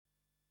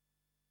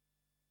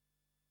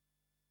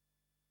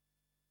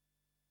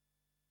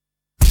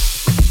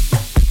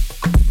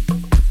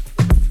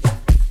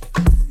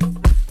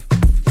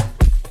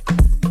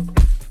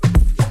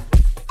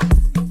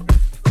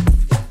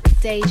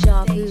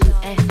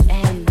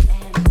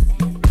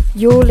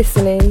You're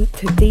listening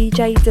to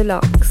DJ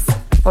Dlux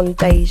on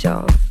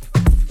Deja.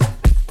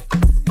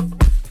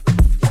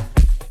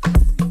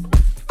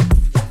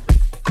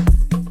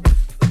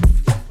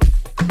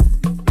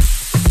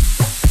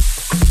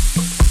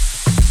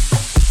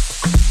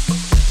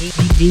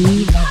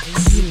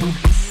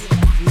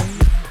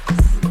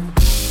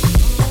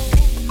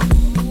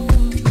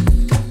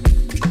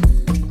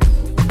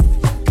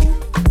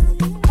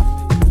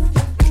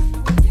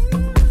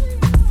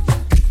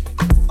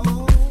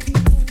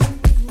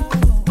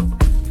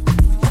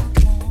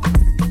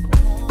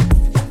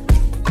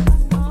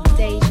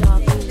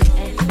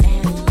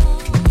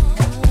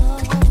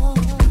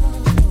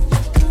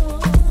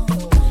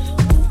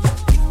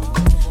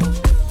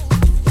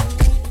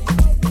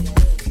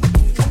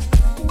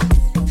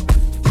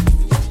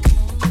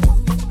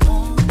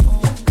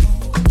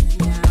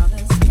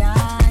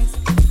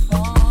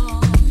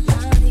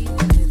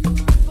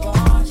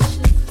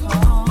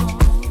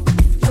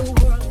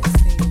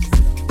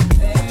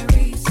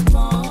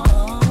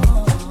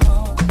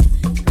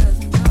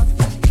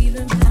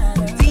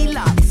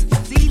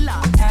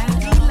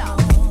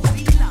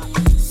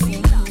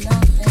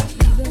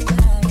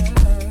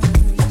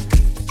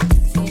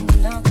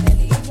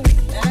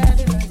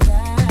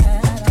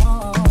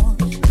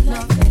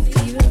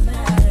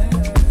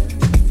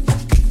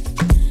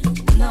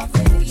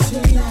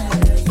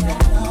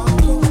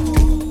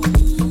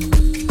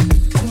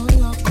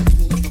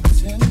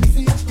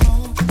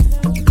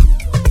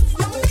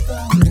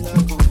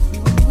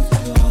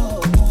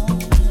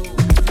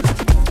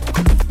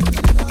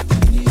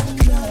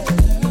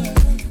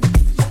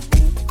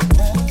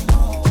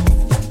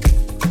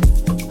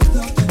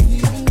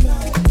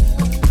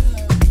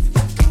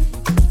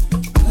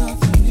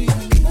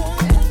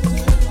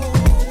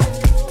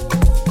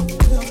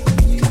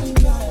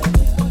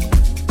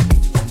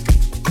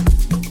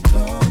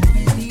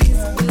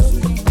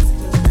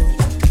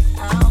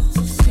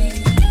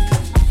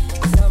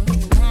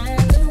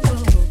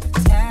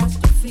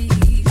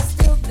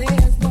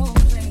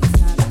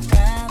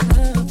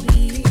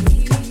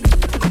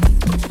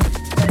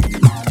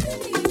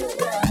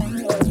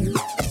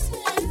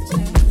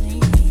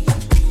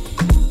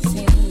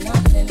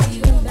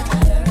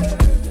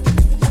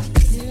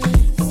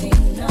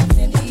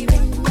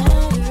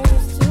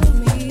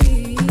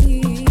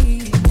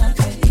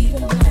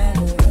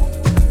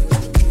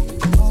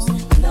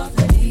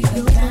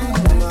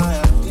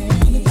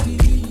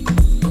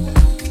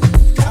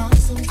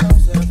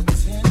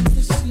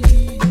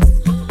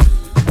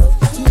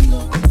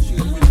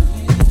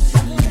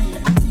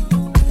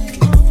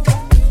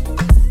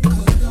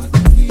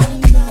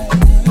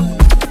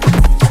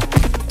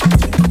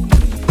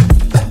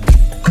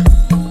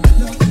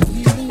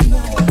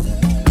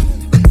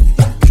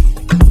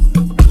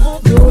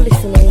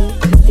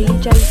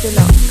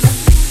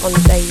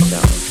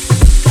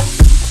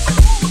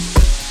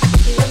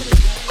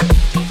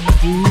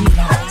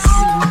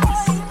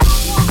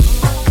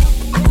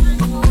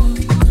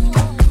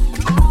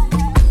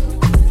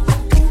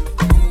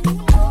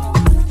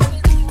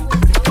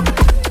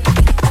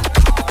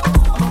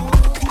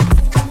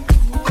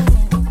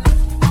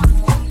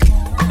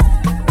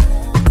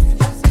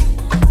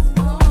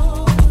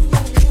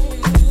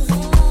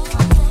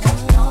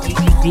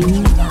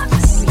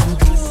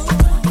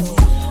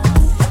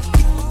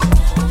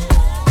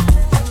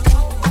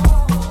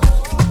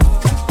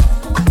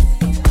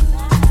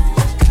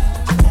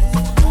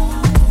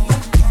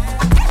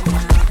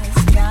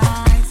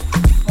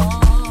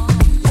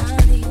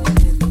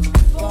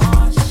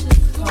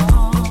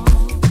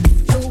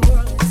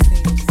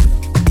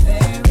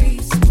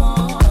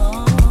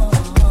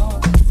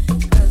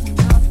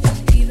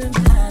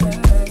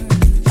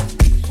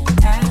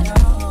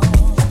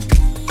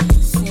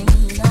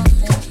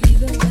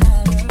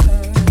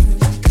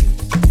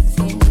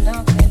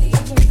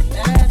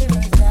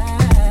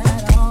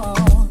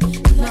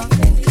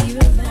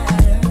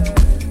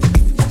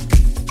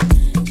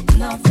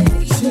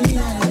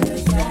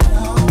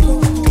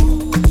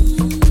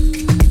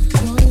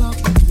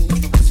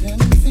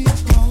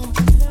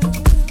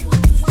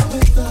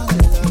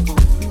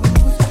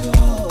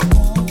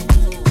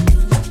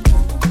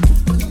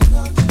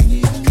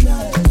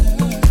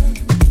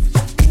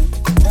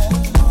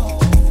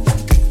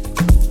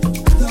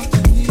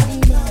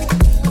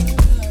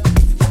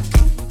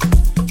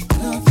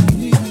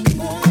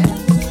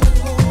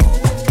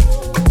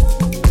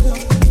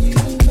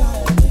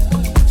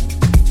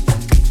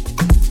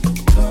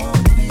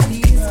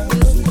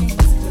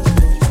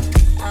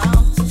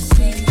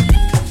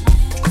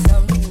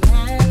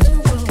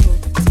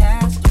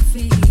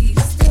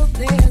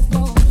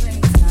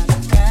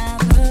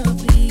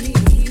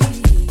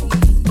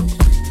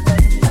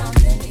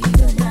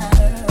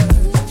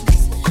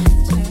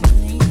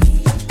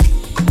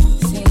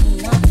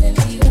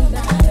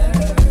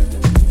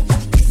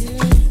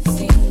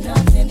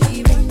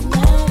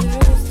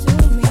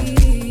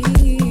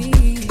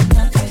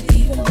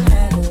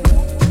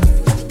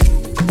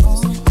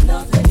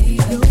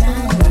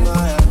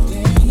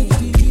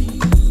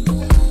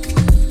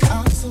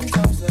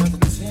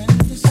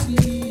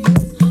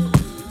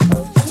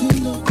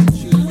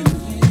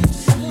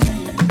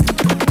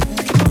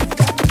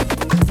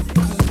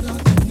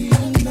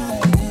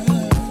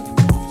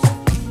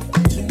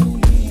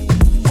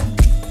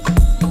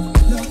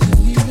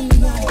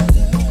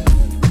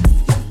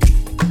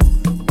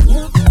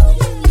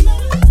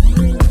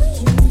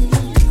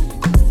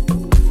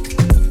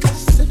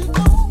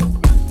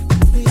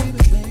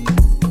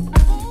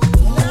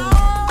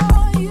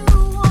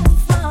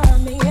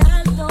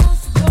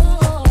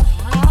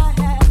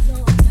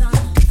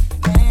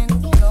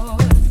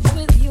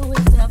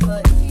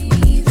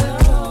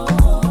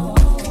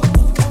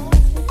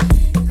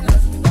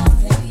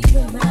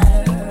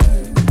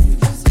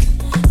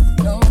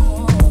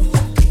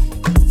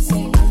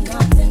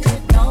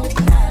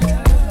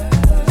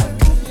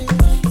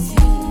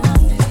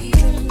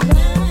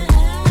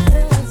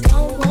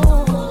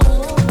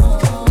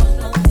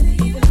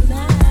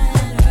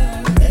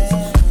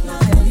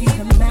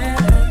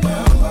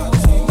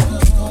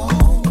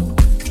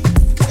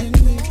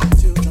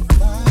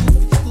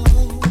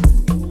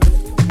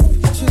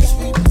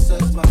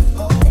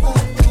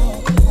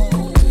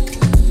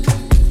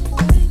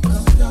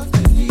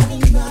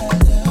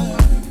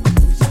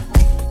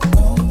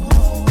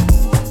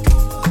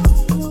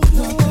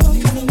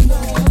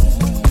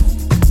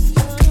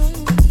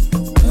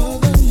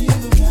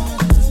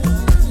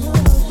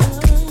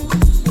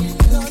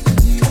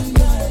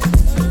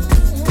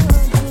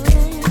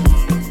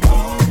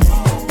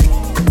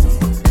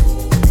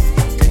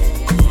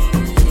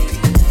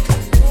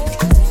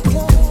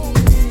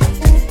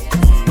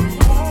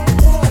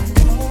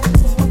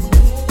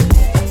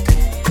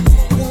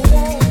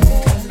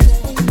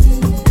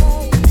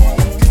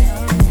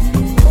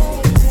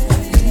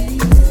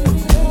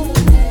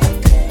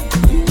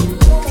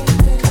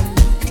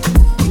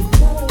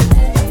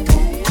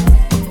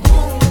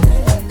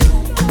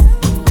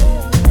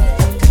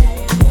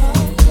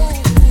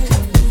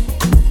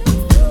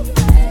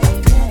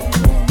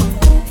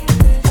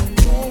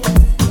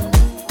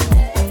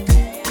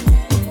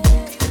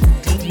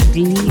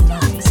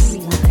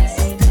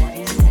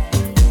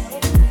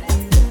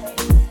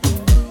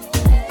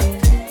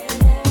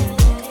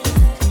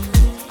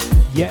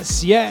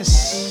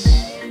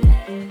 Yes.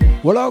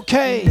 Well,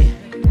 okay.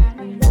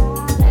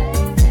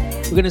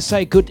 We're going to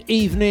say good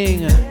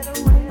evening.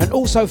 And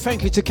also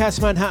thank you to Cass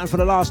Manhattan for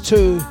the last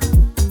two.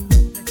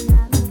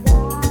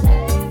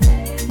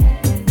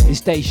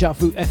 It's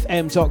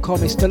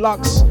DejaVuFM.com. It's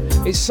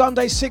Dlux. It's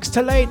Sunday 6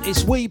 to 8.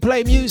 It's We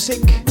Play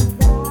Music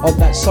on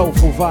that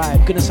soulful vibe.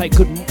 Going to say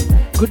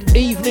good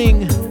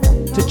evening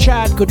to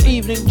Chad. Good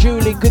evening,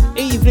 Julie. Good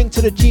evening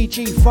to the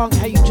GG Funk.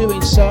 How you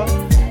doing, sir?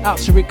 Out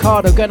to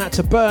Ricardo. Going out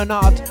to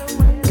Bernard.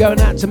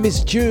 Going out to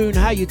Miss June.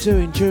 How you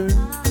doing, June?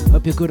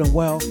 Hope you're good and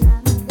well.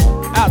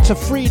 Out to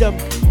Freedom,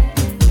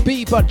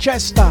 Bieber,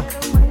 Jester.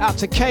 Out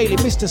to Kaylee,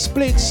 Mr.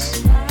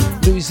 Splits,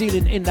 New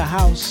Zealand in the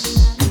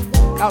house.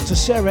 Out to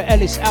Sarah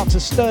Ellis, out to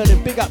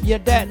Sterling, big up your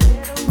dad.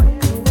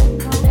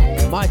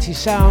 Mighty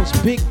Sounds,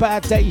 Big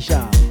Bad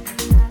Deja.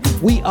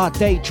 We are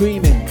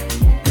daydreaming.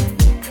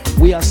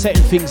 We are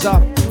setting things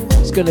up.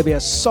 It's going to be a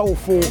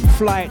soulful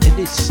flight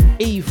this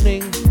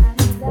evening.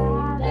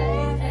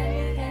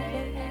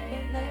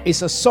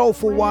 It's a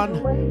soulful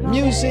one.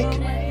 Music,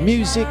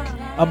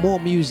 and more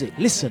music.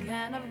 Listen.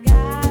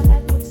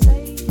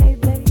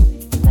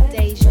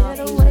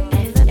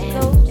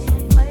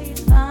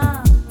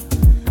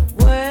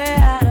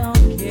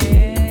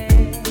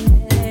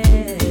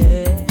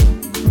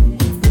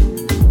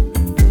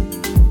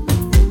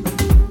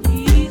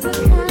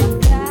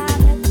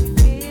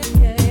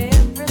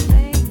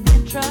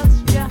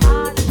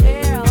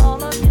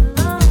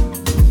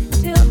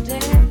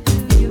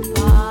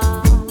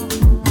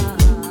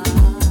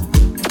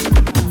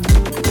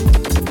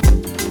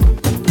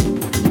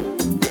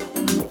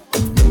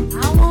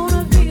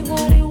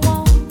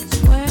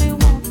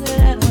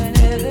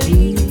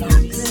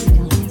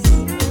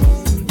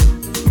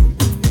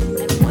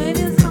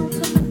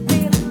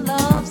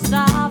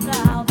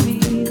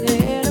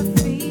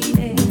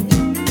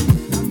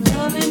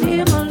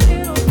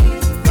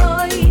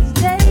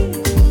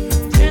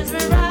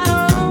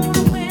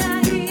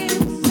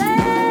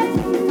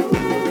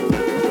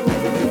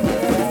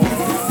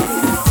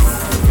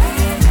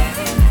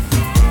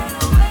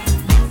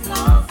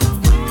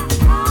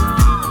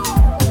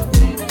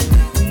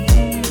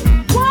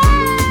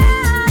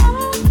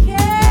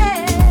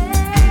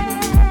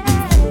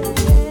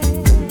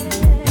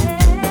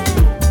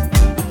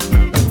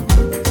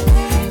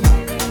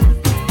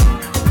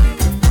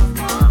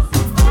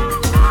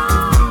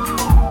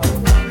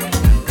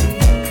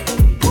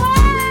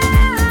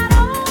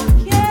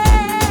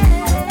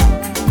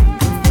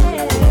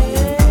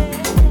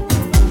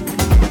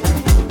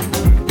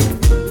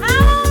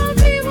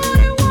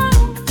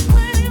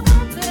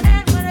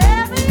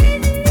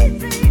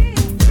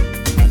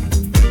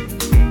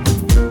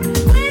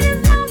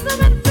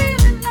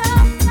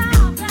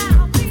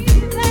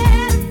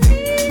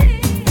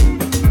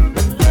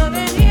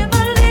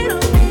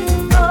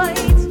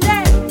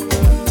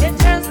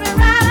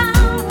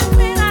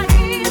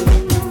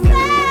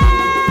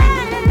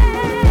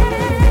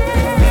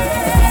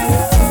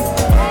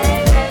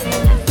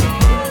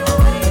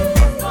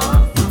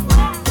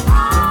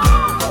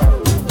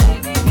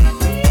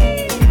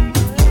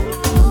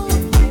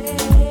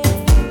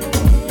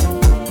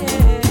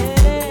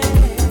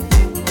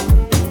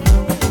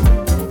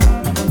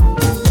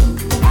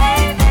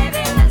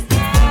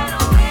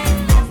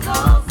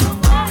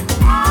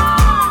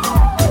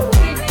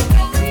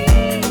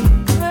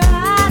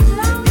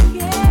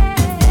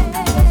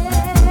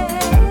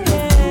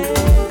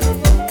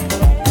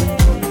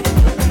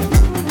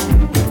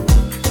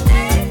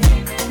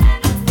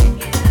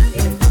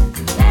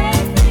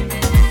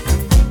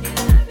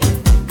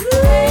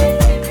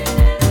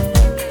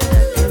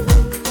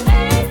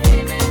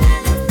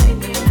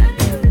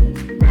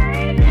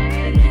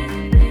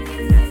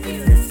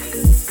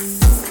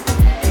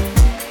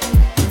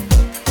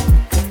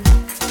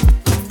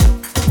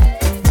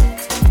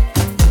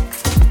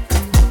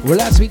 Well,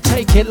 as we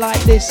take it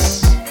like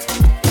this,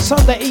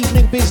 Sunday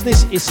evening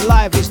business, it's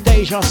live, it's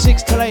Deja,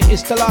 6 to 8,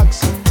 it's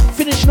Dlux.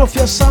 Finishing off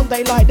your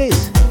Sunday like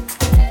this.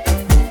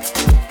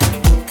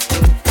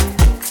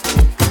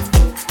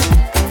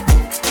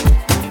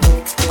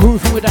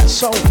 Grooving with that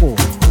soulful.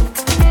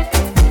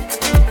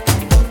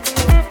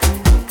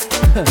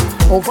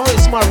 Although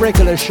it's my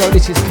regular show,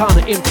 this is kind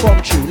of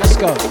impromptu. Let's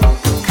go.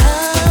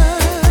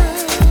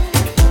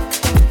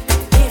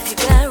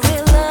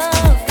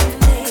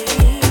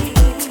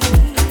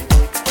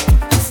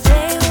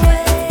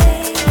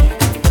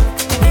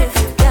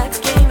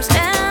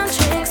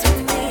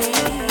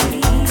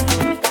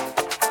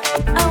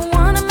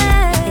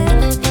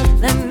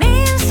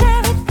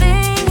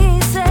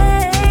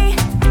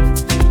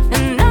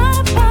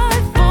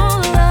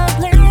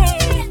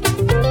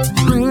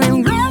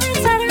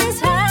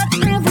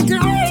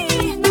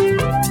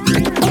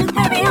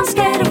 Baby, I'm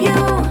scared of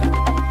you.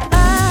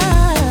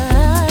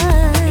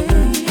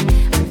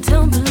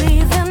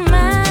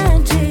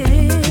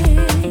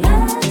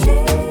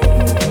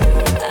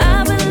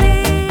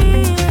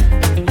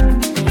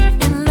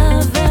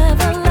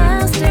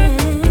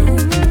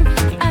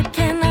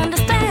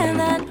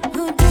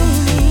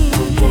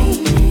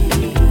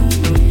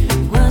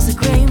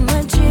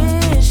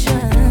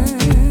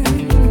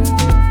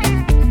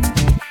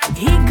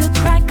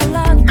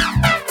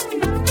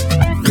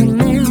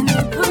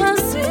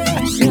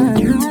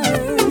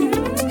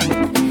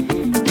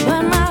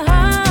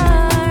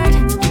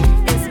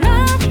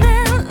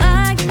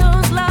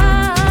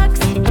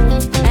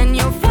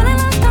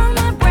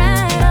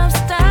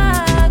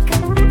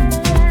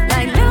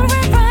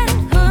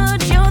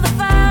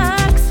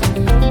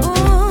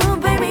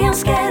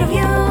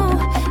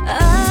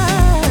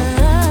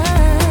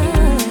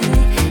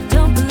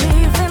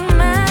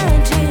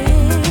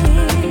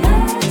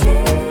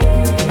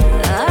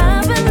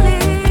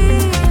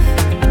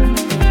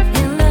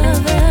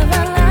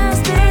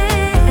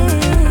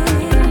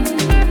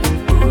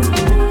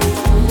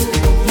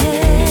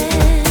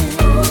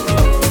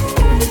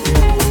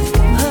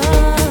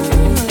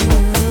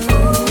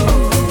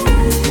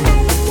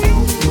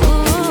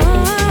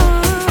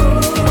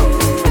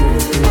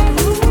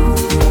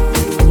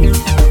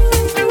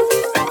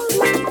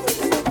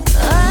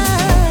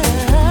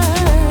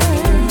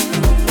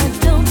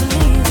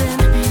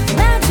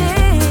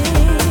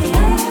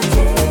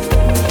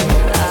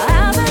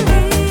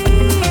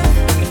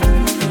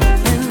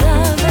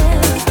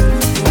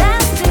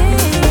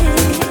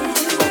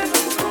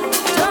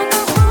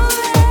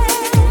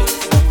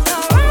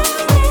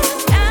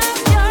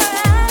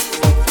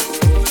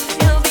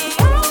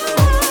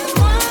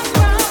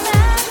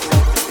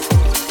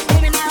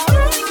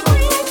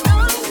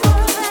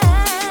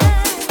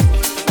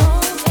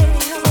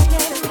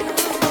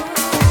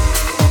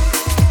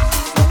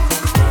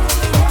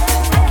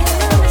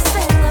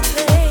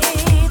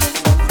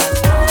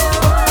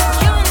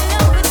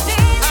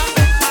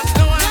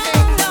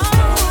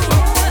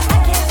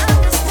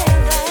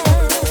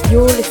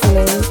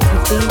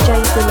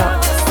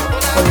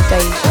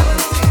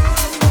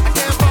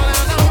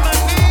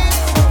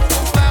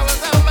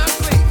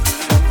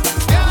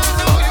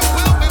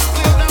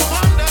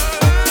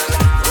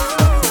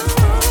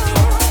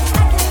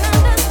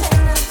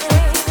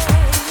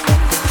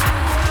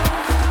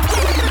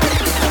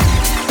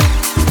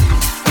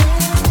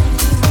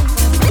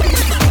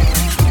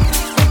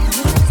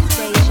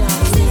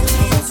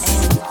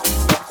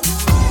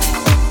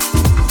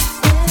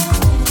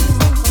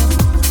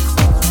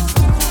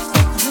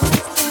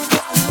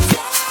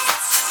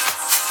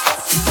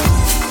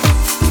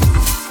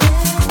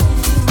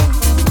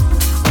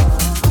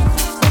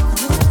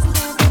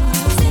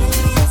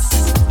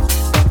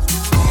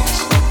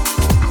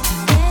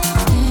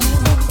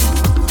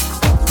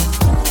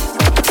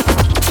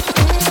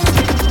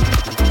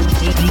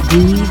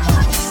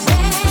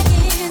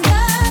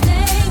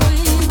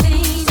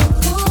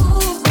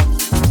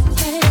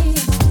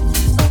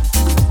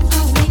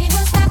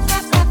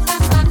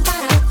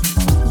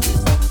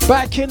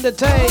 Back in the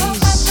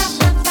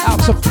days. Out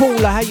to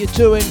Paula, how you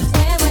doing?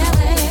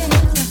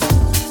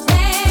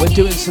 We're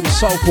doing some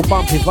soulful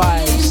bumpy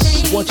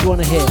vibes. What do you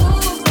want to hear?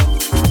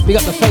 We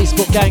got the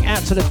Facebook gang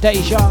out to the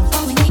Deja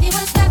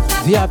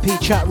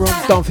VIP chat room.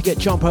 Don't forget,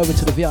 jump over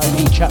to the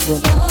VIP chat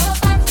room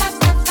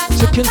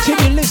to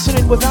continue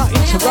listening without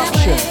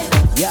interruption.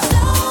 Yeah.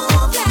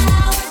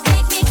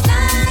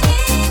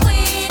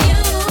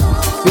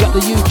 We got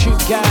the YouTube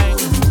gang.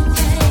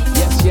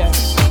 Yes,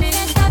 yes.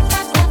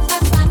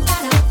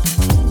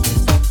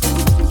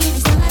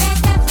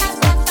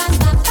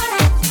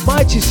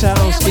 Mighty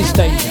Sounds is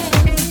Deja.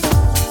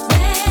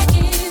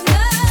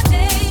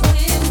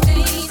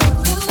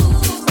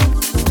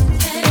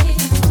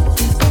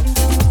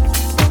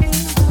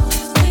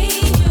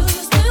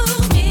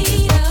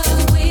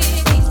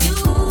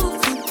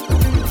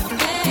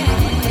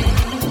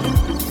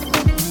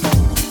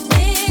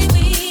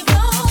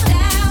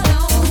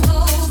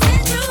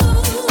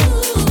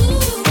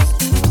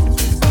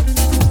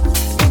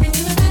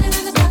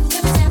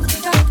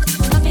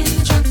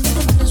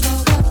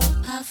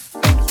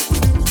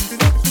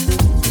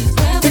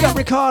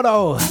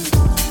 Ricardo.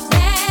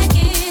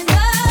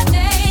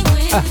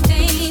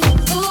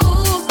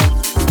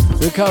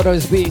 Ricardo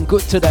is being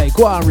good today.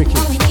 Go on, Ricky.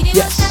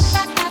 Yes.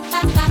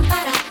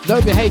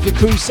 No behavior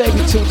crew, save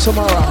it till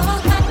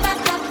tomorrow.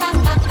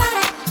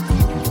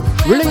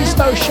 Release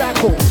those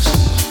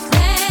shackles.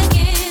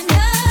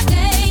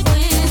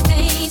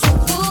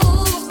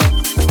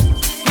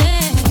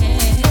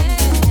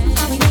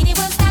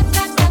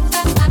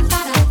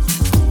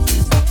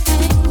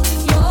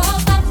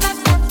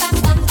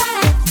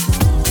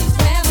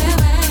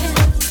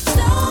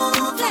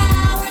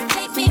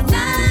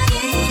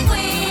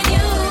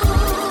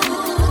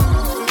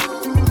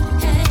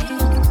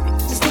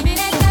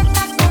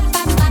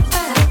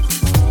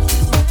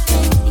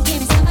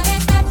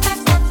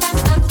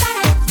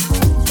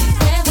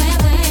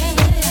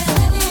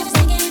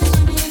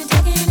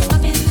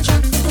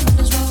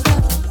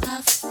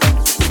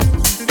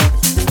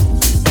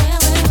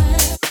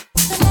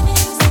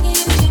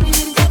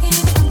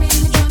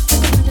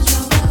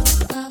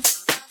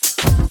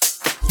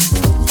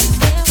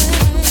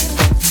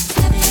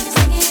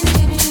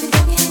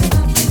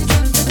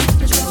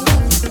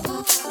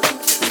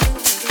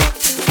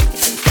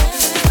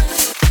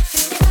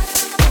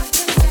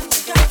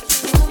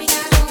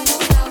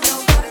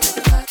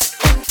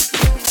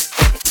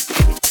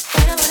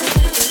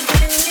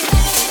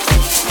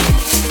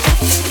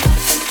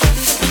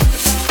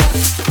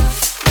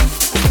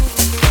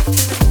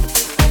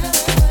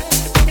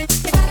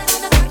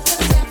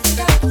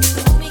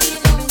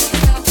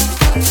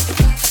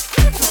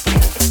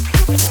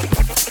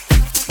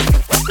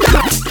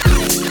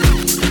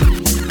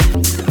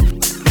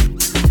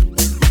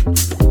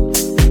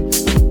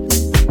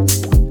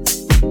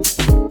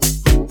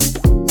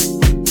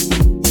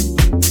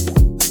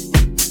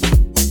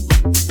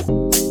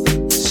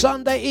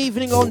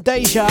 Evening on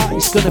Deja,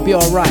 it's gonna be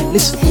alright.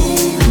 Listen,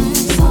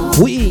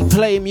 we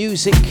play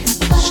music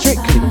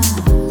strictly.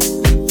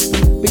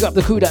 Big up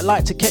the crew that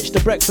like to catch the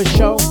breakfast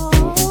show.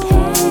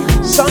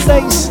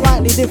 Sunday's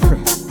slightly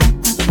different.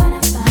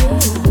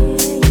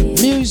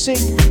 Music,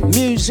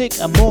 music,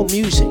 and more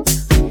music.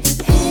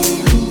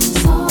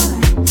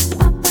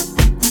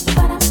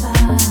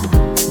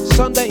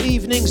 Sunday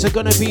evenings are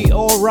gonna be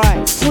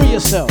alright. Free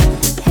yourself.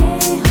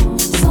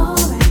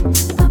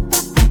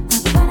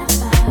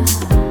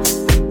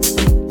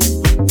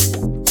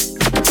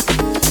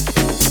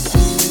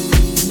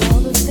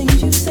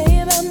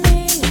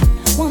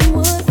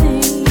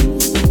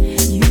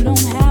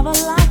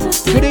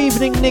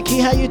 Nikki,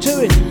 how you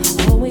doing?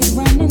 Always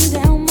running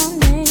down my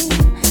name.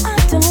 I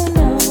don't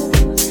know.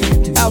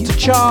 Out to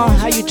Char,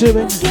 how you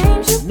doing?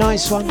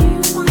 Nice one.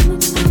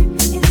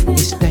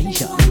 It's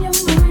Deja.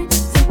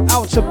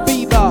 Out to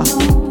Bieber.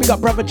 We got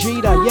Brother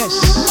Gita,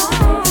 yes.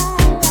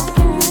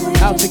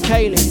 Out to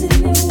Kaylee.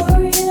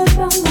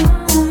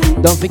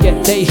 Don't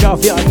forget Deja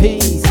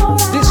VIP.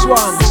 This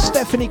one,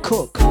 Stephanie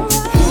Cook.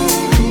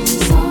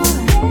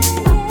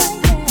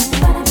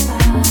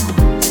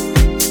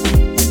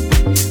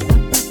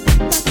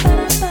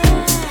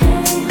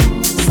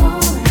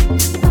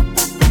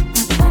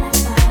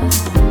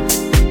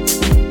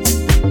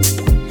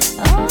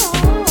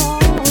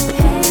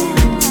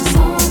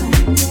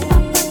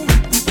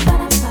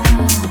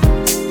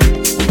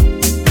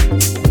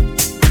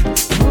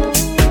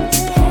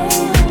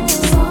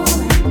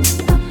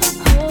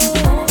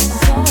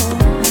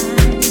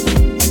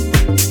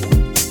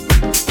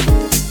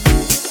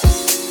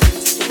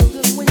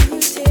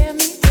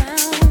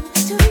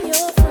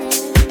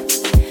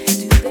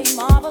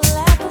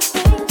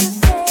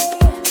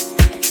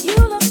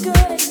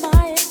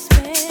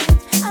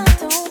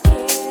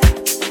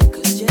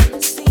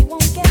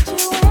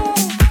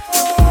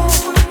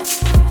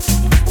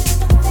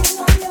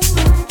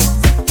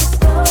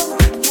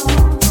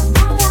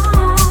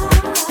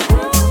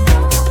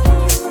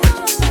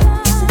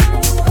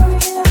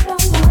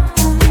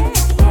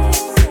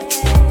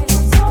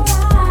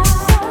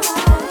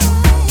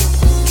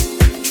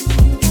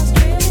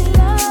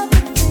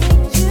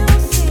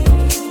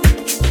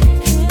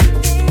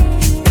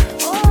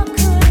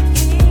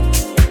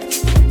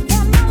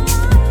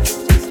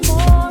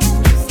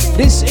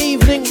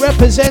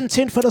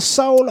 Representing for the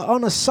soul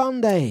on a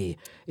Sunday.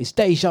 It's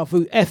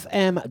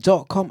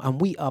DejaVuFM.com and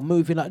we are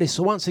moving like this.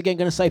 So once again,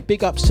 going to say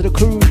big ups to the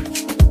crew.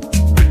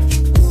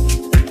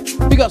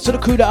 Big ups to the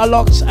crew that are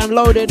locked and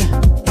loaded.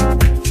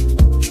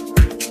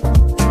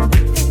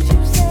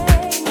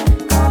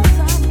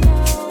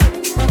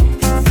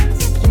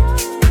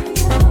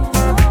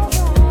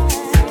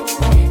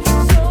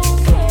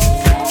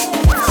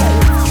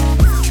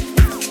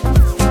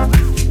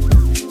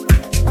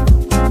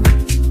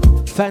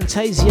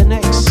 Fantasia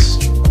next.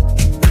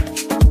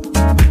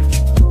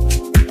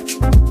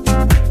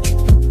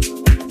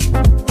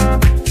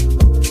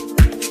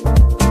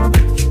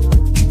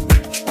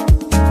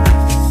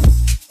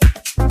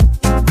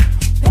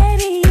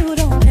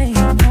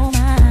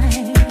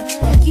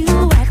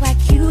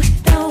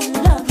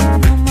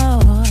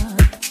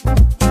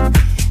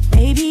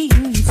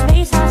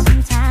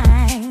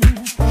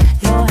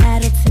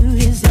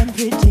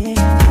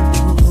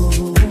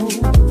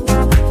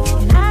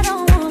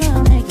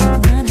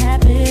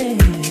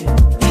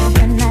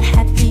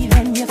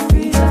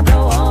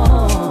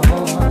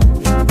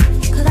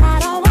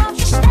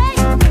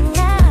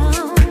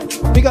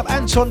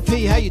 Anton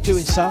P, how you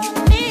doing, son?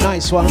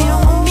 Nice one.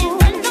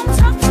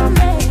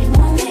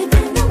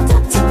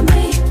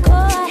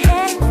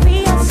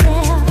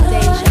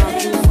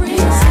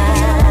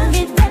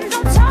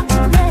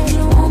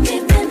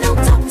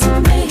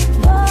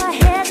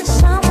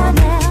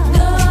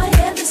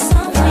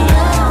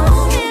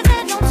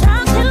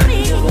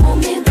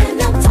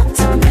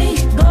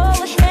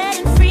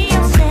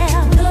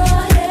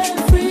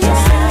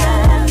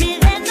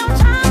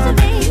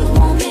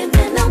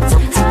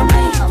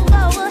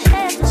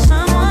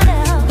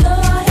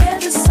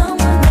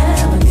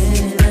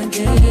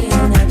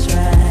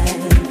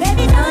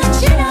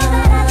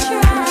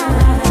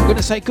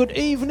 Say good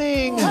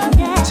evening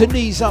to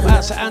Knees Up,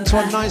 out to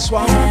Anton, nice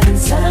one.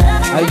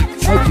 I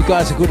hope you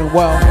guys are good and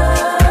well.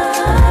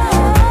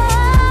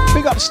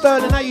 Big up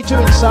Sterling, how you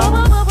doing,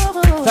 son?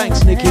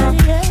 Thanks, Nikki.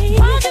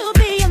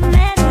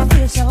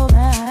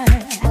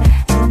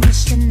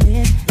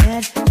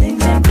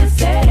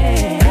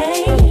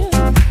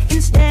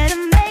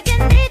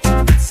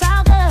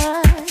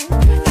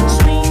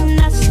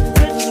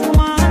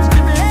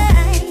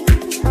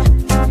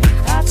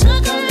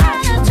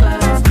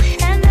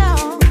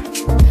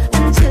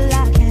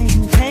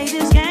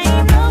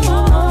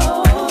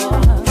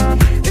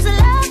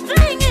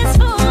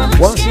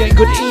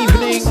 Good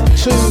evening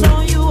to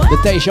the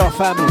Deja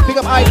family. Big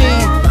up ID.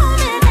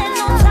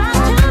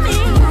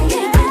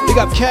 Big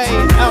up K.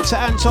 Out to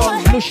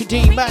Anton, Lucia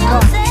D,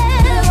 Macca.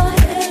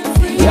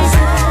 Yeah.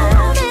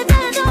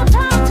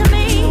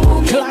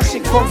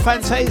 Classic from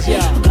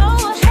Fantasia.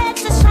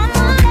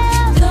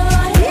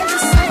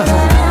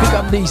 Big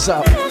up Knees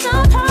Up.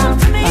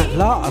 At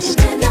last.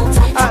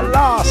 At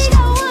last.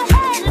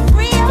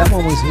 That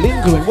one was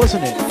lingering,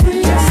 wasn't it?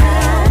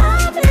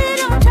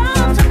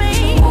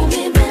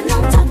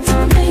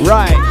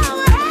 Right,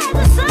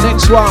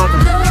 next one.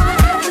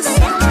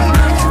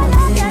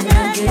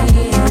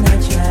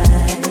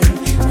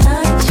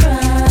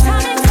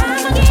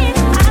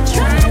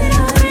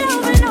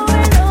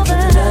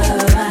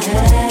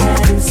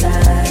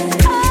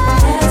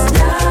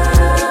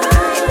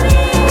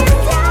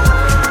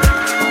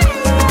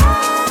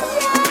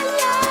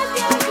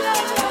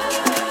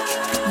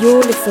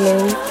 You're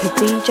listening to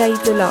DJ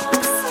Dlux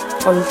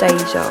on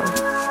Deja.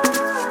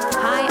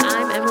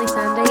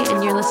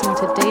 Listening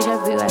to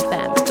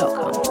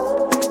DejaVuFM.com.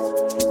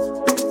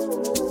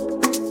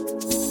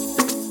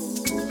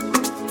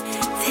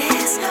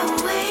 There's no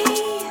way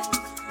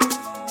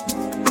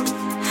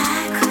I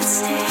could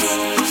stay.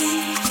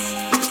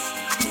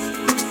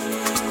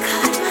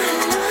 Cut my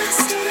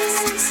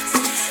losses,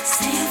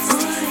 save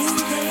for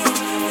rainy day.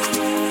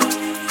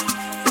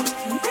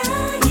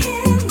 I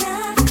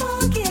cannot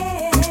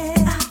forget.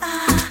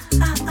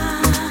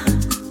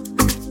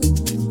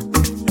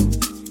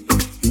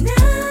 And I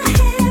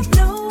have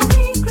no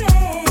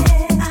regret.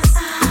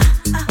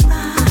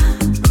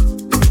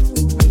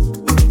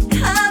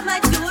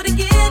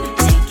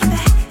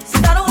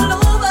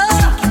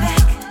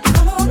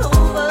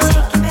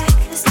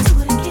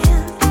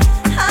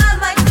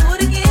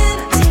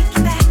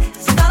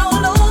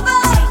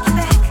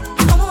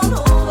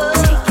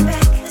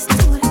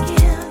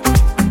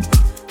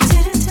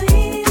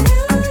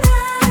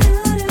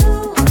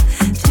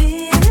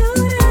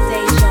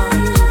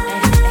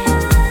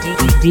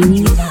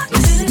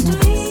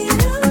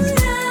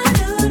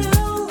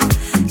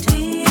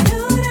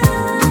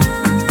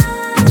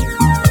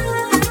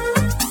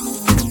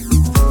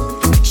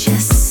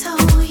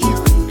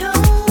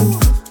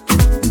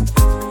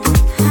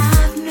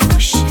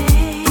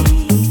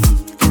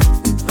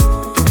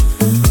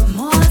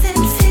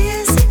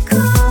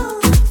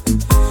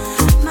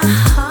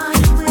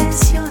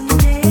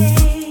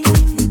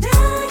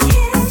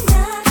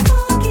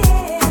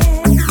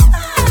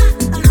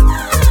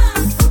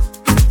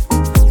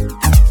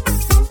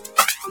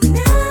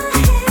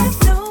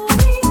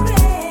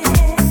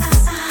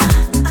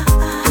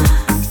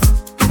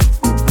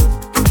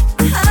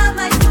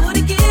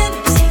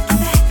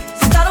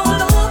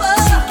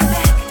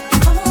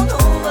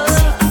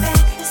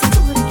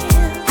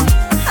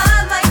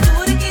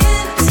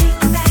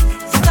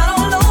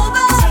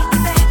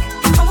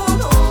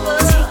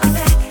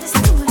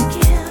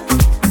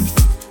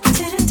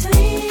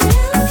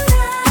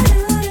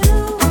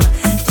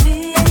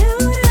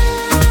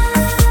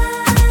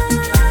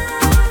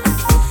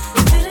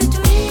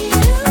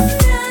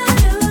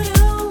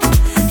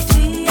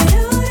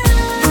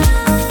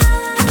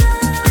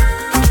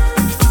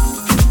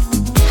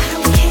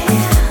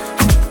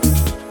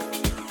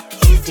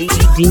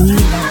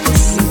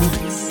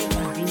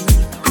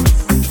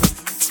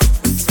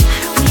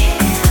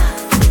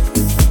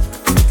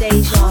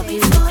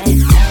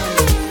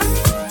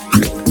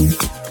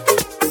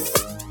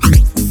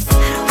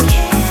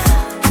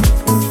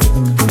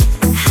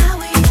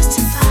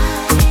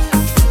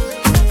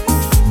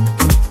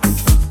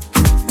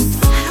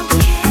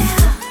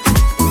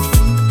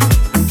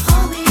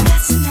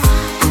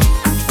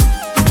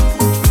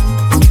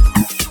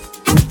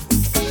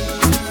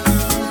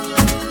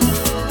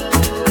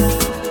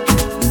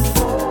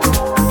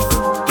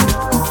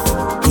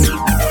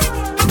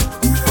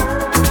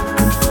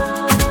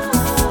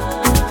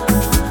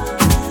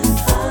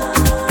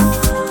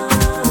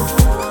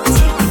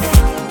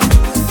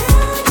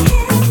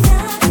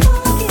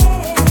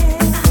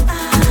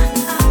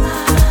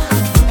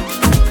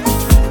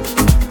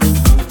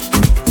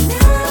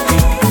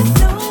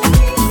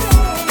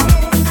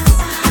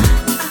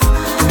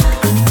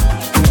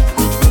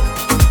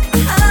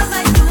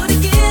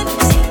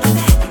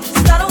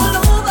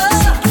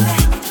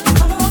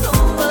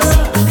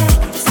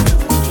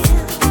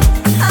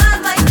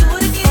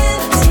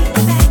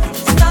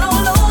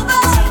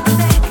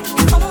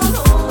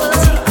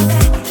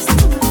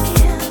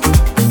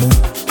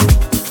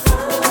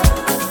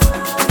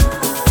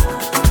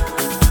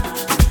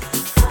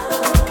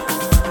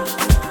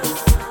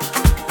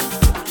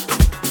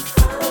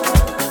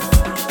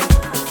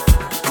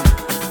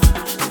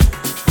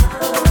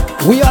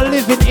 We are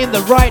living in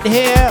the right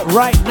here,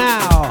 right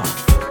now.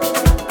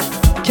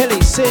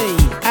 Kelly C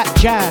at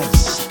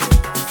Jazz.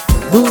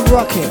 Moon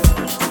Rocket.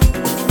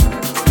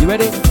 You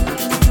ready?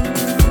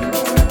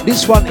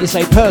 This one is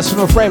a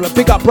personal favourite.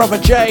 Big up Brother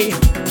J.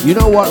 You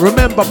know what?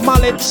 Remember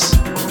mullets,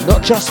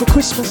 not just for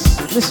Christmas.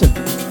 Listen.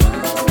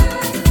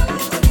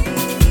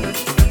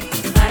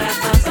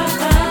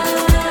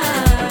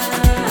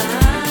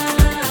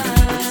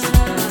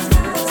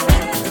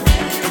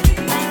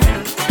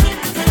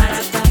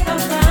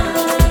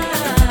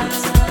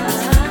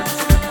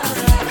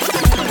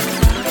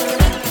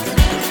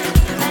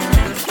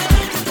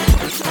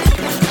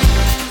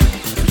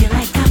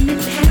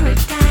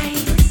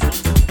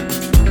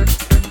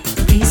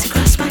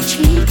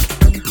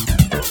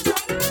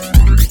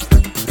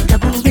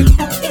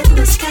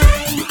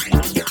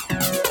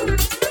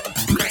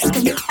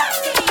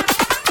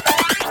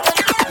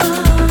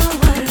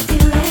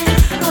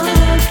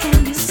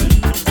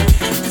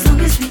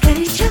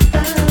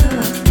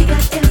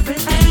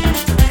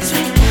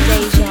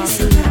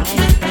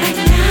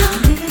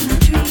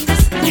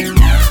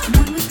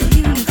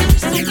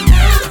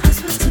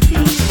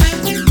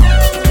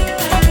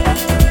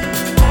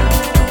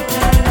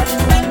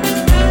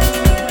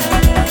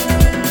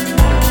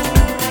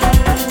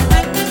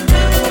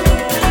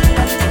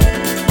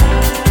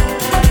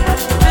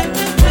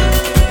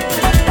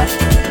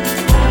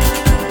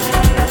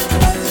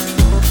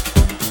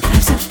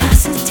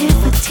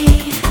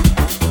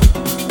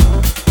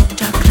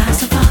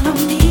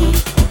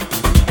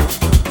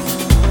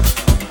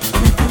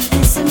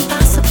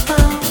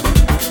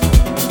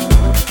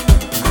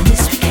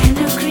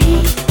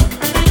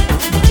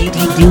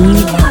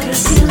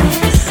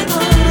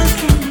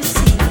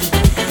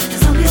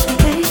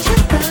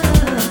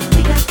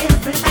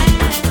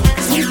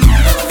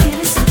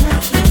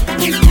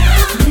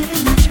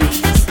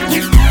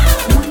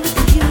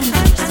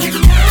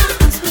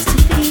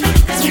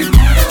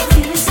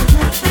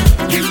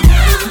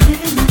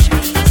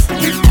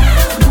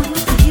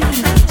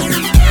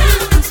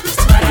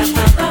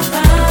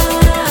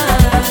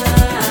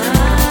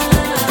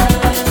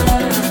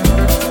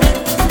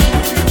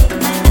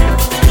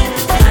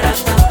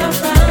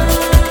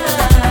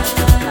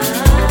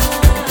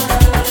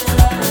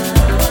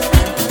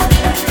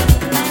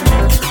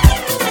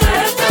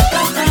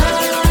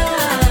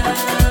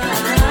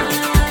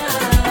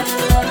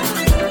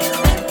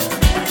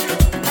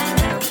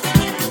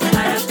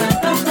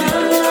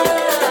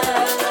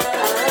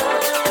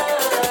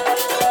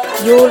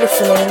 You're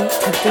listening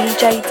to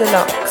DJ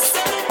Dlux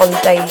on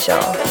Deja.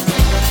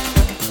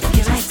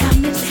 Feel like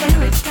I'm in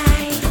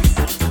paradise.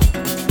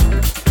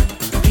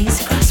 Breeze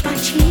across my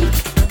cheek.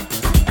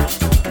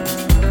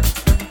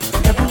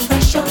 Double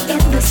ratio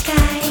in the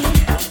sky.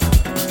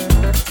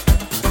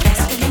 Gas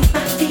beneath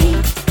my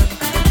feet.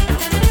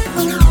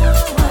 Oh,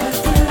 what a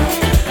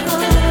feeling.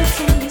 Oh,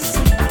 can you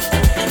see?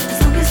 As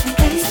long as we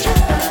got each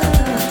other,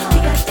 we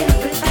got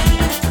everything.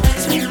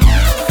 'Cause we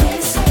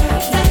feel so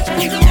much.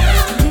 I'm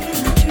living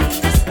my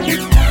dreams.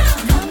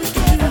 Come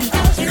together,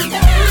 all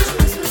together.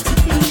 It's supposed to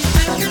be.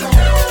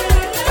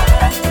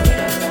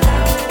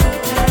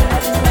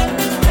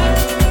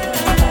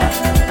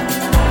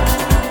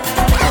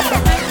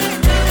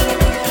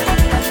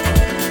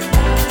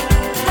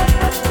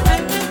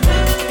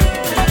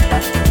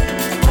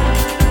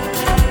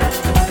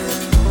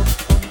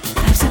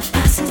 Lives of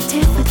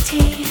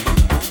positivity.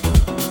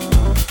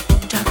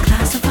 Dark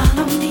clouds will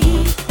follow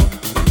me.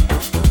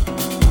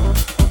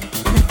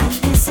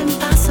 Nothing is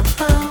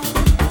impossible.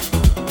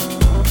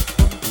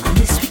 On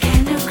this we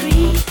can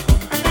agree.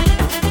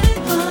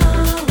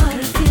 Oh, what a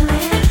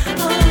feeling.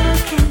 Oh,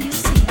 can you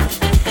see?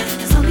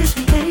 As long as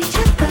we got each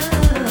other,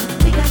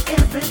 we got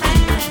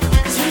everything.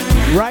 'Cause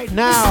Right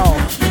now,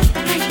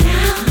 right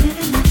now,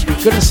 living my dream.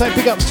 gonna say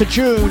big ups to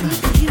June. The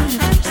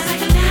universe.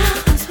 Right now,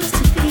 I'm supposed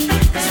to be.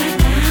 'Cause right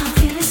now,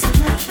 feeling so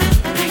lucky.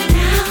 Right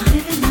now,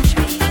 living my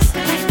dreams.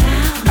 Right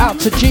now, Out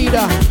to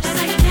Gita.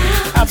 right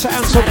now. Out to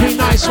Ansel P,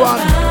 nice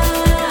one.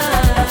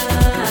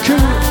 Q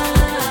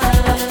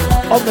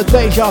on the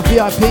Deja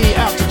VIP.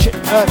 Out to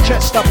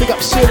Chester, big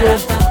up Cyril.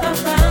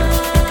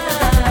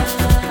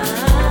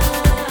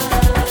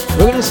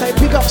 We're gonna say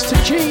big ups to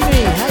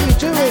Jeannie. How you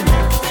doing?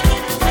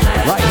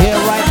 Right here,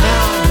 right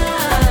now.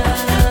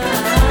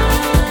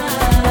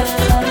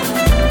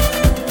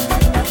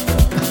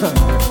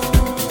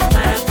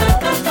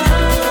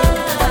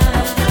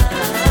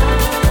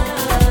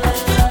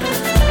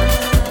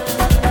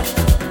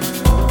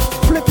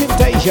 Flipping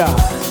Deja.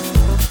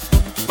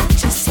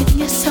 Just in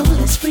your soul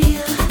is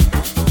real.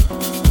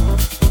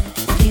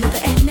 Feel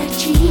the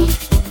energy.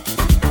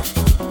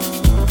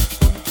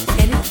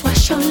 Let it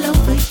wash all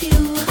over you.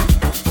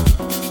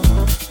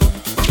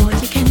 Joy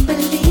you can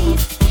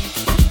believe.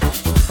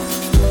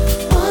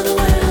 For the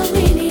world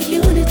we need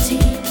unity.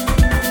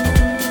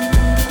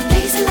 A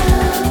place of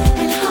love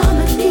and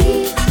harmony.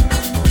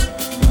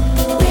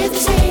 We're the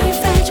same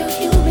fragile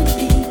human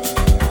beings.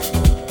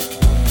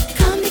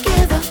 Come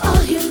together,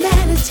 all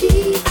humanity.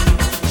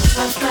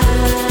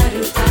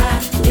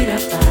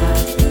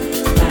 Ba-ba-do-ba-di-da-ba.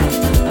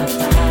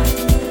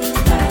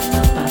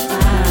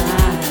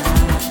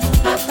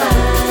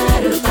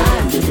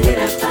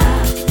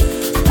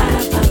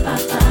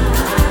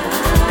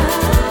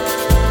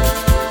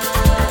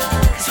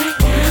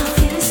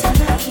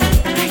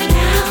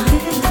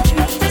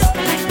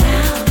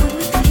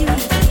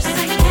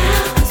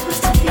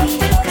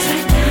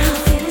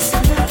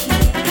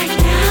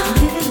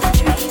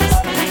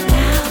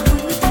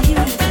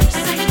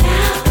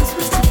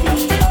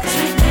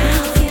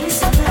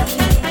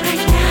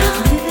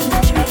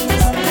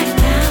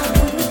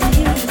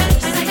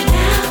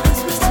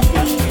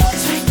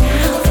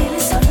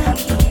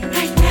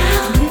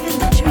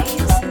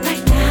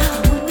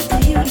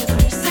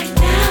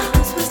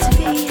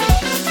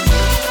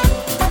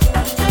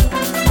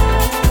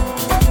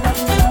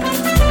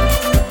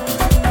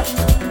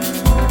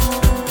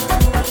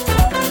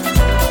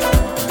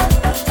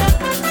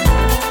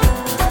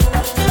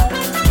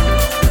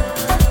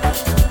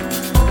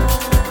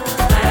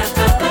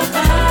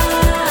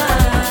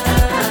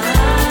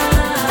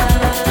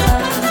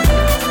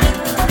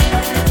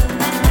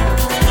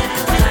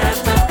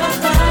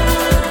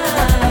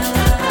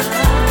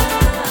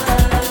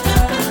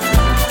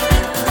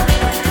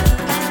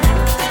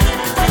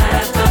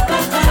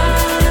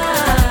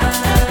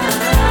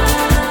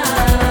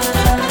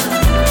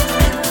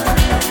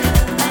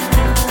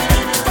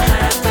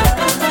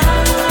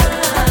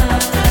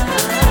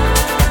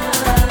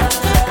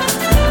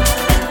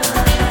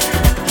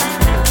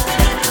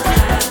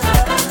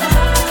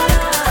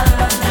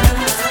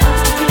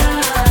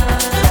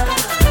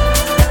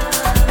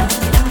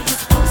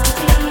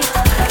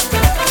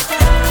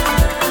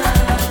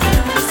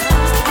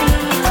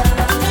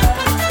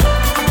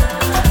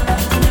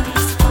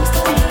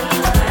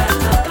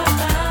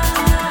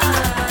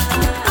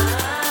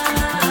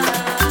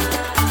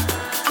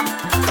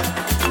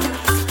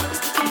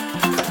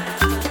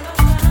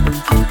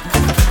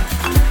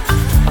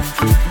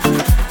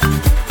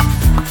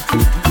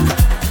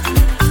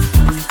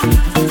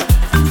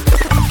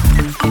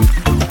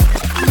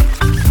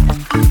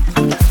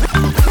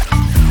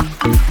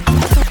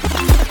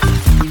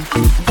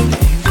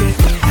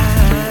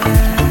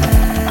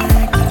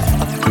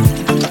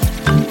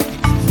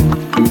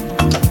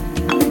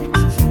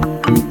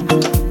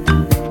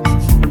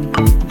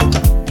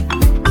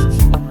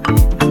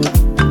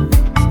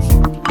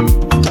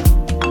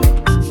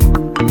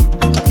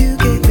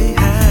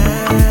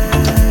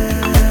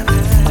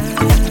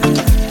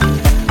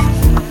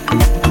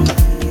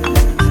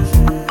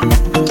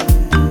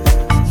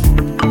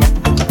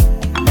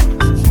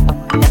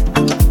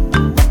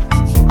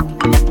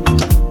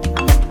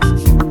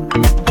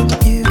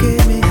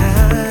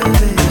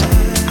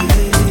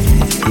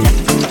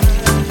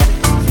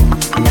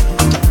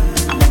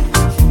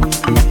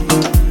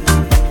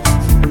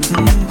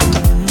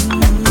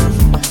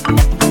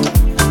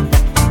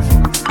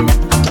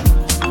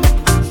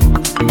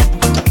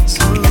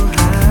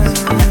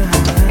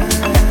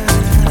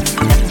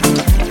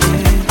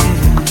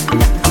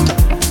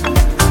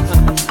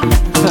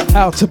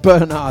 Out to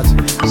Bernard.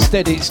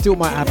 Steady, it still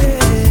might happen.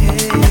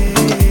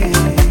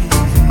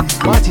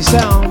 Mighty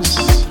Sounds.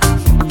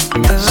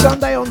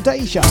 Sunday on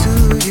Deja.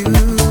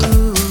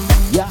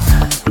 Yeah.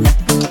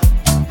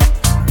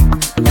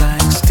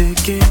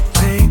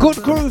 Good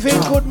grooving,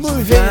 good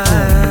moving.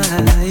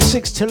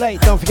 6 till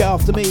 8, don't forget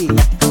after me.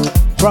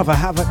 Brother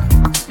Havoc.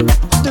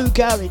 New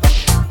Garage.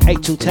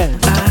 8 till 10. We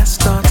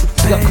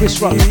got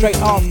Chris Rock straight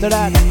after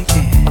that.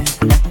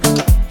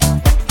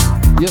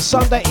 Your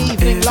Sunday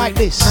evening like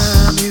this.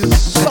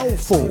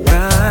 Soulful.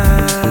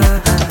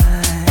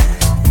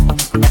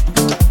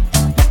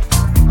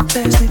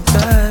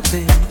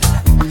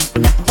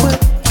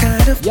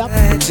 Yep.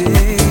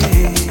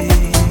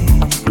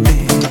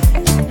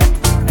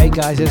 Hey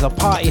guys, there's a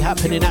party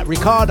happening at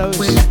Ricardo's.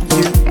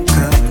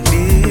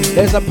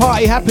 There's a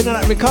party happening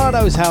at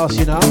Ricardo's house,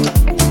 you know.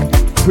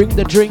 Bring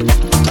the drink.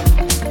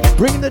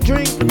 Bring the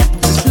drink.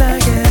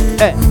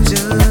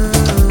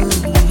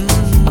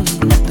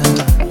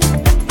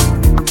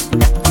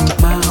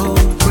 My whole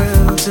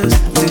world just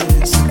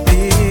disappears.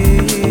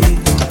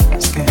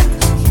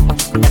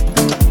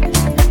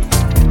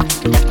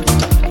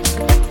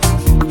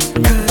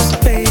 Cause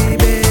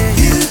baby,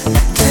 you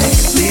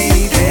take me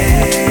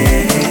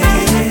there,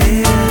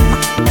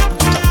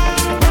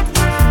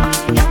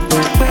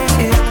 where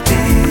it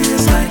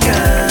feels like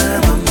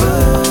I'm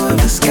above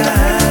the sky.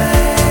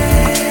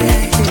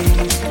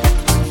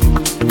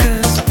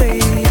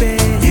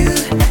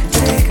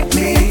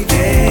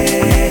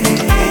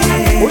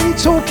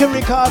 Talking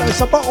Ricardo,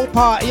 it's a bottle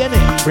party, isn't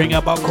it? Bring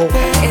a bottle.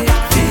 It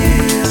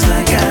feels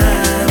like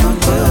I'm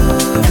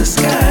above the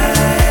sky.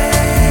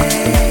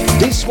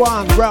 This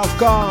one, Ralph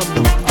Gum,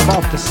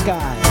 Above the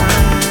Sky.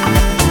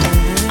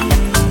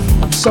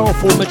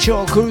 Soulful,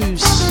 mature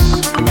grooves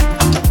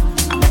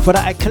for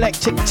that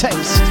eclectic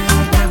taste.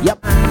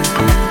 Yep.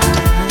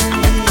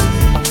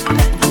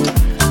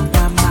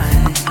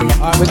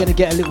 Alright, we're gonna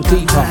get a little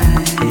deeper.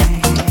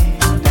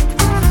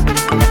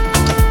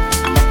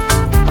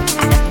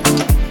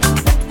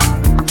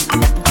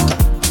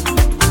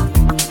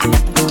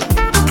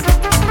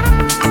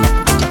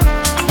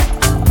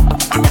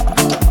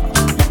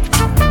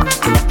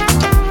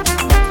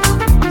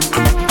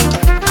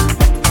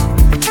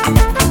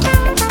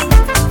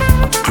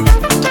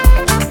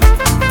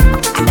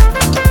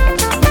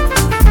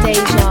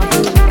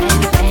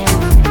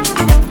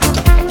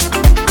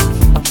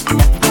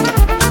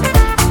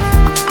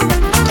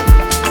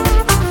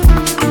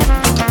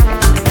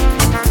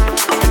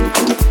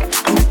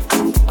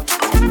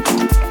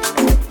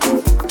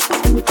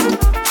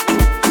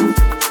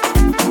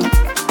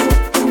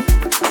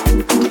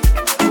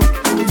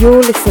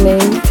 You're listening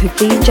to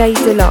DJ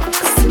Dlux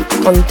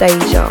on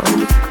Deja.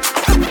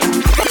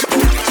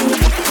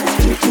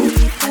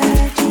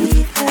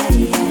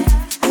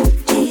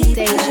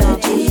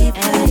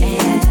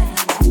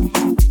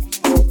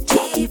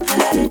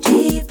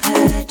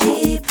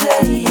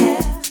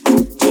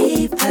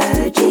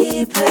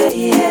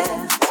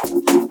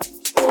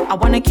 I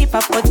wanna keep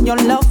up with your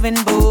loving,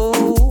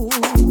 boo.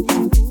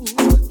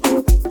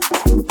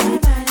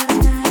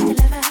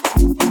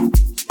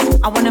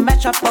 I wanna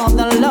match up all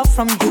the love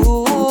from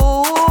you.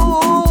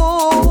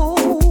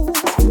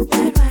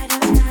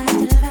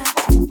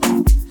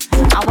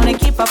 I wanna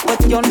keep up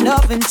with your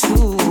loving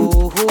too.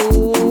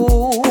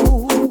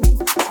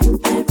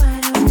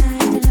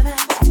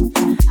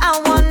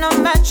 I wanna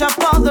match up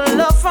all the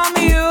love from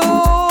you.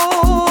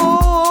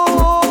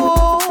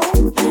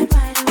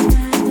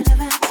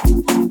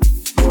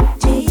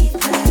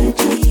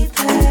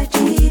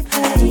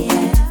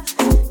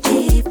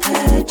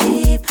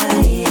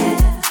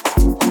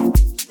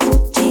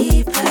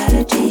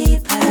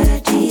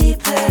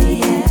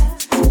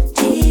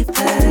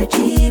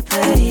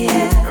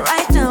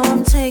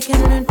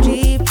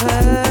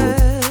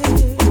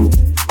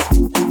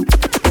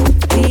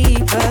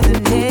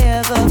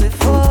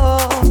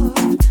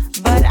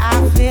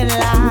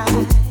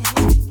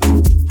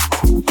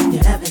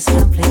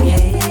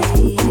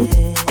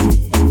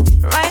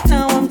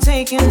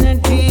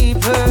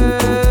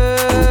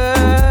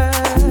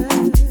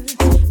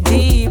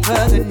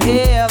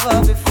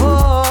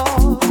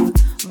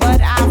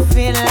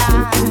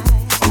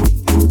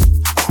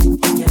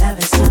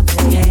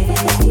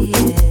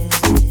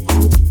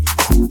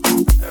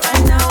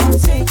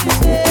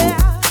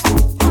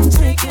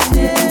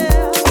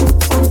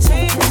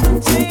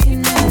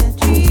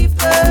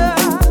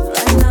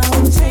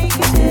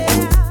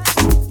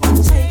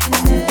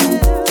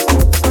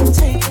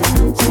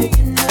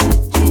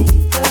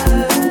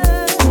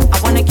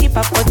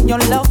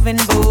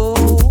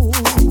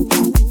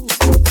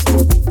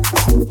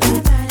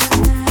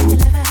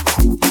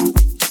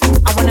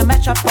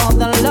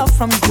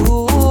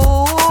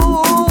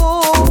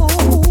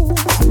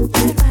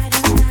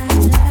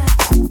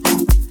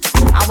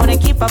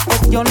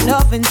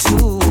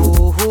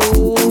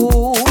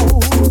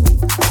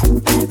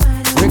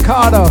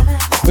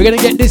 We're gonna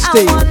get this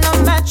deep.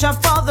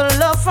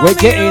 We're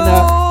getting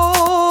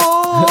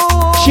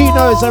she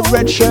knows a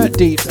red shirt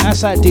deep.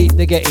 That's how deep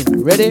they're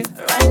getting. Ready?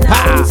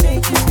 Ha!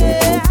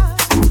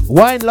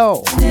 Wine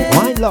low,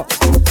 wine low.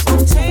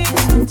 I'm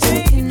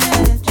taking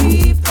it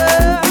deeper.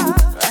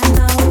 Right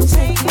now I'm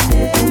taking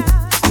it.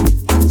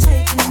 I'm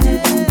taking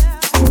it.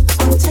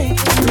 I'm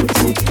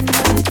taking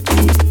it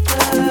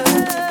deeper.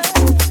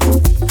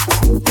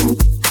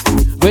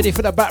 Ready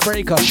for the back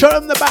breaker. Show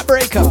them the back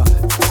breaker.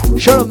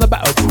 Show them the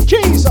back. Oh,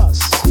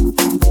 Jesus.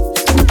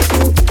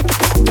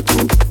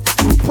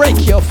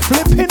 Break your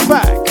flipping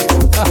back.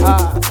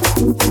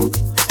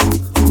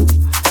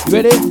 You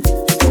ready?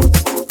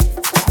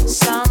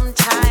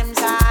 Sometimes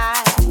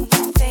I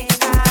think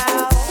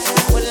about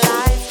what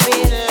life be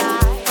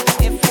like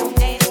if you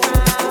ain't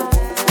around.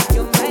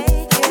 You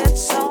make it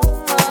so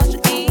much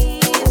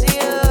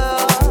easier.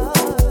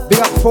 Big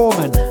up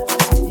Foreman.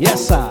 Yes,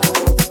 sir.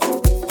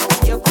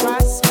 You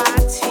cross my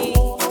T,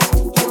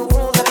 you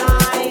rule the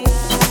line.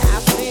 I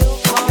feel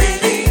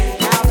good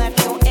now that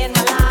you're in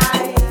my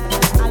life.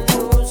 I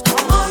lose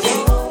control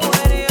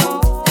when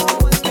you're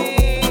with me.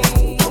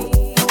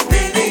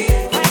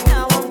 Right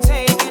now I'm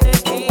taking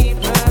it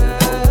deeper.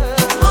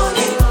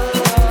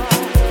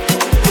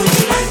 Would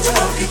you like to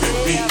walk it with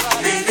me,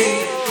 baby?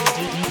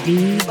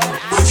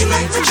 Would you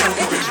like to jump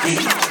it with me,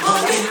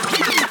 honey?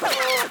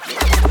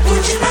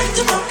 Would you like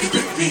to walk it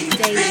with me,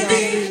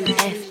 baby?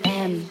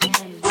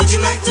 Would you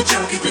like to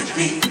jump it with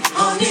me,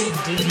 honey?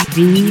 Would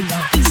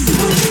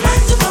you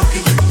like to walk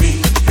it with me,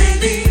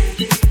 baby?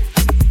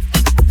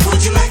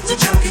 Would you like to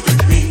jump it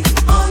with me,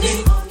 honey?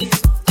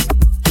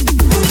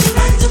 Would you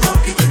like to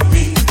walk it with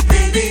me,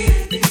 baby?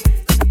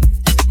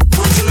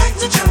 Would you like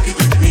to jump it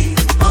with me,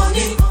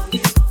 honey?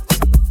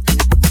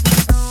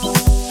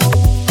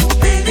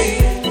 Baby,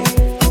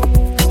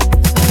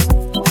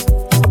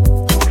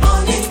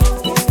 honey,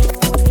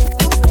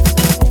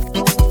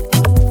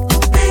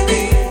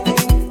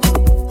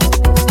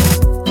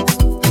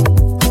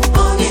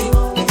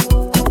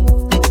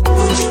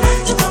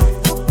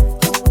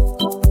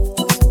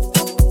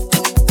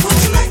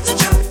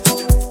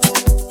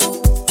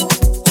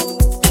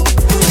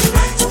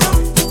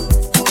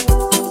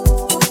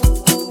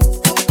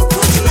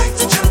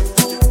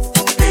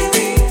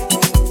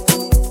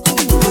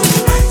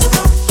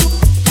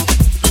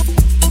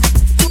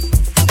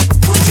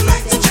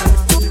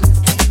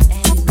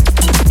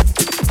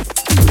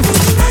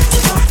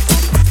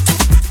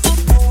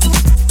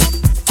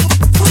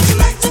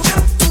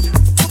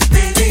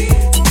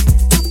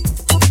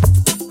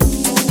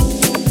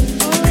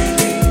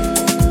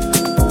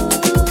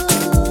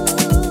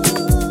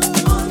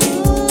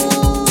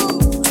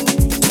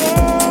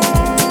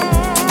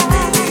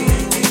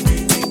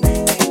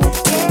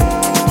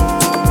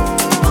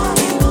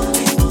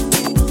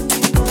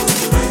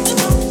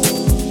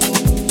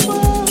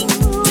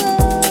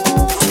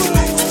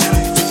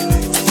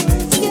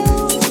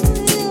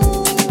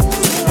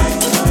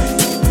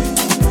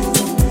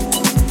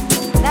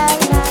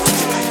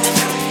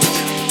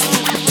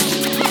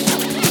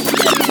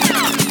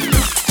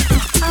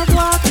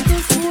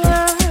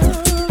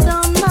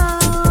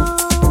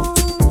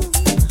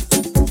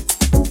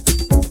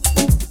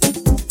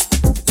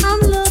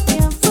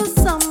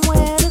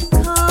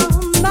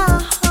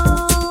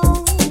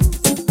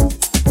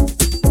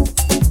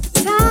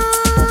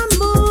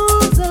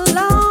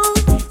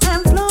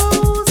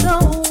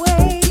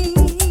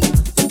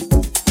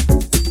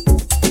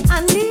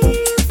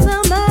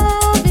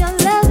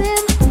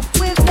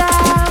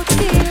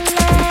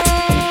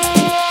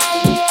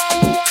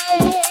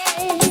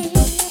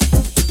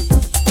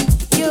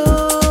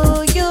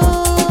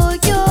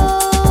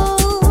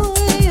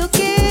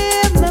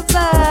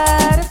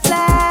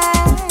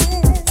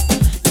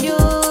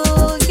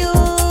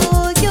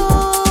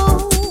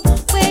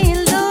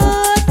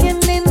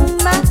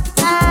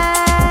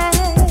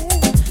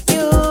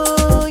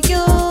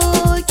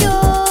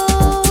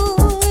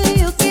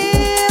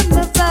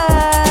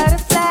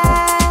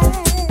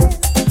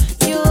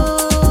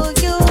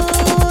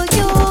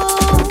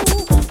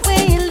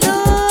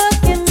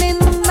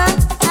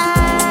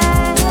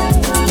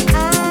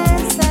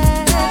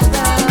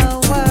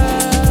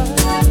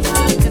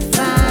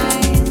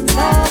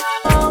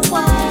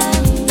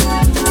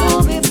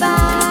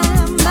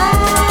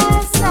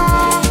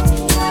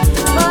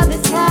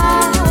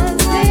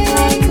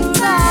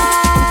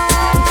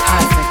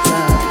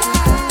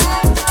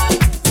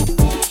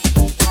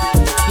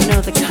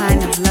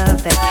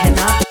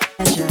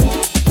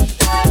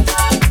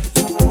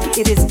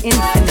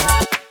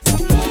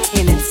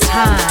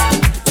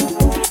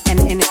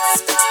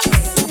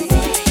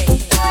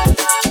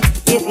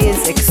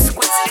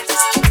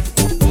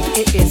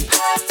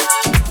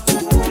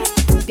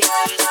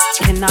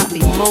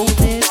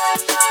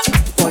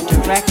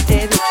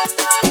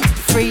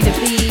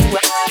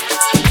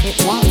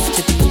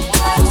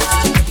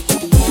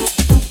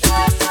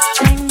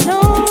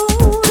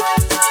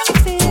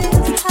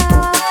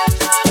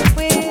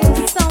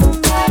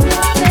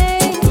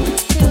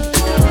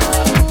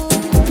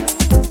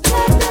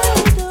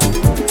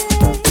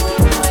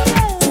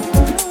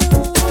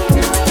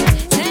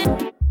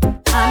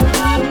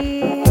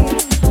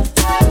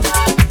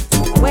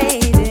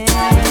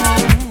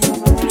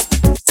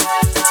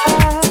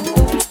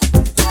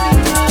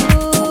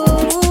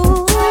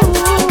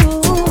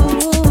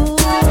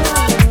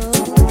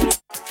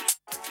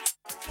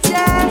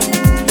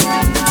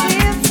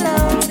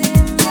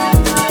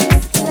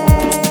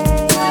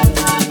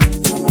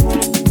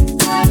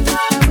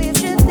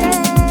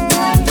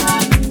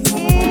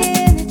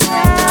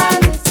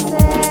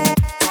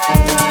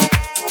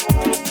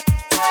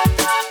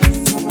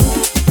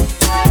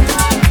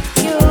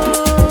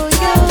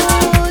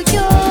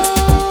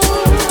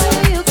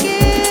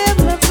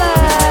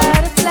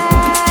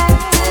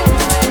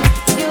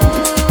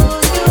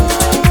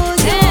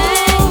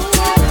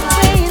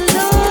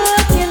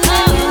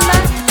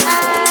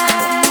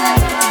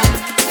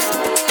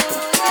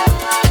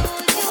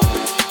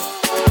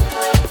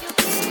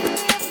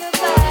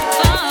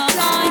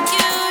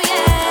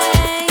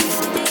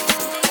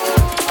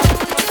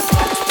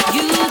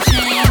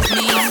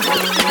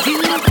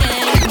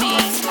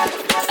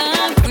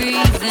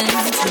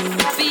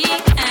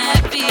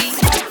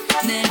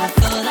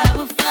 thought I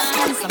would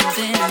find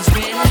something as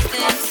real as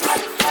this.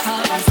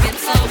 Heart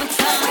skips over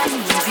time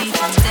with each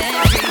and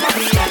every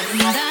kiss.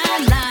 And I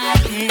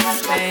like it,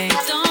 babe,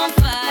 don't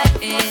fight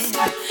it.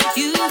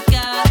 You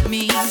got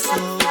me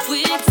so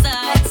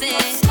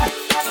excited.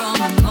 From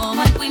the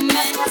moment we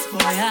met, boy,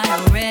 I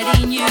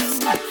already knew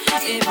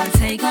it would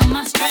take all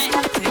my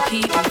strength to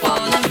keep you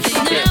falling for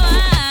you.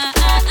 Now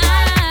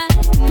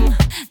I'm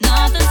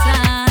not the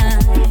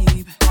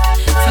type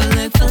to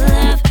look for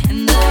love in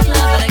the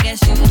club, but I guess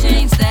you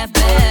changed that,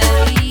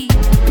 babe.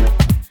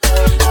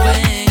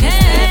 When you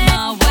step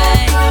my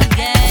way,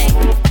 yeah.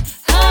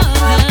 Oh,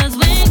 'cause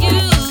when you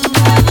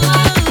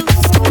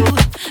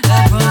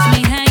approached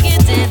me how you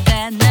did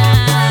that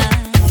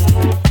night,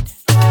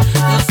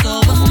 was so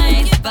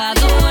amazed by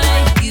the way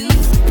you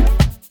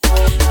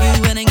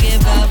wouldn't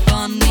give up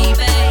on me,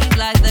 babe,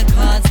 like the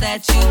cards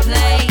that you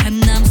play. And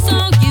I'm so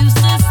used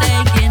to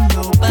saying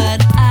no, but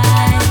I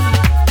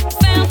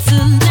found to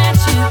let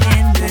you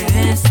in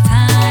this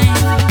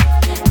time.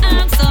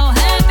 I'm so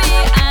happy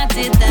I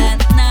did that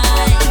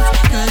night,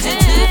 'cause you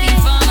took me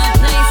from a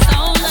place so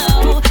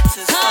low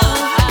to so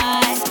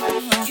high.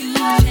 You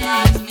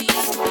changed me,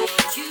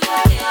 you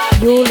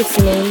gave You're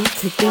listening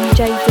to DJ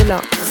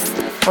Dlux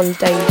on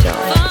Deja.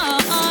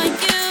 for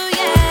you,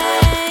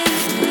 yeah.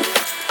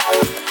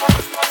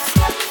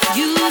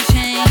 You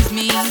changed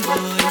me,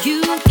 boy, you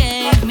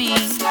gave me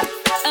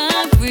a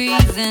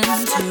reason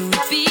to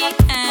be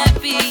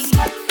happy.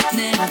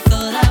 Never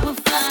thought I would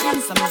find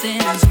something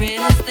as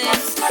real as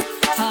this.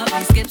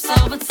 Heartbeat skips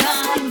over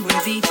time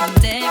with each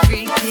and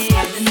every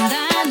kiss. And I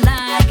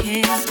like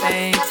it,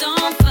 babe,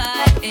 don't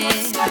fight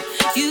it.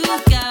 You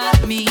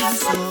got me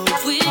so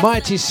weird.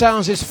 Mighty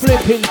Sounds is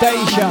flipping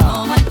Deja.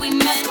 Moment we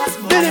met,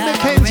 boy, Billy I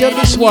Mackenzie on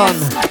this already one.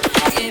 knew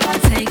it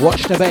would take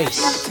Watch the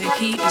bass. to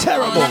keep you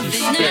Terrible. falling for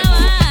you. Now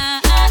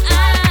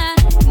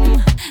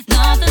I'm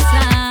not the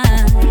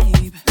type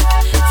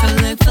to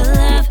look for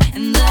love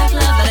in the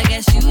club, but I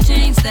guess you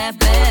changed that,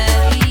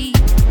 babe.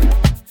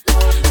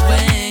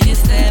 When you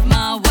step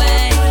my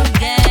way,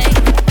 yeah.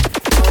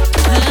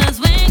 'Cause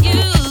when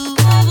you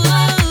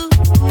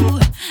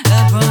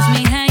approached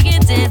me how you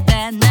did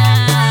that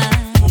night,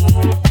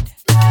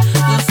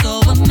 was so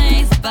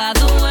amazed by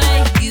the way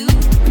you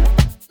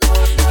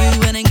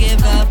wouldn't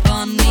give up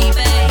on me,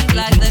 babe,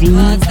 like the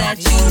cards that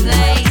you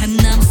play. And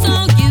I'm so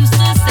used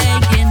to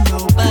saying no,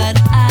 but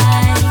I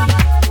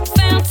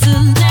found to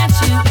let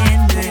you in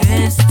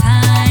this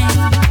time.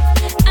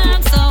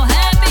 I'm so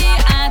happy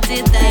I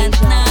did that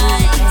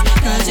night,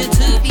 'cause you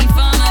took me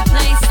from a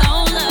place so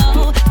low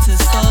to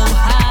so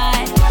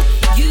high.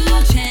 You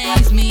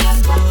changed me,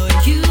 boy,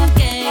 you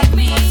gave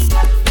me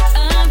a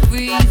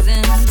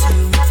reason to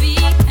be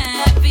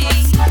happy.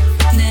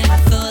 Never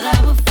thought I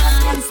would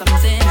find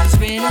something as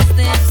real as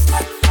this.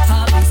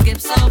 Heartbeat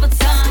skips over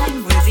time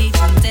with each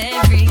and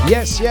every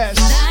Yes, yes.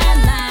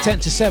 10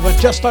 to 7,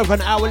 just over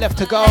an hour left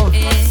to go.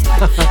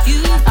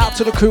 Out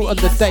to the crew on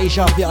the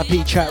Deja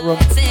VIP chat room.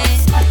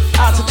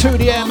 Out to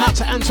 2DM, out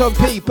to Anton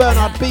P,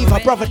 Bernard Beaver,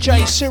 Brother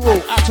J,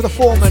 Cyril, out to the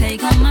foreman.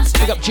 Big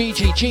up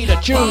Gigi, Gina,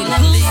 June,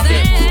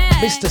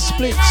 Mr.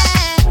 Splits.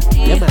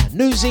 Yeah man,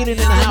 New Zealand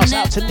in the house,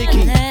 out to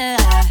Nikki.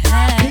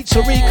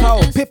 Pizza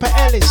Rico, Pippa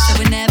Ellis,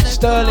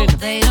 Sterling,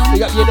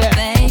 big up you there.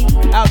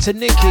 Out to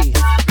Nikki,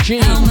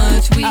 Jean,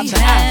 out to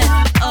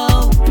Anne.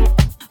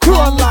 Crew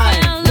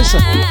online,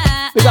 listen,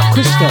 big up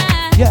Crystal,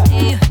 yeah.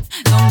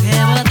 Don't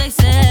care what they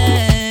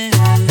say.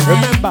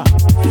 Remember,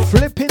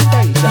 flipping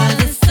Deja. But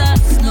it's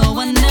us, no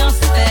one else,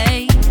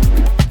 babe.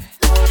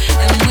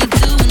 And we're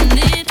doing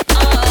it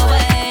our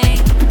way.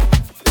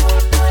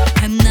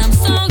 And I'm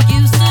so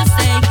used to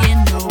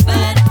saying no,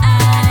 but I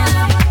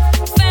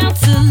found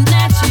to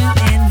let you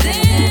in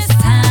this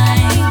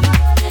time.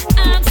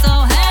 I'm so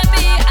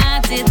happy I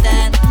did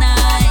that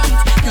night,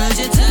 'cause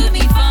you took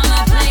me from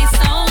a place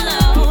so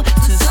low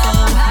to so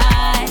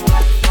high.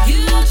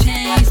 You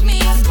changed me,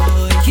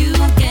 boy,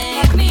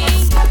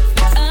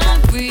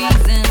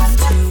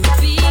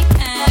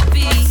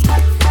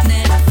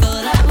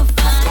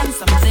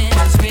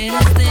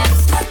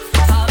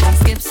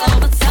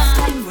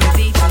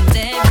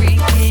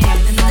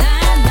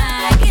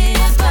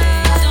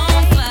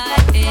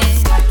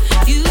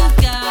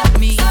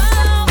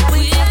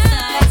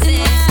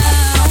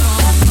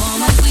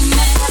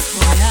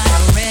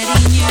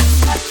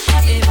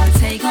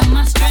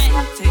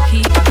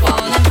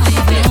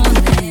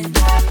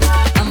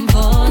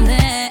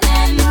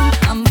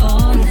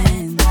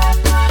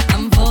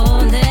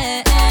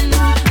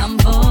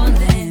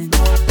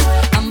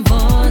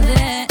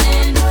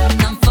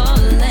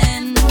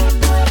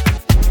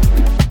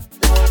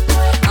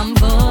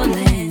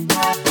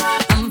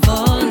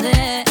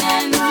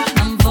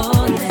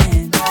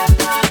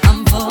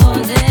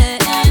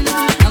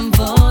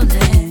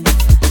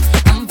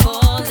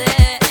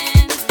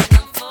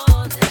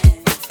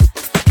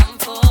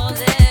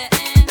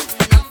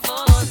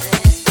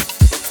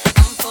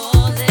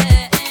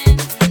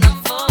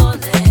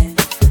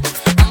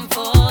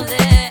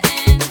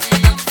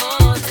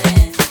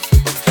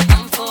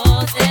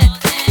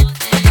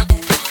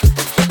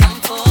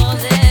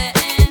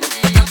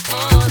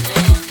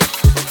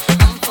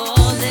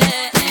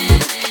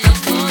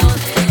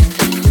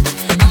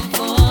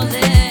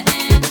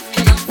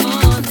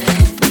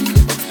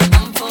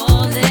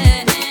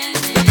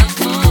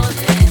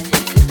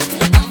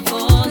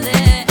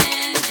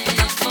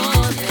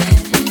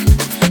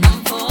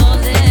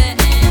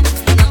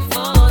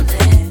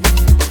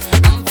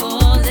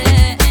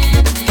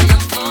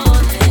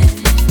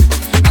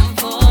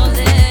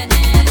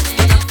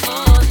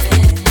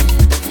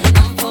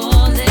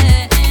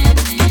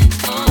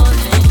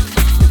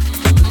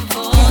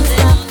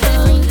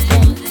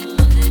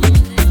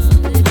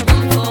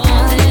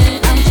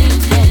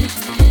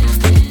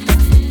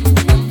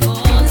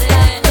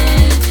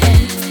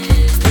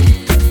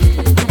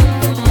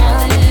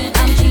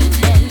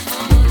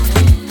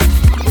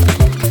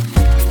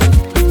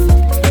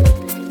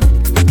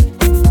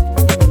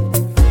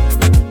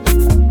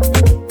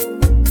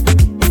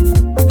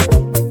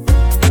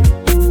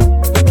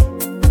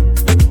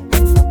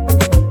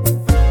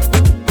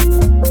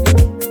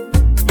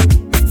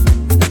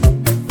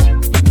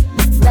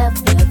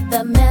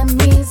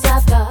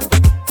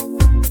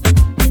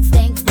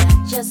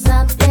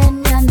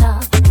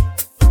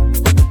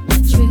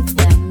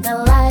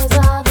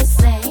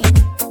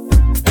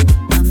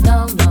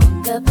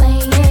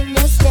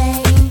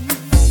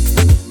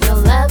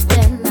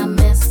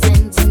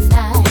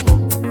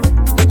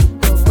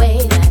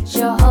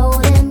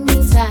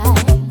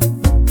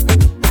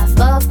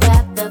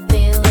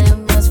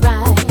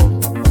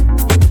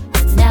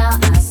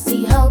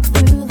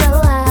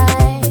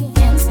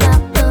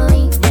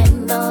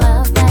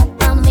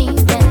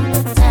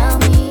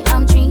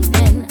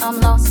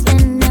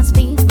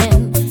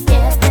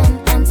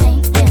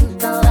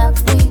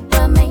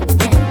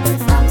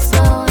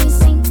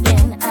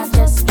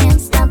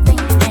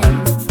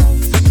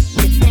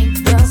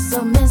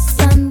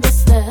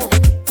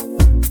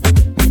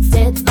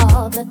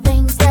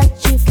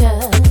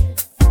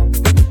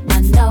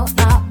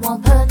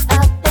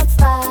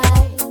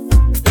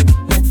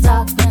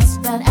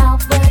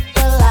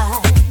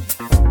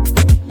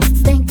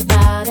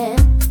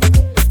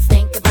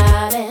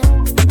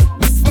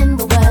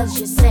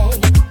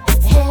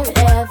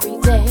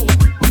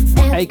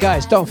 Hey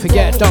guys, don't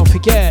forget.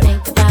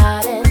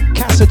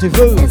 Casa de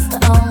Vu.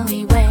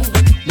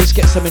 Let's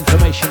get some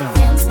information out.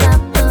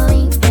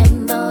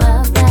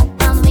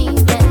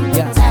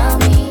 Yeah. Tell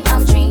me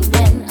I'm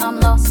dreaming, I'm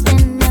lost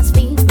in this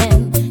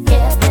feeling,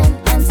 giving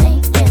and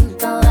taking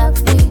the love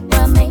we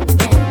were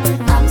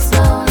making. I'm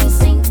slowly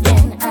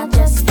sinking, I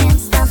just can't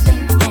stop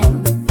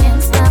thinking,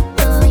 can't stop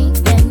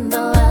believing the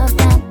love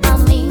that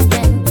I'm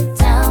leaving.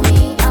 Tell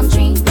me I'm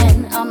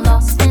dreaming, I'm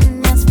lost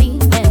in this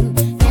feeling,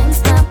 can't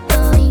stop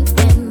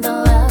believing the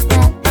love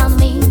that I'm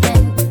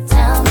leaving.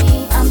 Tell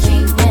me I'm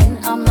dreaming,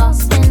 I'm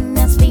lost in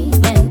this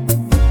feeling.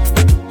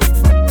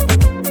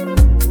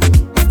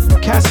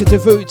 Casa de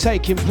Vu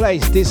taking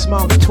place this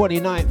month,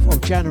 29th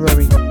of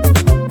January.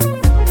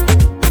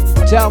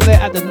 Down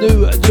there at the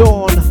New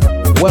Dawn,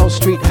 Wells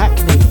Street,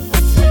 Hackney.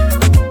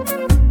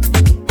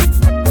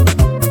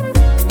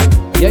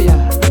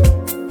 Yeah.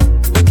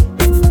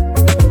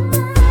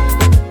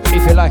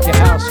 If you like your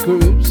house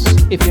grooves,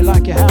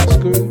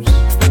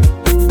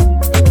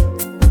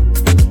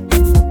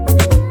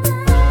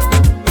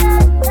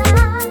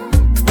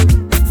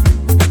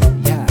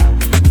 yeah.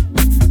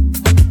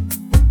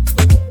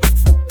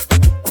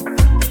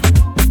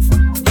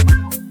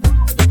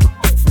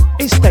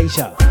 It's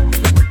Deja.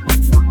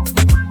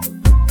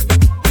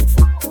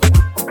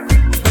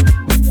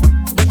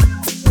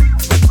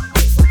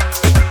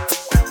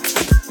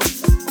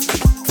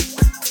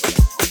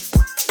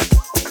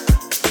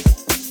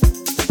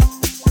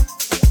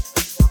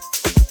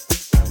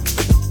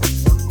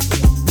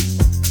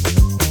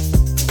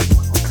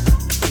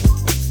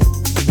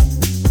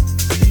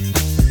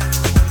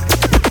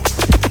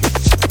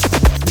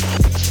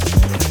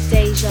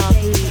 Deja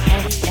Vu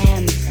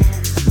FM.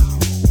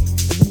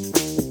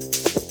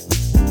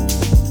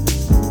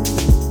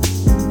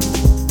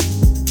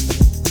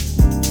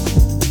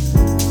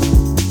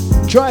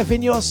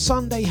 Driving your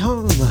Sunday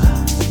home.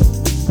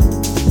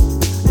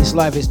 It's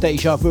live, it's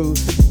Deja Vu.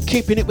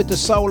 Keeping it with the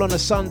soul on a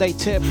Sunday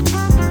tip.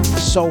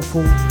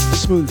 Soulful,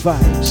 smooth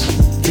vibes.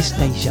 It's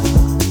Deja.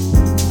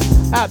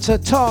 Out to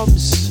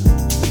Tom's.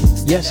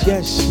 Yes.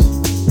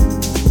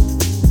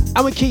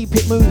 And we keep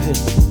it moving.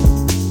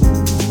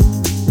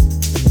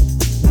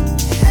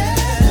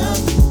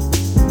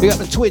 We got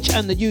the Twitch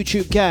and the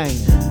YouTube gang.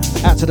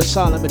 Out to the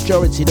silent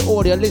majority, the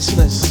audio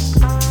listeners.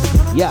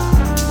 Yeah.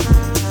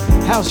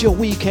 How's your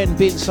weekend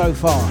been so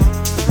far?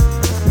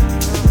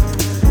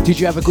 Did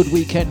you have a good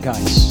weekend,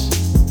 guys?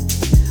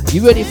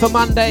 You ready for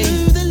Monday?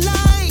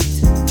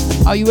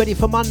 Are you ready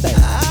for Monday?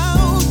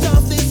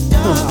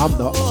 I'm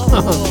not.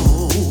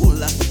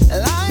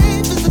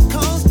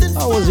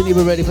 I wasn't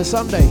even ready for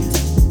Sunday.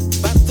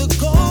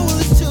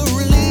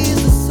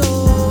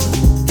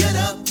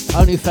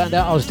 I only found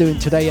out I was doing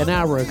today an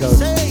hour ago.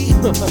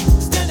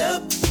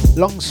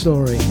 Long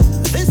story.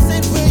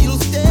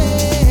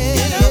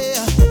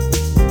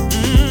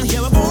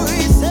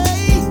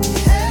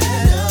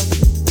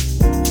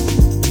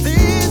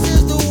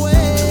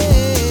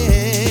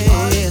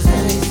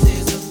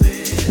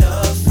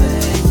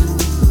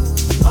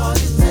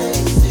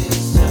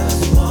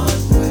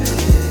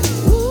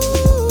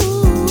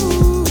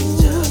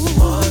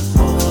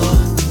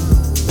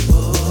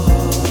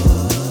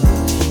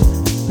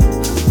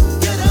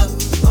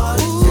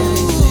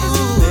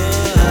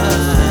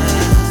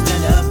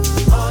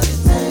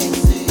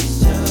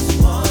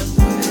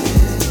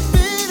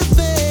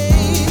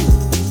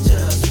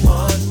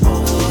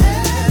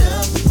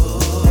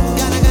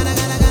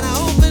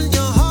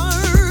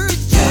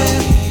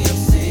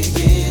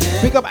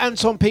 Big up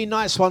Anton P,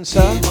 nice one,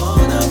 sir.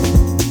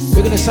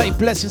 We're going to say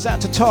blessings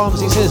out to Tom's.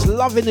 He says,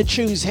 loving the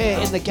tunes here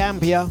in the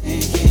Gambia.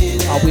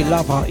 Oh, we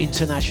love our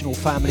international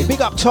family.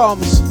 Big up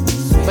Tom's.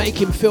 Make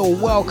him feel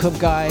welcome,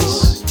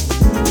 guys.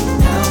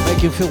 Make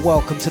him feel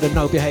welcome to the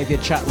No Behaviour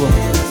chat room.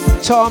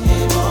 Tom,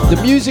 the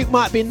music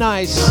might be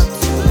nice,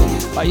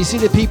 but you see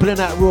the people in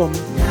that room,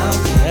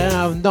 they don't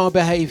have no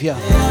behaviour.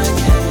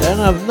 They don't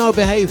have no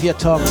behaviour,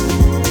 Tom.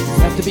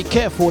 You have to be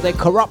careful, they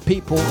corrupt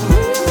people.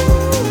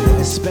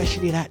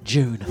 Especially that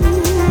June.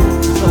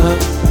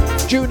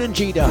 June and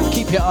Jida,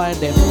 keep your eye on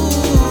them.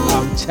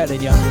 I'm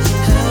telling you.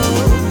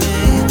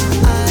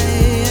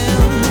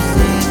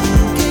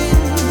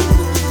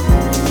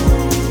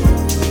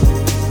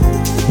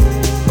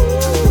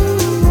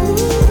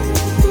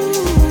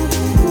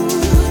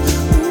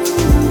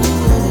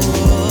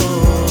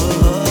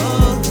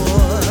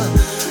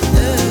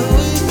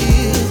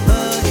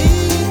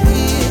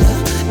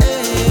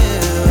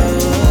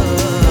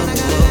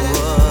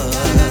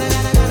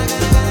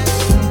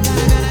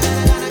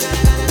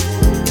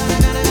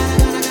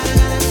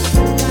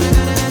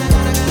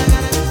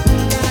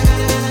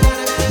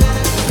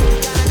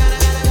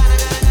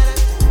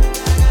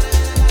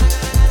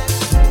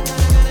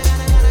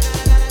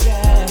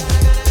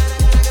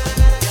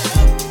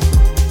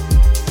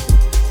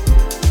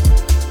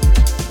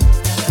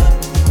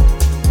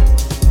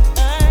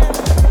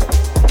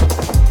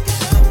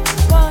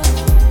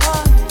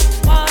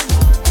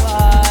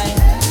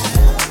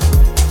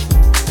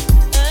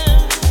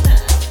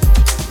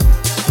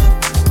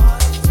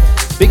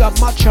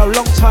 show.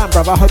 Long time,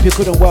 brother. I hope you're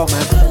good and well,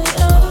 man.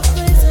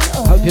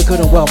 Hope you're good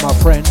and well, my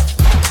friend.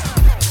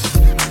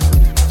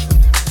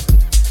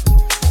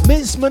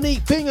 Miss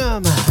Monique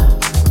Bingham.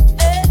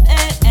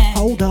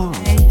 Hold on,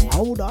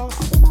 hold on.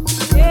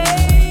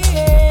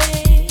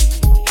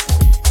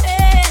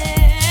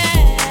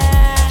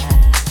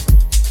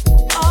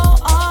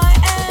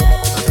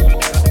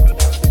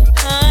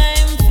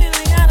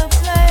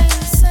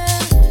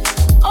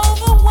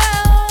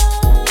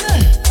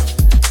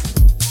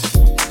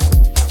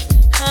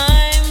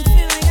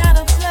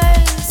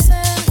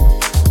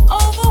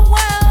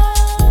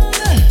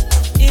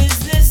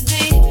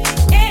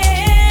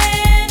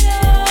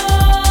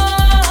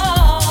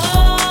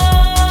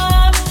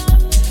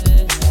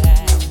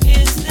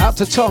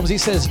 To Toms, he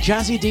says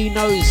Jazzy D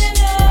knows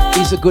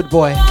he's a good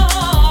boy.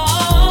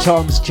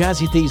 Toms,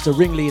 Jazzy D's the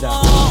ringleader.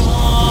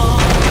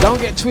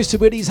 Don't get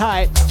twisted with his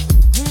height.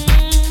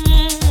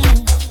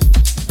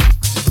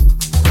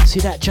 See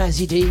that,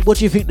 Jazzy D? What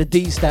do you think the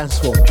D stands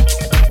for?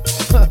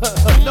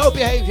 No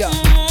behavior.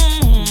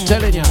 I'm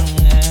telling ya.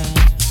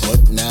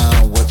 What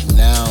now? What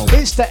now?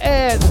 It's the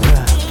end.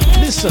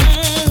 Listen.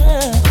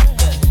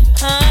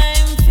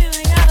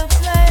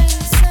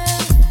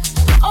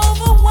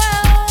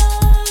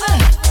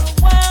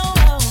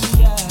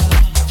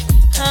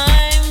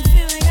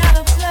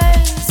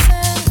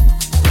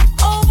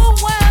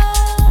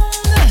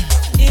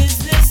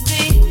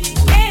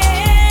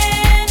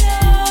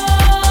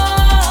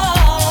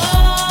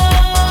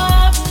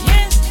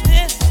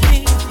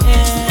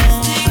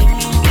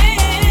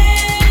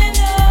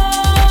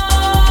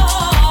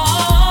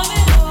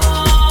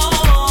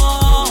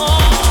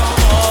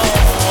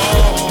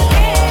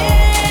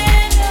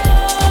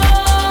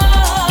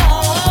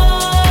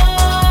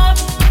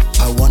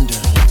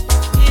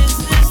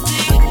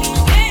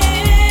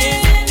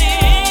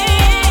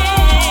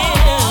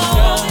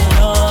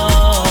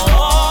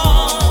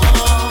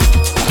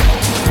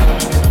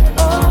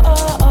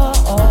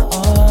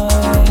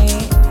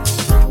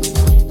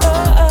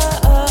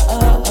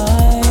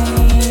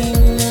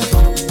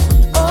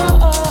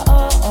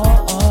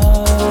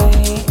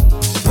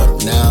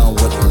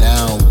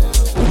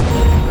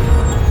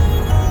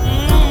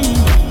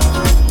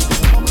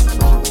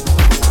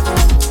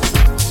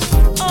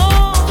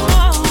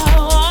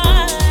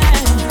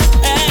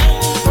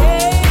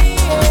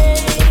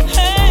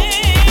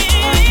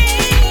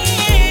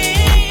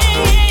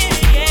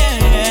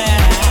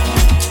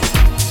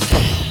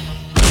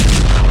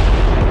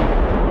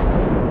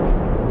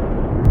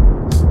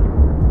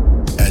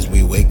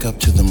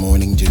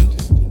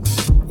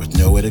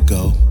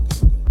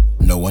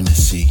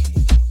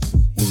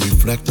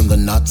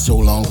 So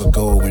long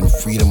ago when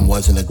freedom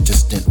wasn't a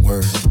distant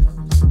word.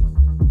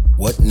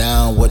 What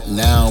now,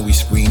 we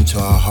scream to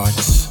our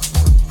hearts.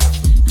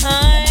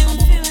 I'm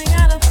feeling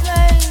out of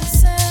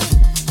place and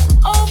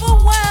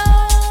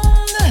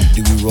overwhelmed.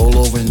 Do we roll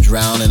over and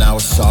drown in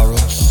our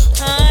sorrows?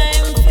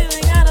 I'm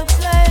feeling out of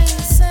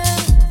place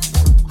and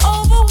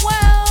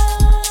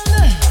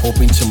overwhelmed.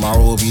 Hoping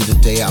tomorrow will be the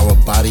day our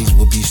bodies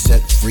will be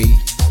set free.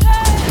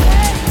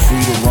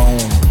 Free to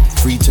roam,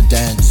 free to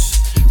dance.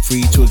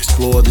 Free to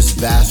explore this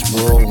vast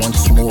world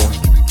once more.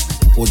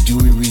 Or do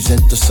we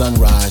resent the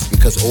sunrise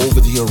because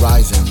over the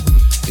horizon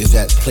is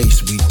that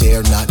place we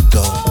dare not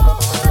go?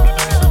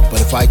 But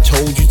if I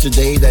told you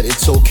today that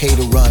it's okay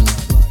to run,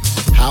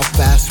 how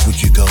fast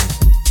would you go?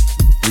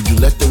 Would you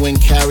let the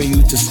wind carry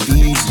you to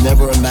speeds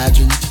never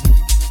imagined?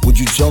 Would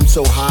you jump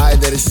so high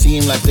that it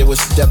seemed like there were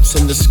steps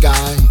in the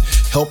sky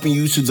helping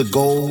you to the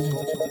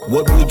goal?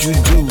 What would you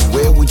do?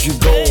 Where would you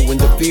go when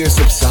the fear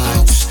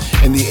subsides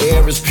and the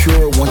air is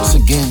pure once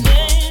again?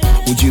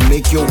 Would you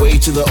make your way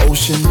to the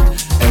ocean?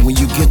 And when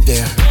you get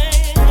there,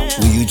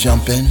 will you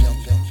jump in?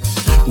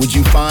 Would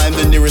you find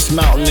the nearest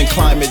mountain and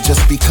climb it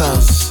just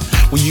because?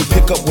 Will you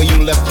pick up where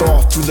you left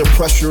off through the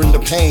pressure and the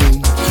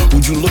pain?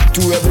 Would you look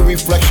through every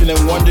reflection and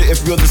wonder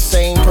if you're the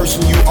same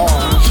person you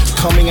are?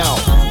 Coming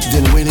out,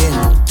 then went in.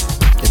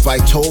 If I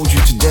told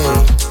you today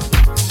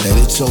that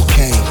it's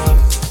okay,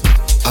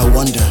 I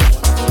wonder.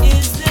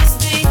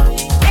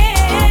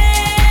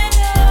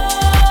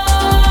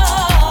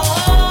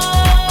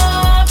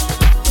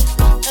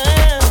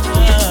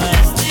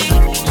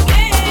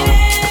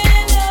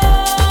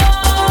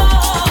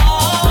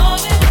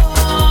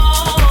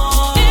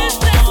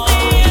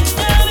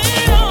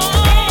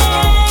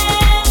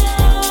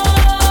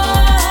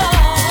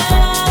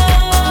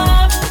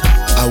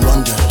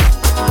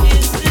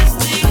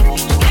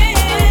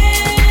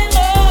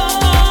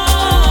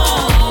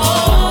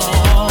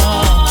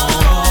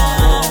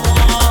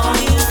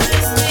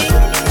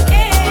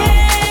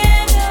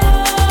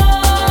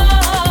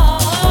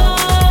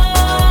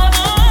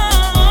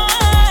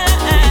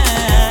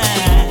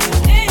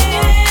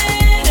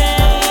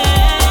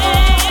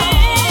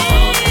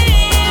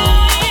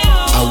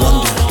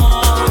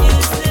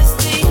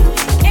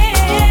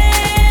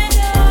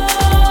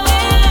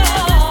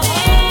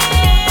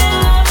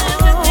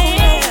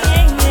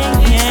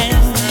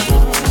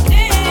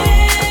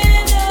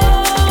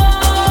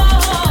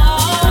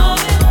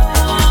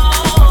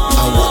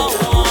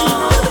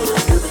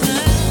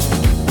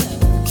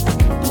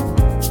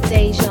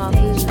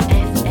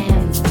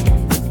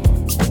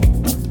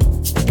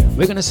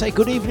 We're gonna say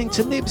good evening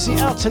to Nibsy,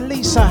 out to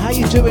Lisa, how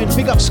you doing?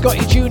 Big up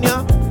Scotty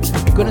Jr.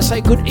 Gonna say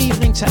good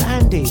evening to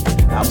Andy,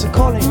 out to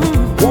Colin.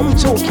 What we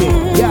talking?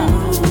 Yeah.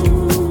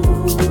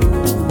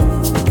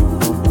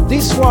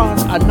 This one,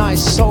 a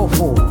nice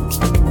soulful,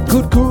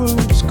 good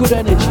grooves, good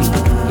energy.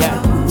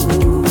 Yeah.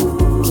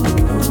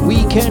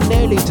 Weekend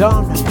nearly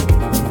done.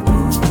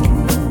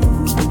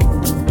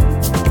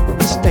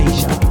 It's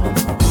Deja.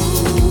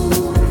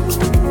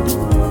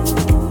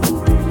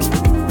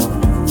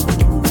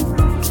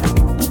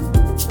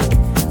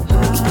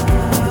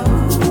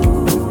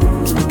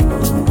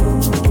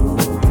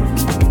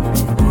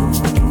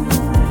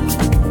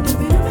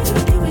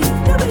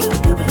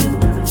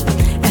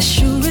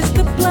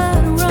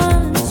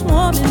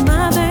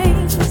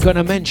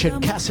 Gonna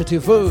mention Casa de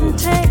Vu.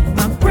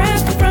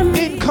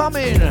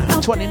 Incoming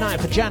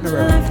 29th of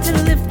January.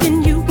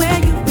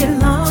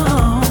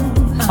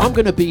 I'm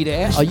gonna be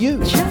there. Are you?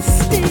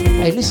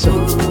 Hey, listen.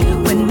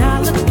 When I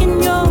look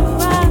in your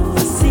eyes,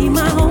 I see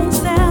my own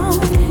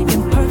self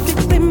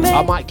imperfectly made.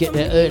 I might get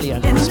there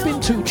earlier. Spin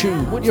 2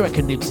 tune. What do you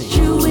reckon, Nibsy?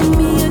 You and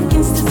me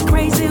against this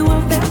crazy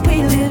world that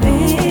we live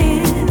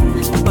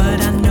in. But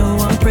I know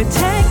I'm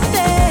protected.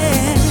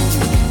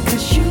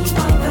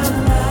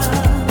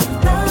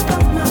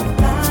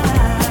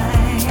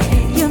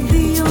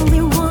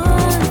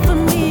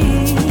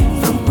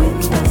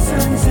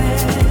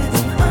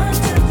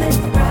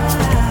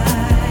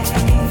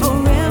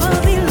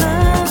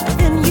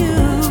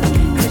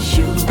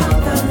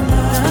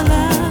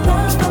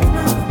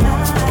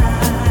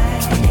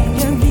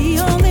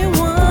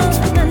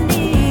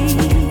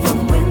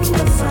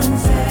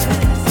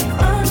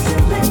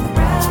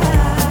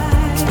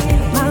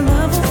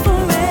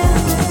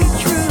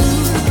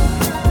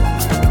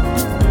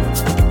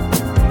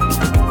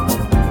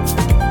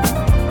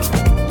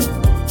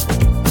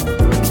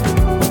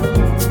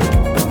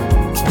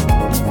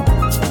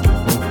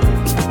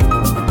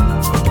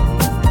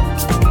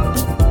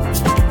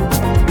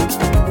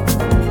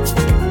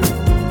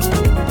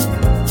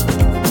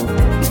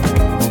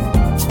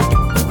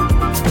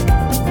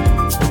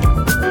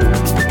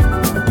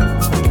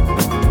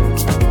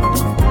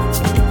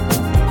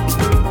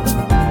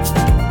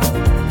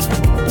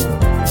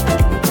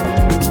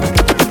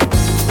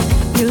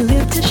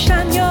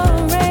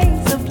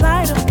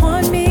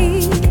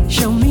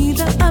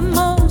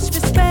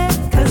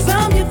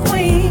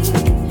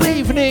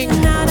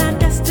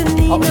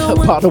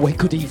 By the way,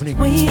 good evening.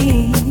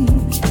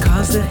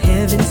 Cause the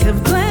heavens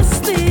have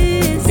blessed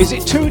this. Is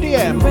it 2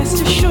 DM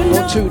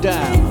or 2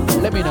 down?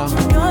 Let me know.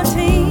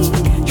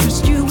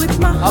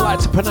 I like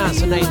to pronounce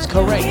the names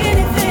correct.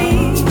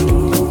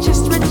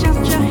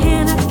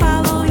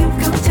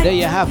 There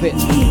you have it.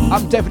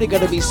 I'm definitely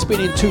going to be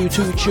spinning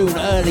 2-2 tune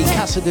early,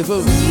 Casa de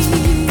Vu.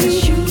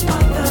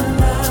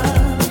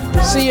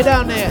 See you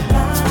down there.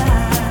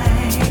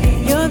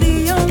 You're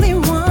the only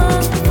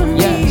one for me.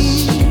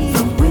 Yes.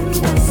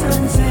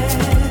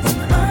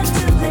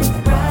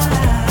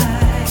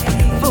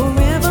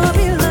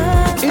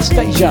 It's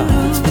Deja.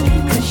 Baby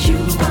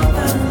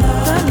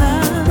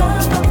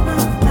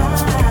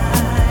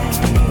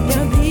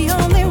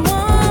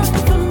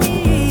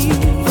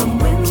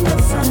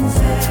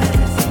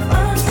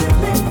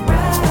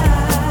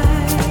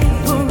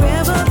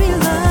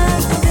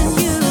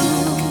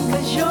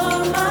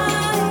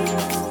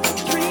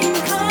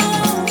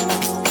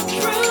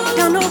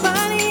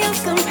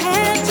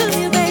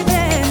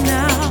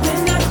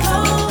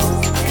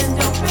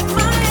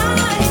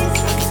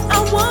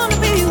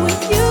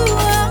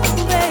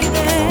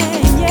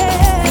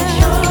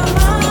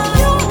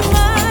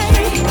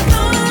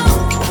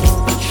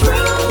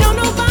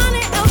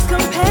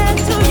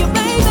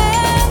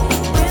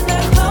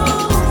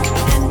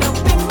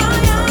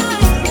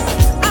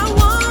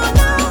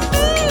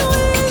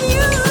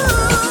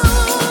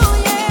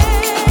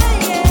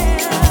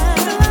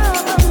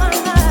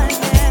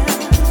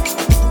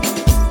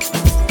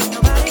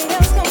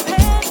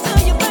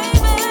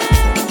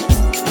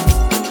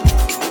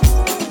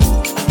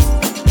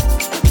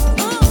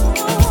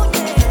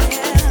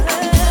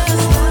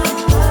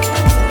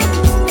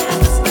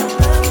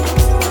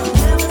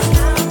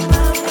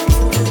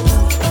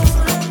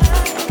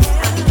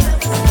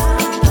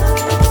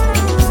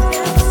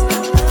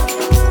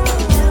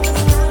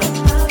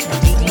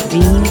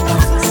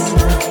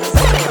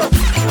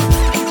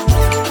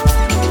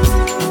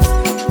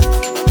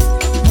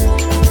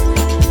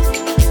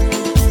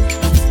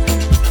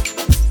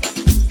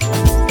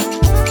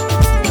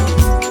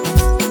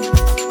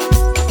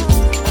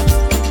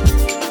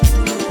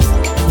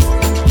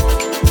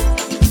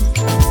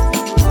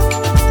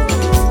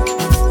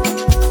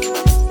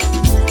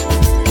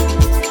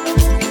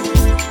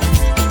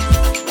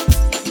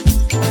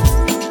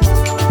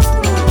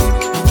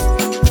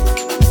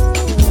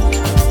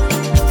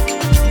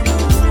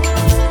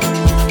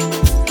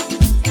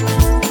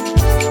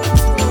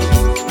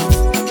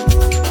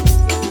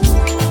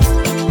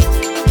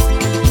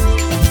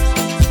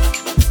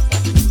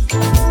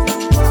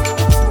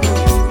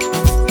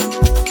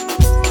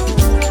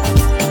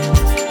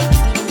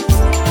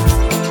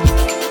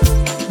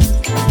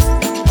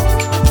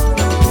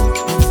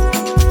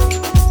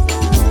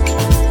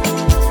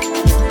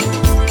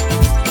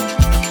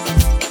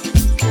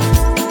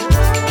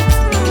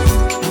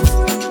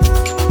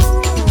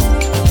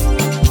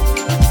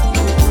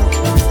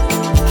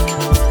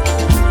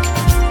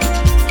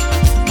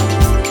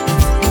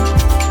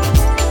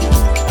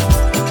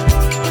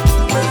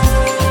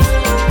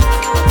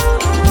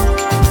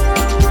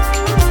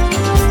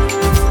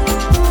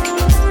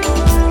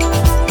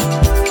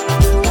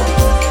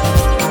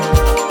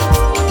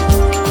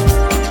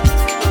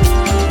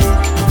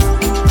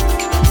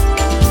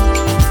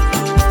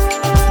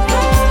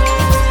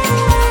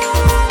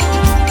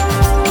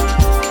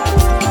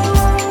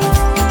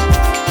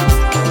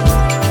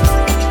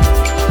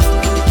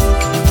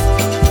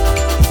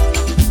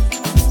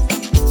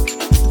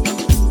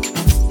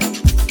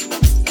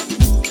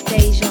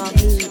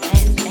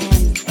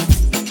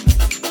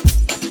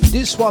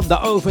one,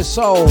 the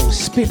Oversoul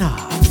Spinner.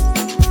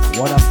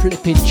 What a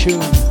flipping tune.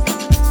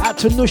 Out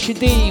to Nushi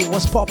D,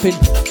 what's popping?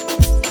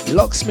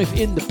 Locksmith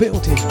in the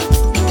building.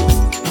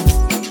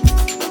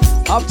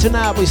 Up to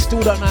now, we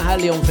still don't know how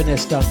Leon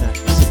Finesse done that.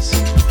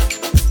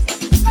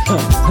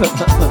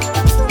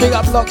 Big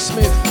up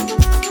Locksmith,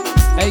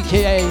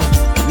 aka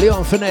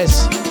Leon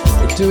Finesse,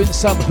 doing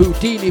some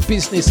Houdini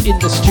business in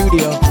the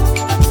studio.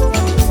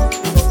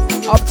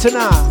 Up to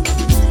now,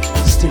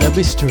 still a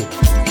mystery.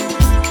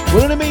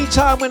 Well, in the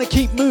meantime, we're gonna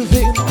keep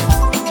moving,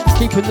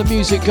 keeping the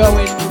music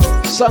going.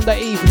 Sunday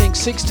evening,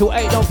 6 to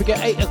 8. Don't forget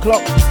 8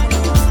 o'clock.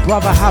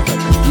 Brother Havoc,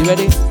 you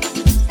ready?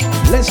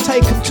 Let's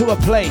take him to a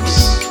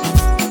place.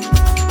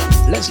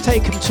 Let's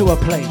take him to a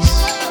place.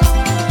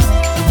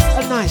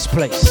 A nice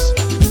place.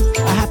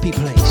 A happy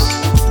place.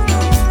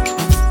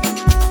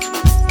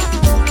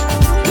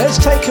 Let's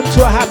take him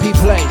to a happy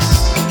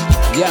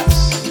place.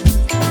 Yes.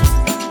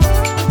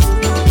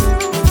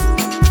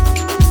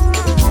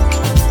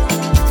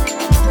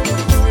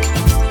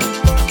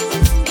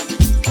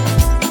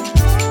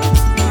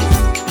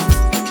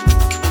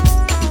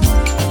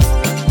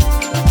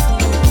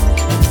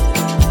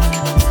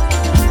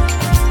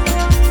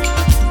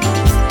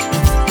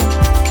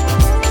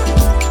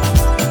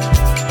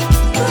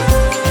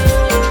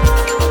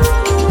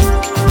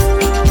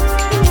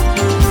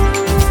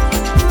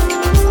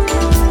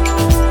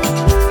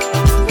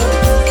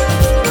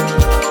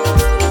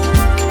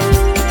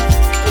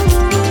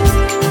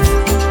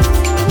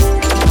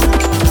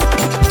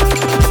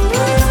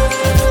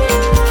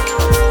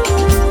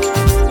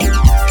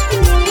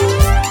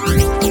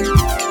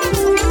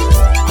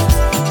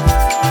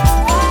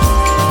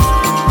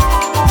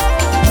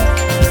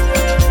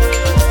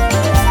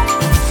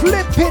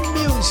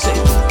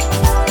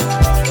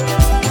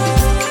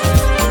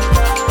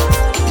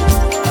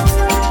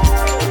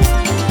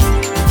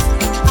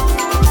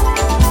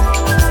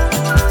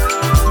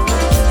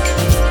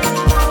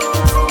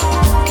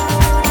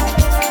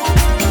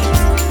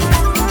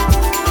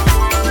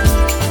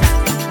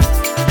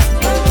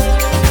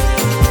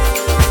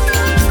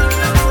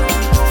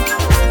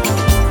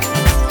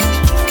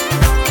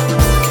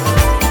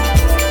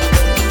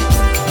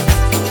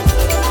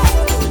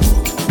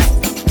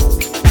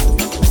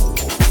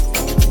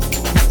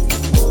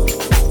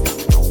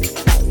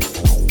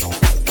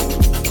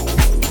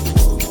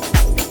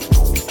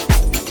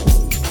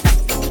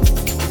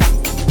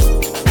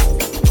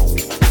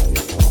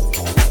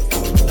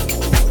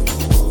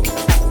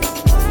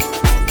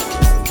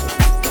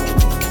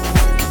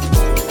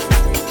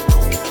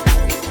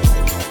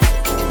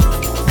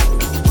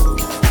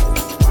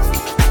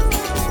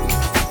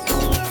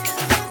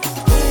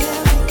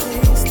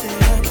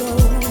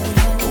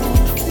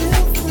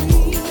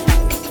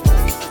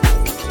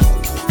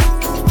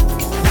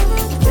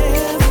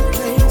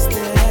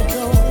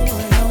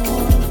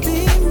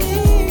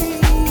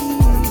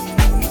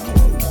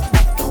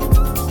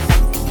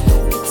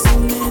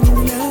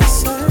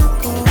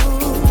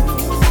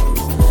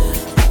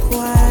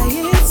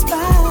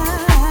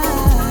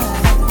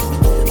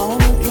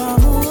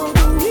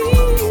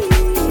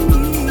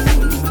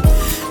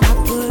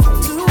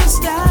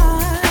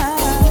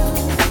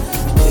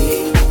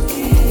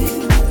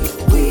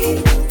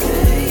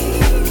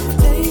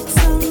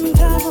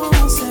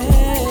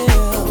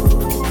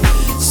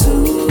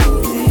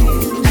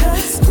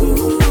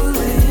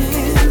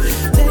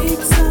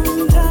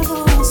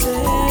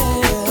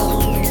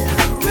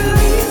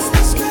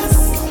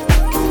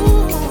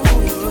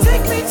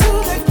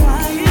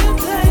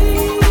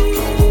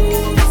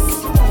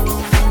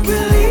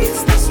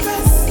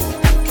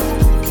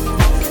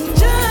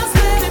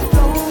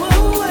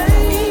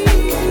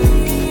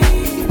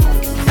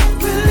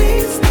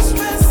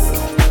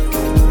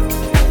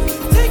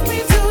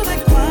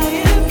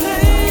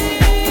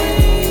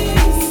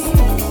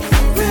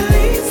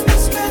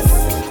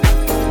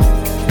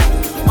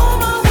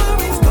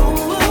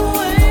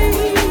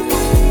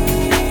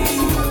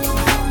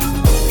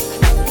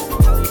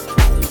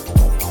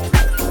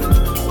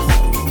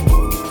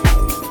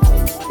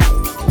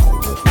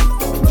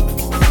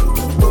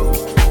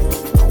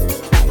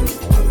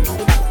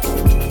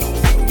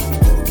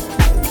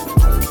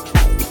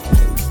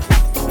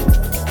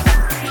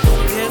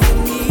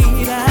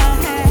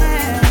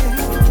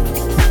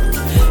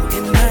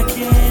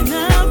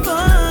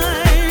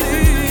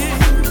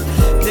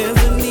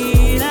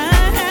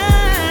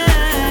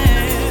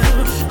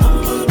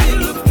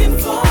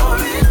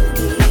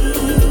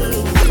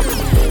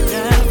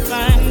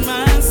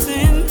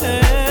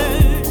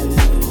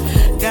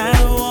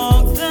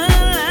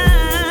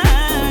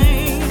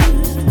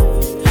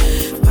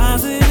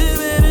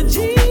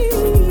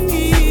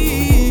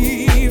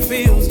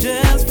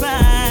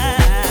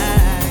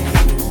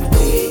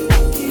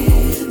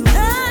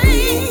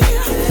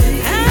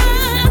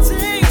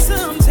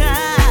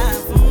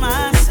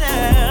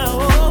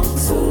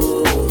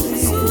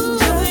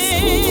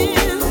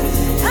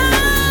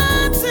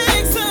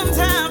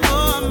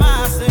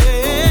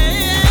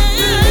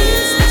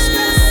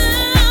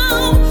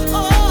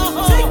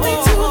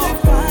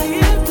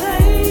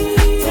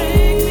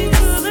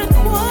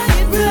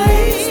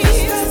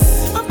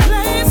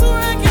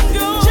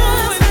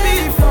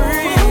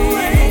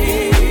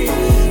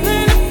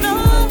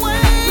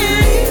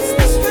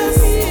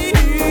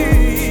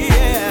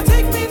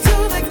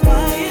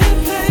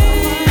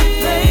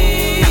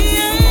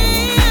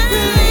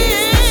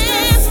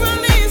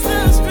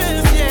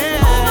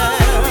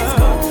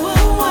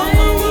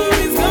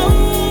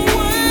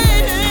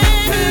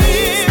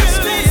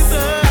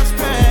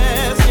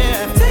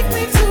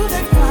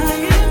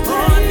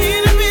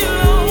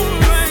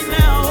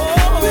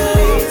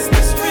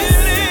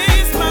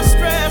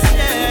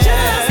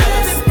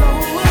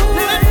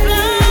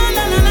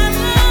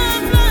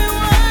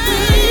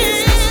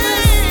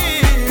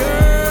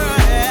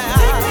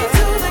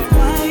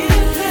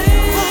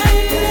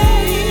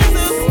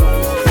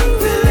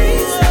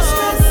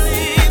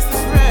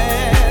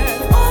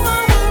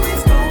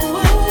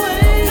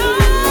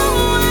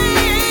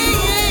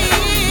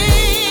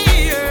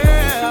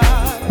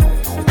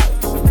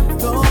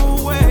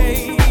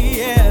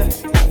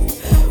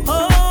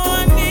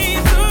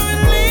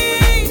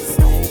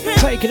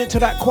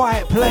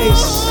 quiet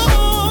place.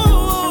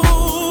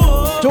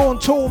 Dawn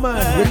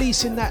Tallman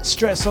releasing that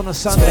stress on a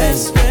Sunday.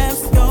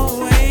 Stress, go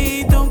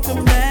away, don't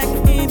come back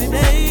any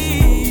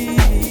day.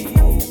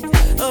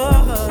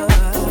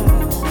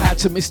 Out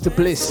to Mr.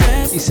 Bliss.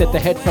 He said the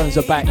headphones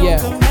are back. Yeah.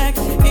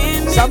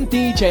 Some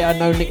DJ I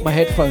know nicked my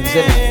headphones,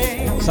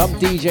 innit? Some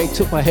DJ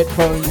took my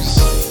headphones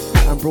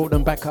and brought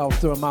them back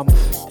after a month.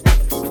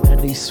 And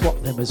he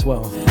swapped them as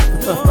well.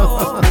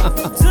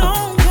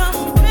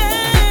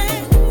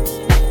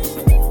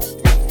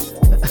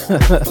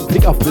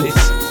 Big up Bliss.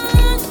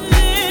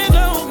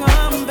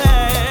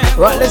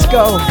 Right, let's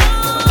go.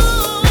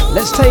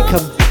 Let's take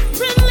them.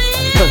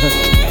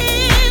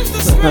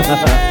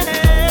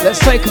 Let's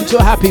take them to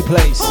a happy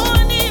place.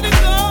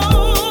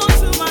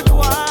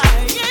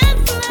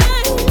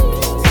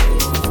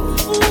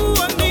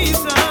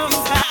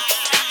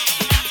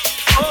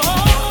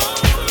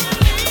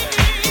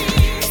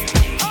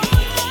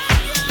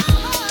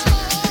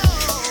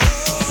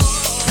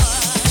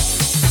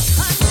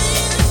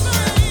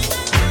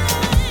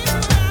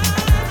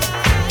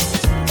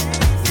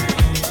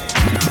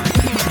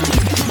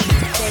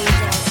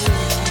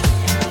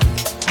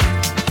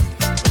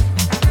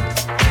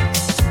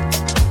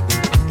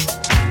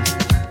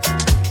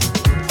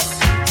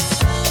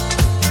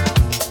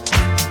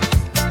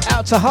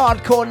 To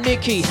Hardcore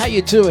Nikki, how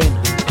you doing?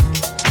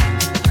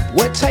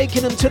 We're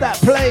taking them to that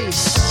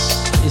place.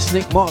 It's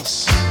Nick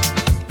Moss.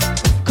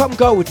 Come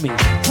go with me.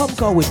 Come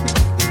go with me.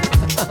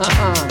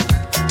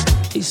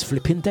 It's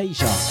flipping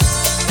Deja.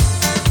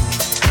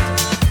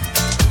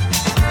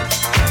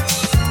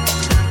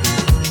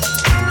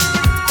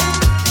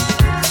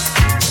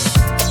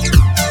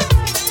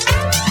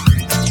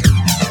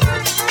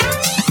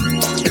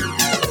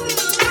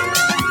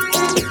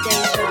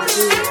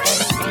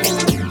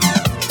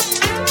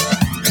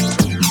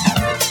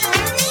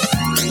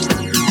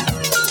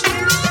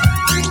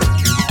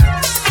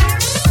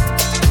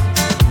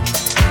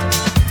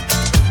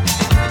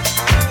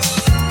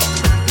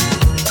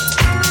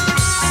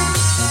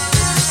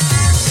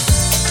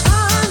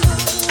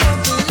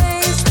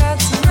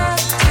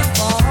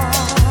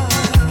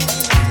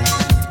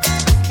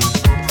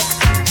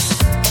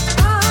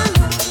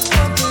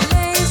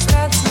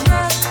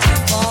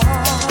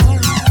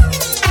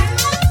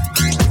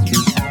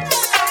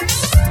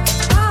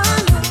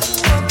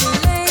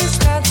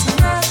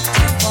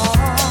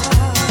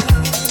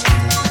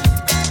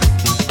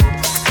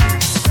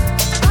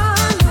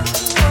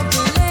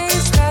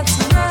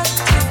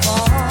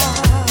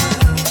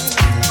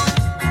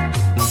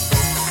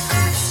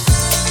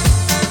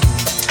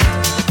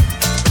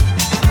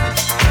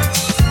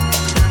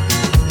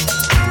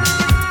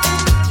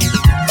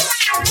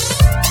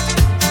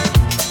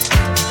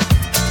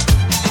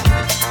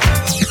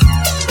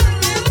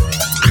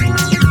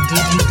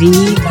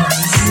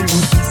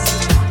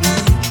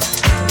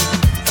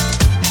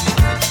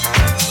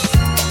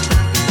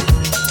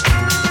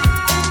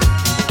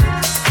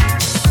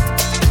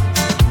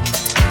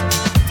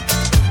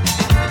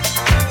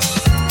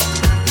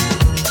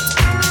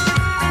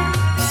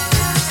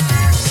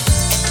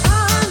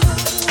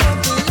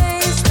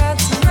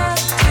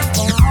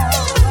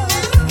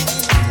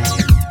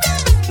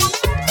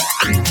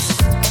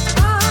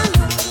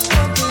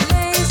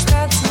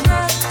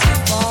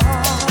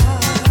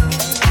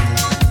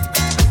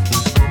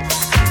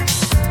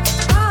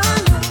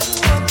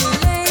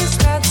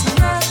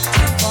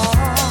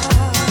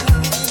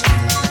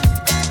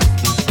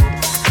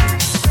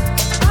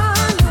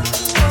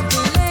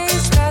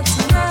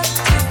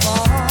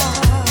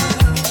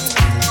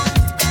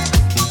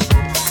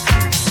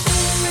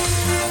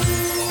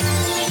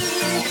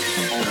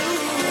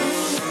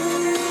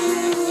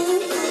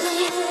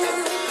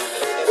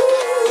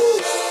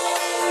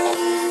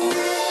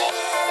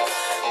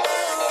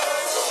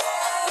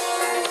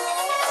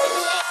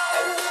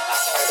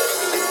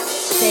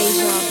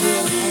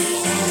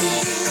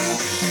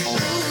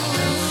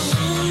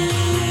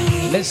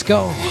 Let's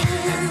go.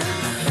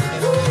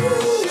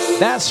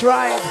 That's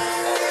right.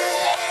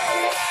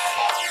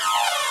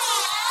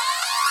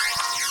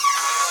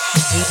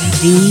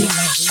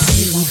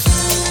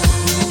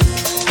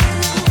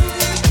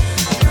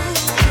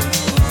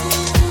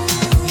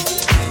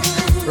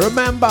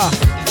 Remember.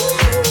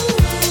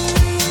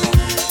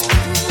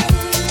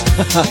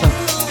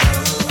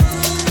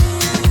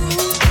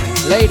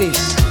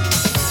 Ladies.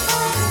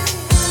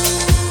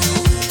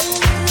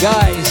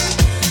 Guys.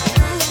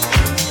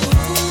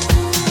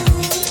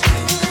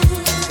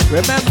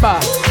 Remember,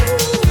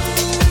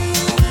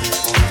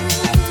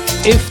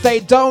 if they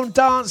don't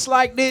dance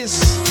like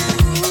this,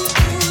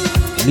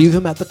 leave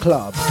them at the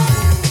club.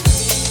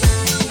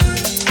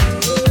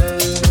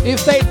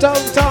 If they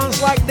don't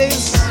dance like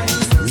this,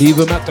 leave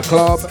them at the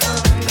club.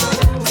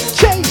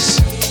 Chase!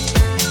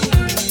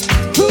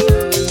 Woo.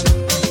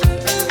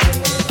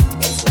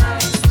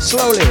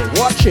 Slowly,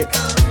 watch it.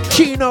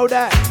 She know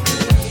that.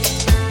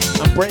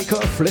 And break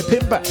her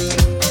flipping back.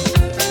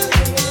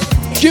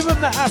 Give them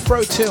the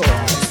Afro tilt.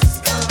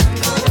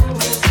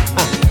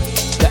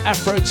 The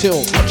Afro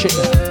tilt, watch it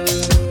there.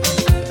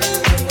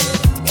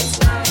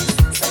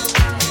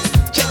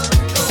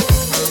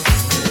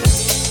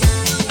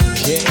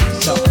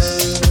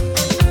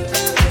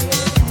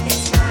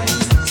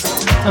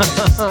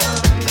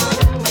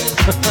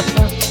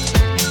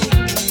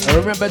 And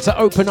remember to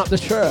open up the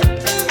shirt.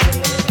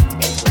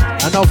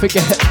 And don't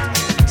forget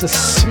to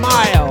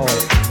smile.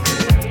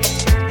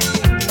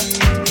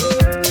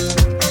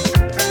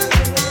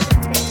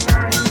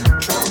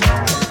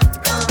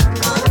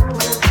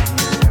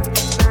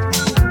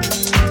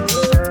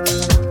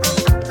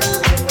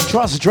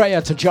 Trust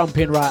Drea to jump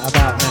in right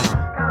about now.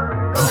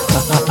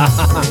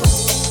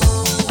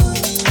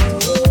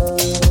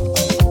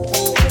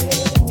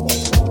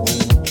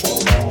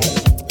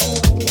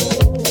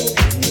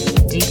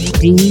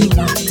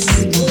 Dlux.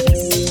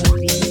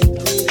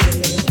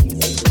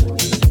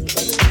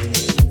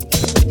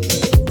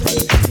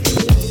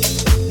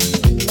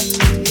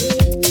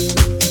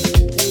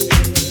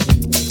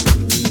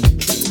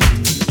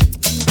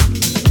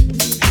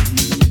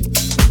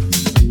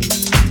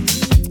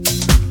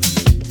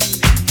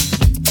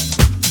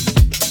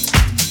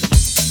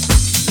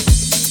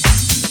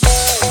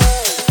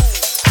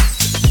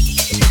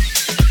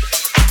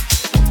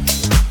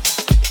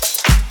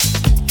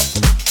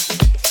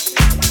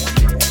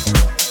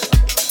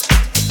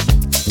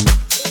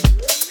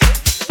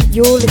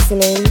 You're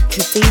listening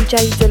to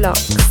DJ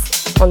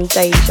Dlux on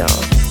Deja.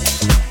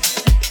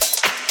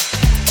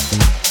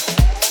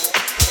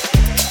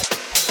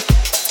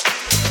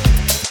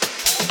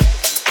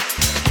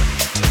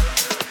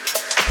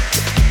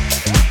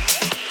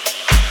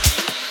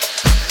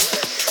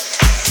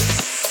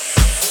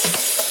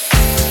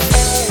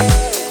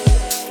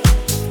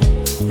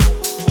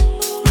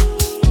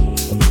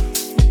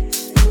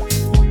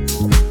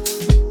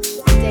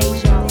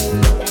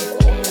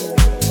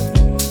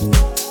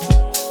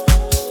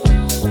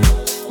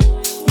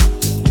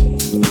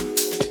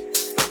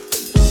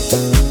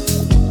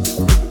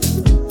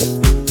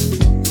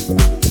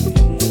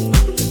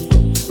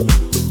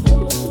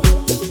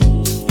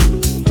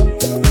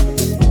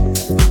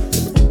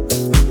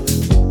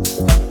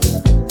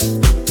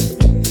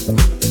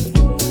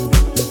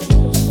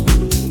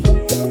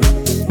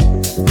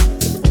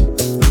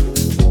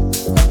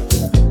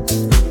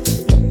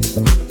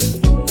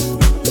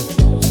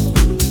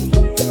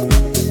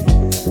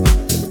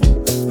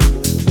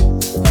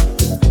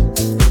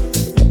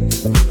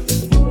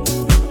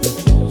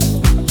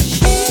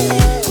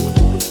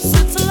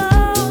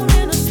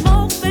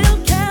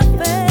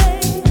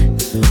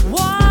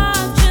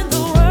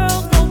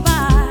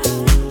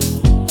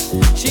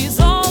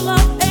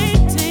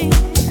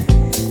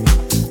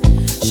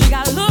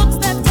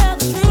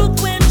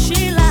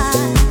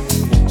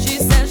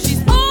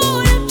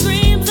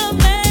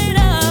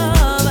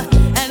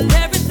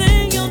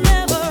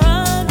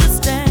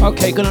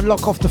 Okay, gonna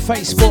lock off the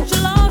Facebook.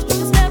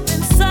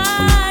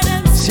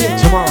 See you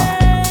tomorrow.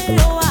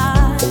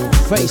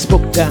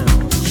 Facebook down.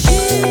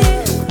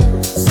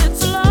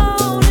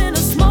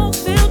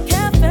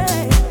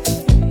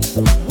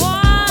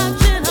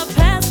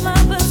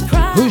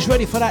 Who's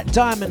ready for that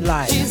diamond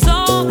light?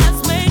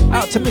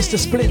 Out to Mr.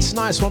 Splits,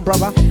 nice one,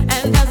 brother.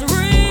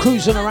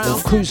 Cruising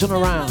around, cruising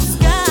around.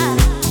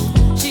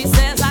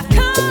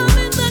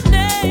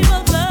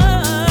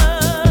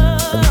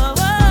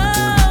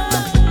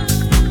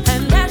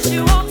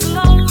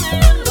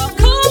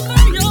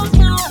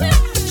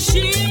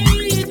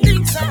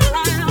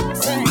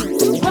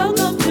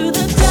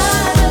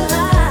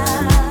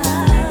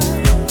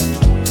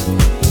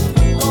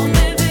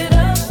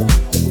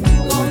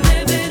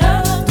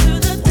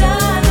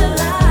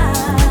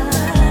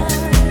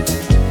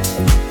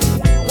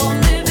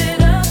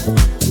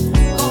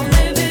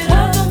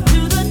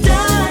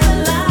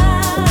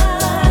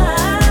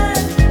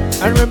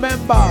 And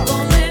remember,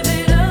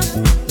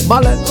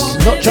 mullets,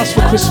 not just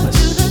for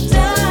Christmas.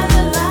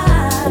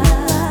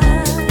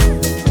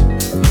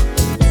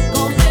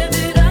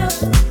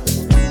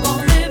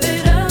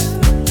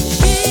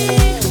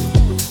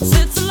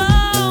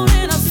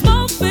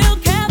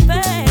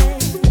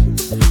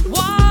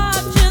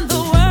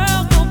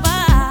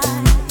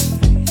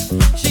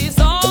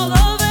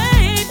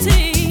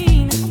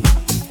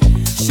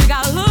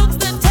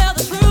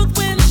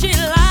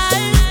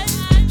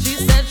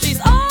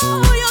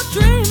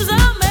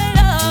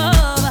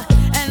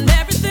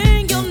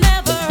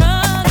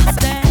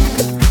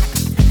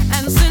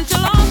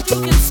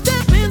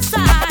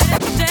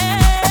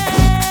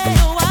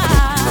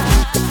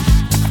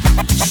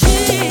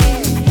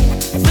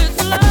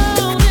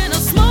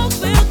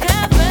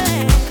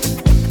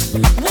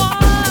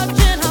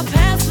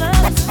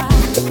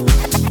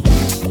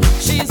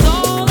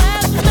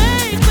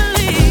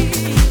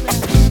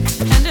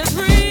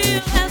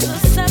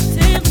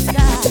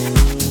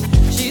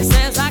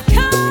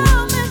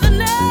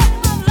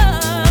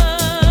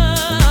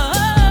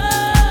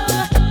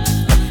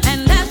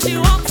 She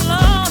walks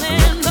alone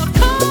in the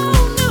cold.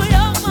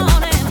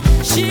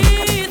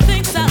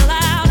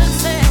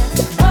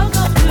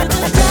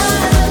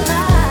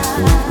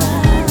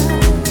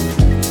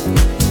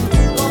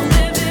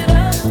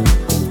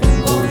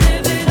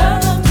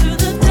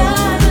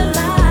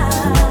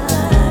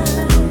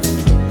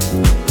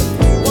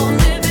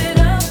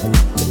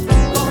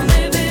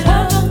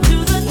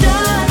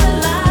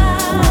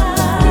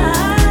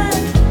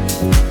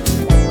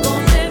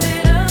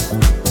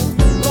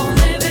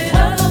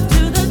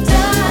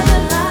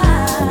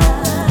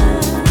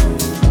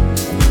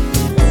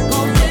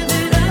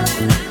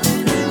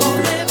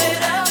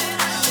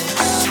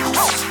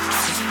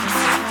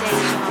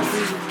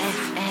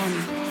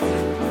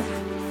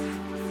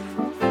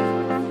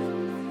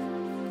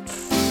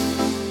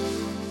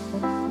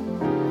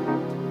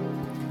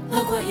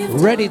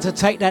 Ready to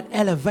take that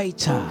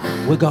elevator.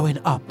 We're going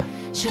up.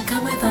 She'll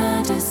come with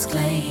a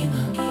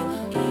disclaimer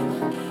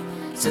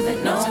so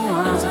that no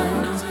one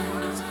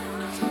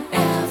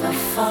ever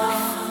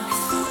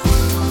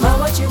falls. But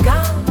what you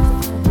got,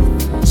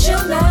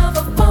 she'll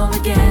never fall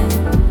again.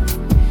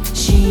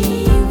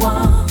 She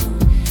won't.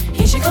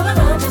 He should come with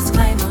a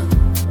disclaimer.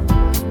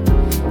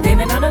 They've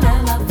been on an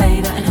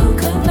elevator, and who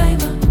could blame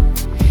her?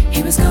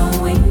 He was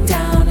going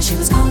down, and she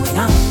was going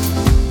up.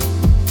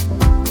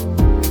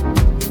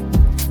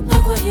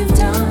 Look what you've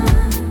done.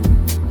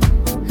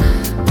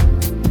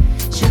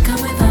 She'll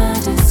come with a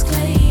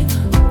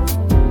disclaimer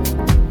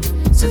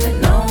so that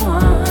no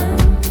one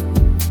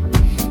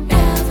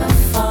ever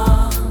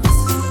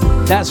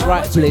falls. That's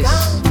right,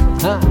 Bliss.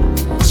 Huh?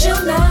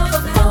 She'll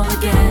never fall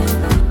again.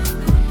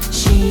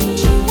 She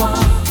won't.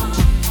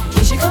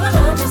 He should come with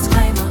a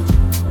disclaimer.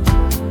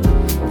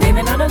 They've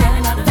been on an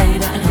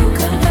elevator, and who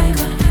could blame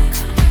her?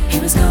 He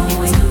was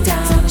going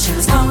down, and she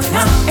was going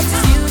up.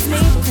 Excuse me,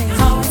 please.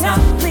 Going up,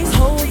 please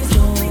hold his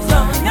door.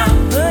 Going up,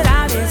 put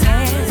out his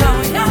hands.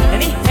 Going up,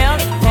 and he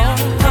held it.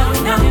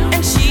 Going up,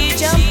 and she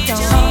jumped on.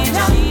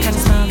 Kind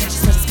of smiled, she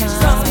said a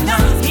smile. Going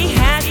up, he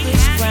had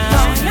this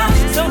ground.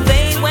 So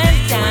they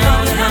went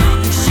down.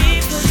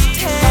 She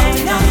pushed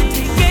him.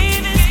 He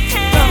gave his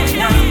hand.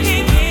 He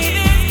gave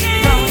his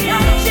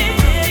hand. She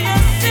did the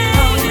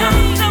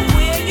same. So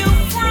where you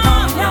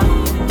from?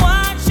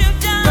 What you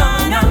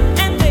done?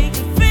 And they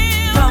can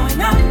feel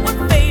what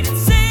fate had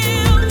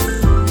sealed.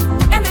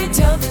 And they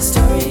tell this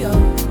story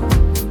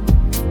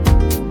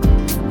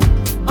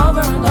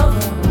over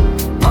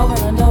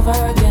and over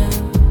again.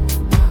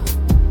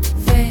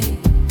 Fate,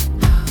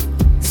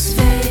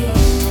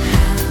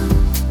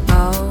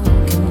 oh,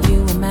 can you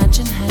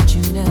imagine had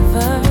you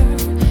never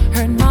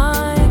heard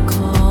my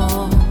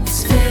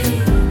calls?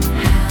 Fate,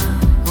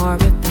 or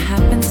if the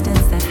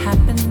happenstance that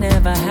happened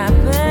never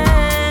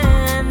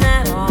happened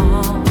at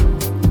all.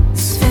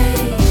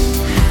 Fate,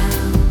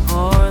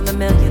 or the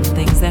million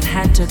things that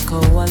had to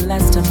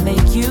coalesce to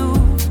make you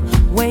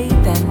wait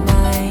that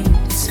night.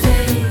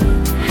 Fate,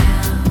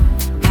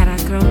 had I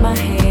curled my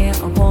hair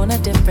or worn a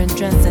different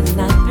dress and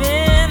not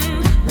been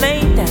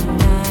late that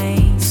night.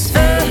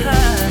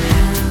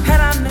 Had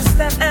I missed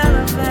that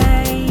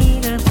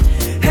elevator,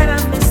 had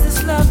I missed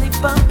this lovely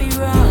bumpy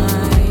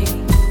ride,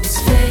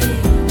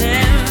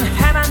 then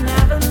had I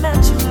never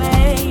met you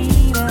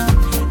later,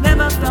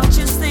 never felt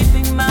you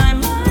sleeping by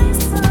my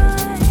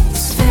side.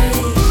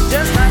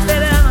 Just like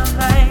that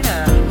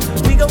elevator,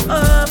 we go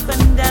up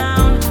and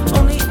down,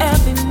 only air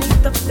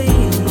beneath the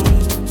feet.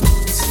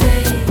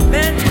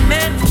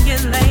 Many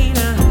years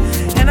later,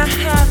 and I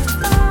haven't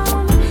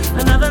found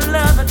another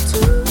lover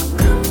to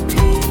compete.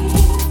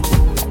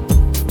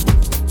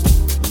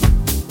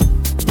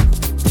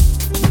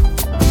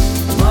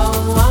 Whoa,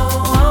 whoa,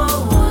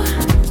 whoa,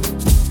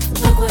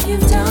 look what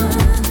you've done.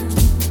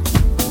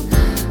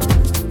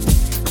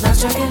 Love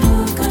striking, who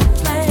could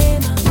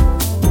blame her?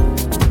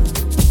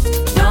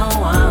 No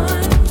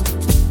one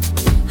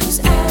who's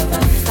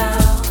ever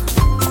felt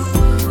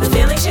the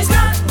feeling she's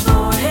got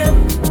for him.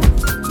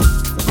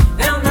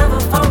 They'll never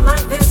fall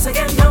like this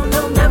again, no,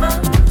 no, never.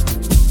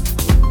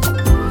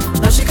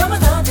 But she come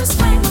with a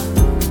disclaimer.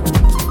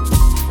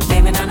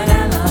 They've been on an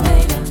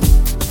elevator.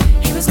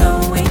 He was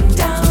going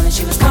down, and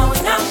she was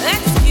going up.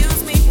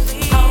 Excuse me,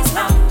 please. Hold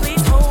up,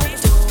 please hold it.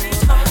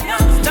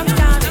 Stuck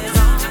down his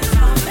arm,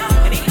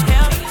 and he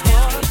held it.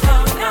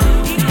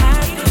 He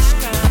had this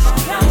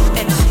crown,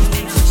 and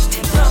she pushed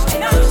him.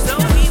 So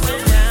he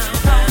went down.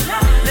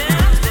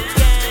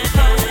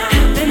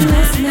 Happened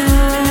last night.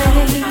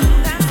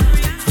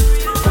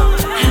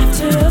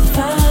 After a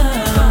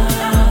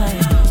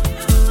fight,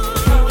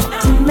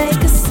 didn't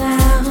make a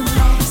sound,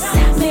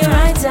 sat me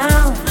right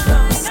down,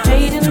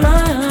 straight in my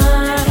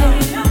eye.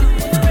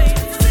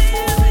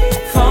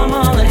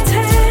 Formal and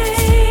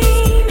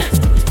tame,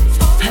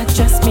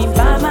 addressed me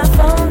by my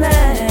full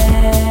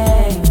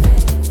name,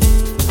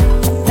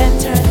 then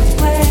turned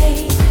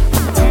away,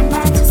 turned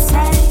back to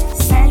say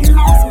you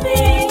loves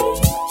me.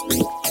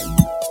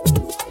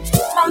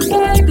 My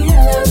baby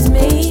loves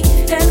me,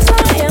 and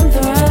I am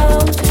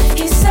thrilled.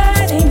 He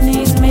said he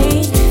needs me,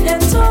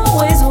 and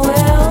always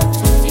will.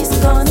 He's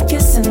gonna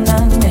kiss and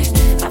hug me.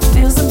 I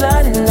feel some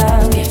bloody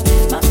love.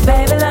 My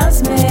baby loves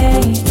me.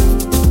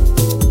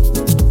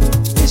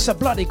 It's a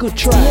bloody good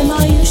Tell track. him,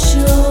 are you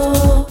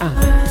sure?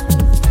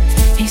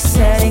 He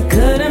said it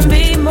couldn't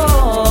be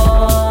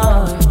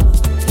more.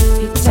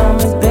 He told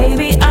me,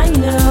 baby, I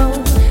know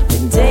the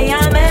day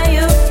I met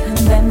you, and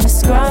then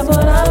describe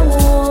what I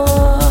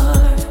wore.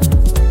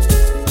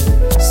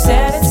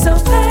 Said it's so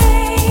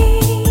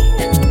plain.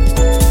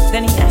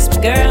 Then he asked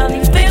me, girl, do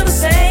you feel the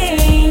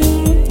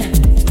same?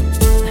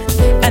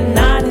 I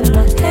nodded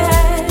my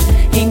head.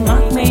 He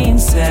mocked me and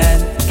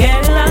said,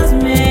 yeah, he loves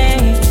me.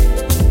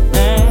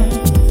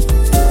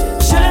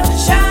 Should've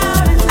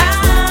shouted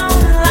out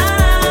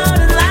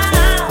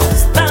loud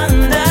as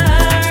thunder.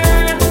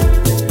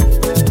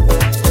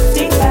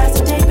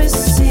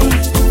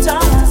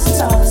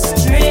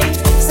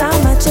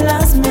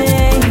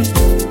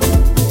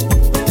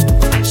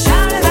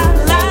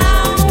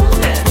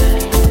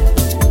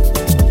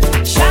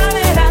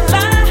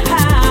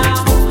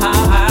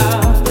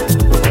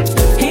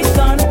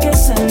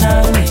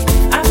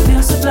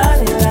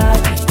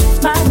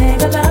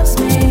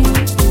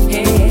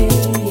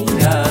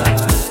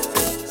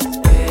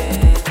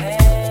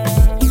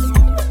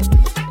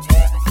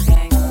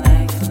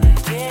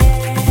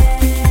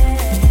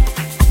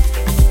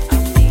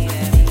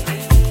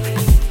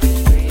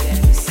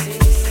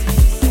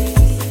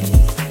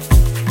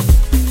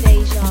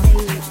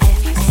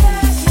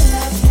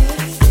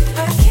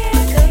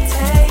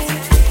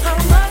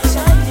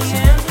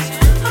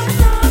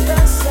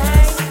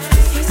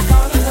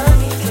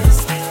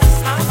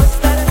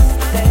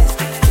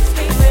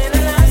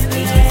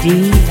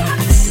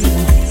 Dlux.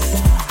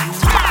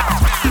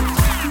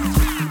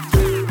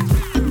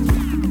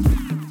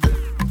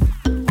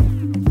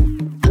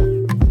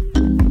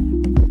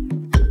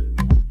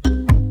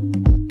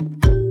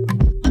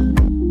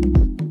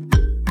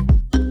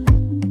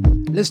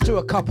 Let's do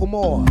a couple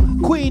more.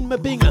 Queen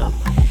Mabingham.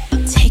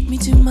 Take me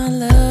to my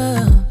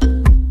love.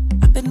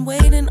 I've been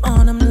waiting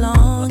on him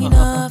long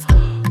enough.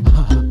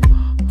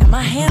 Got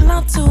my hand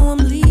out to him,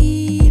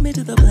 lead me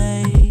to the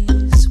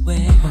place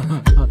where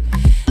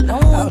no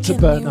one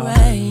can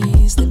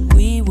erase that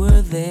we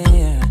were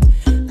there.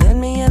 Let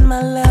me in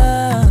my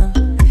love.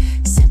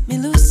 Set me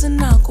loose and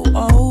I'll go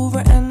over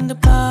and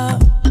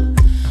above.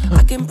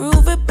 I can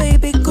prove it,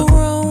 baby,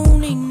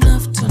 grown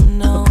enough to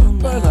know.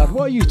 Bernard,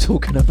 what are you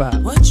talking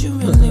about? What you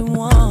really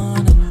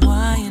want and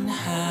why and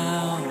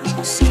how.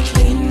 So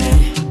lead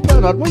me,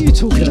 Bernard, what are you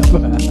talking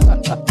about?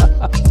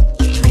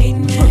 lead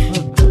me,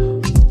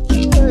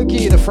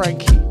 Give you the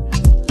Frankie.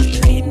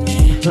 lead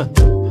me,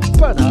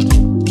 Bernard,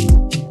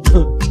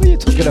 what are you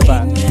talking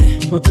about?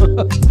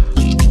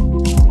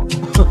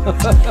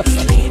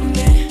 lead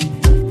me.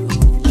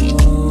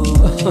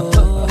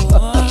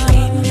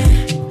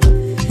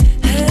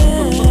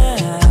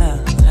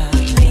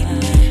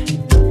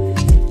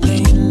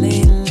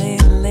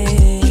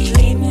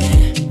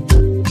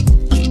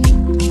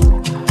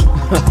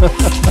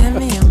 Let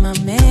me and my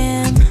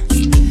man.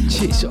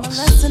 Jesus.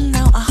 Lesson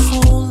now I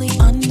wholly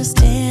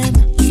understand.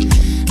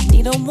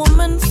 Need a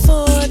woman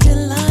for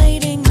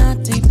delighting,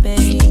 not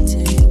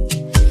debating.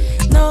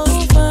 No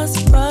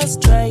fuss,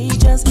 frustrate,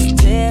 just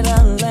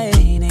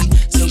titillating.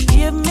 So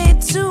give me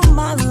to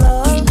my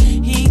love.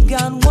 He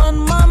got one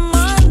my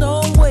mind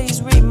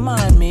always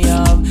remind me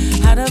of.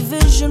 Had a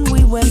vision,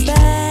 we went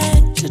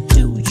back to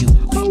do you.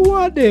 Oh,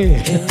 what the?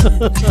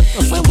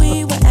 When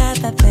we were at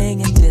that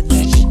thing and did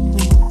that shit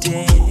we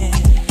did.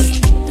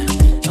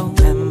 Oh,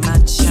 am I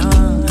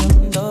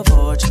charmed or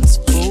fortune's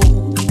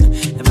fool?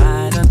 Have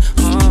I done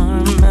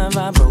harm? Have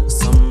I broke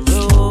some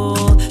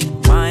rule?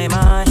 Why am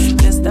I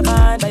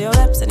mystified by your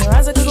lips and your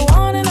eyes? I could go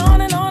on and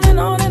on and on and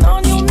on and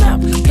on. You'll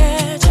never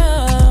catch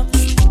up.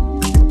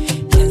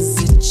 Is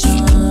it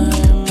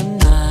charm or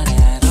not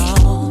at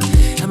all?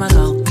 Am I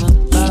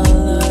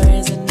culpable or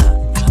is it not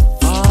my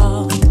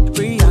fault?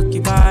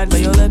 Preoccupied by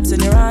your lips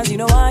and your eyes. You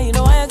know why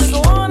I could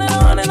go on and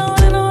on and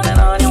on and on and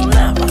on. You'll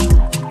never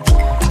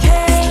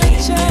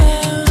catch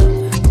up.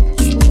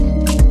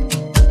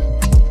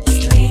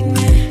 Lead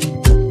me.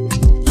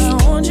 I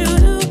want you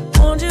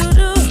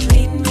to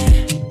lead me.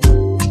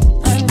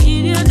 I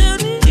need you to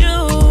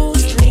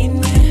lead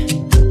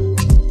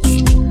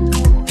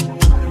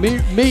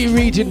me. Me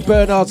reading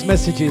Bernard's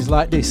messages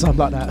like this, I'm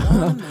like that.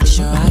 Make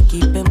sure I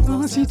keep him What's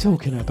close. he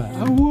talking about?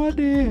 Oh, what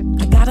the?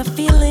 I got a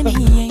feeling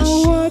he ain't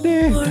Oh, what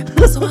the?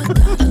 sure, so I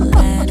gotta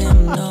let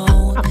him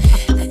know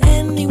that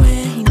anywhere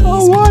he needs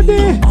Oh, what me,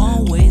 the? he'll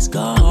always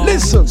go.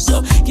 Listen.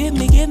 So give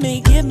me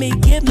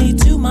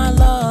to my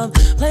love.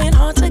 Playing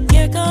hard to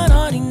get, got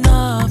hard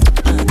enough.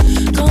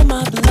 Call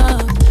my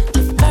bluff.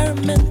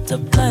 Deferment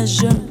of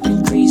pleasure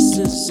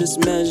increases its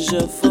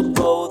measure for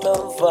both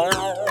of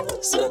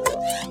us.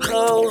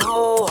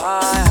 Oh,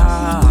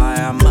 high,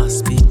 I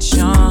must be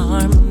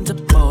charmed. The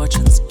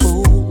fortune's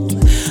fool.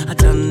 I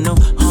done no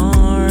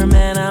harm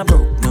and I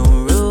broke no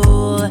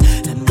rule.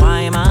 And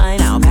why am I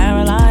now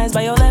paralyzed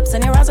by your lips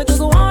and your eyes? I could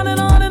go on and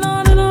on and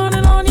on and on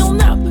and on. You'll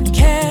never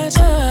catch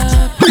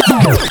up.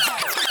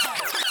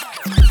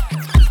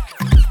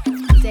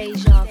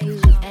 Deja Vu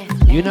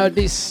FM. You know,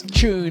 this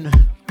tune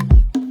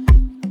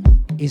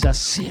is a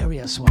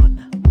serious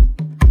one.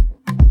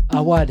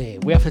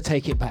 Awade, we have to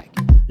take it back.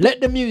 Let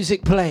the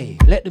music play.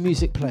 Let the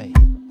music play.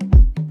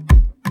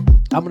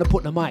 I'm going to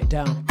put the mic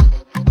down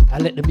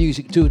and let the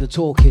music do the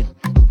talking.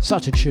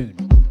 Such a tune.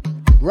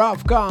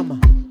 Ralph Gum,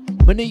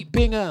 Monique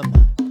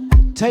Bingham,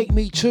 Take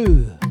Me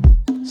To.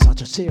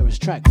 Such a serious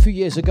track. A few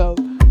years ago,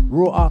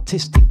 raw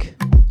artistic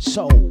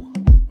soul.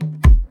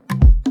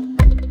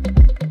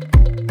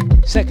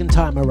 Second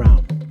time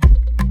around.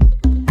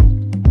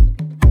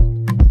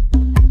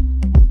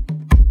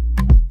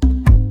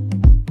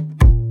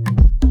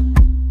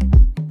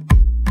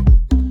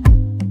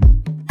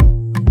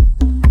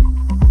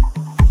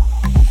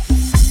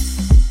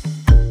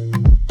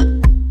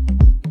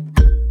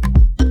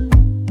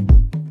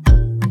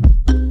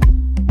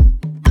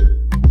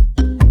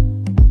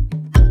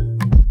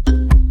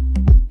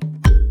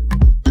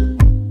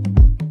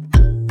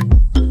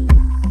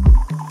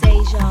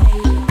 Deja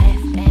Vu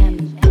FM.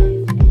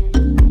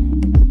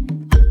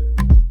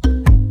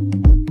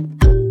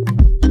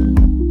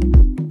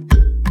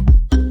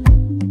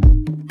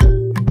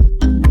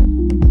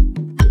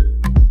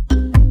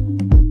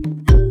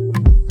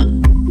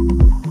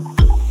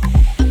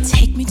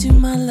 Take me to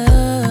my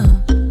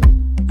love.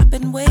 I've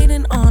been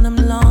waiting on him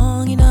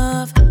long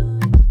enough.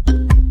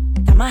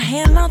 Got my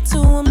hand out to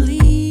him,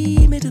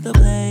 lead me to the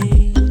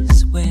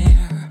place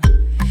where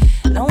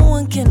no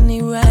one can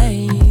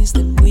erase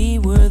that we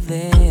were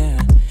there.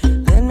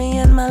 Let me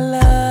in my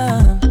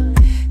love.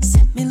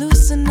 Set me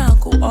loose and I'll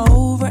go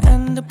over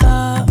and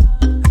above.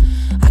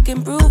 I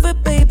can prove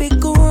it, baby,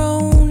 grow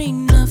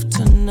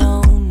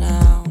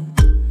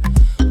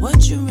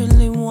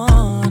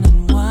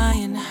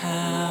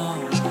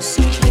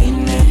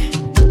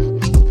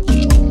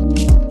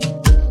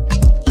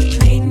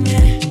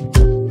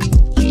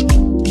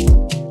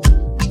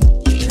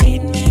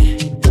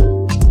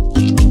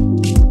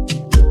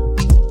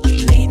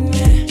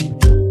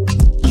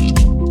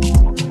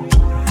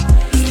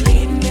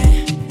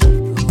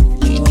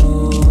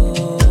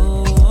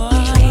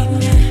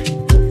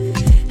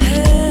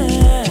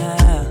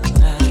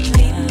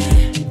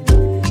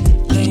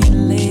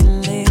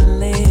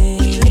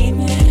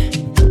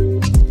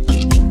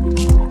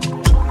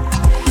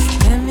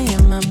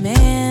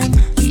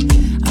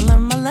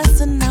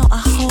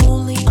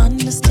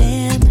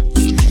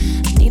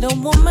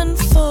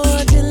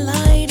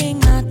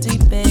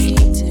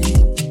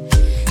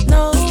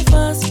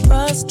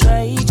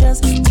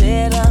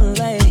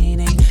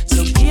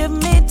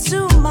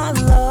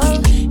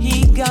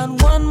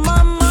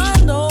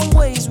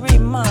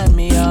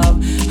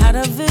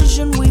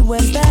vision, we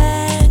went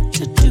back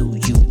to do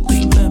you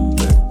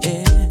remember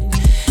it?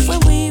 When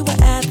we were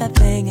at that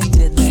thing and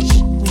did that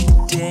shit we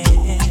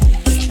did.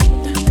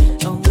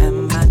 Oh,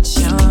 am I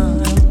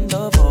charmed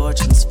or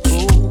fortune's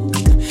fool?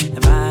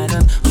 Have I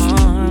done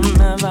harm?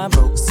 Have I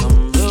broke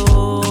some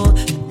rule?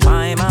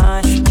 Why am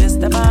I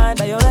mystified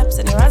by your lips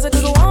and your eyes? I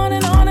could go on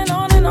and on and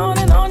on and on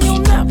and on. You'll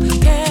never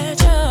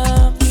catch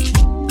up.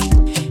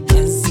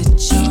 Is it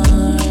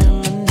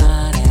charm or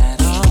not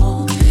at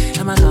all?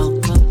 Am I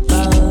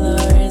culpable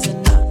or is it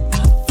not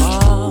my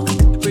fault?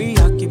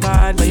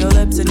 Preoccupied by your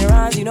lips and your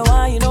eyes. You know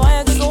why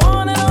I could go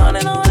on and on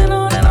and on and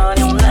on and on.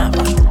 You'll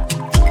never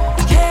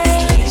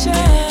catch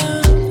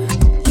up.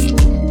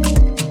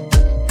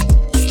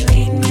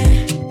 Lead me.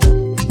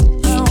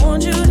 I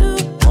want you to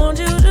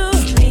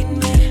lead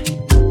me.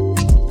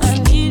 I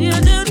need you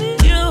to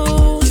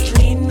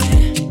lead me.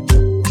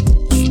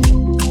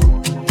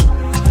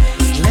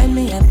 Let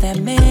me at that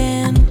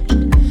man.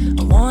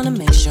 I wanna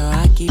make sure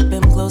I keep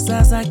him close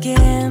as I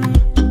can.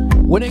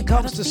 When it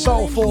comes to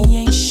Soulful, He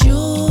ain't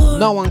sure.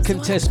 no one can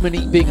test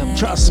Monique Bingham,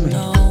 trust me.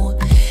 Know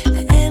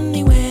that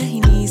anywhere he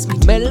needs me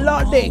to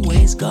Melodic.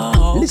 always go.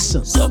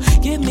 Listen. So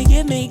give me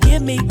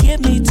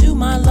to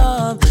my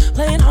love.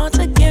 Playing hard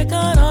to get,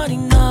 got hard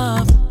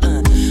enough.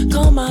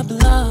 Call my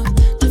bluff.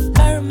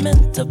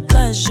 Deferment of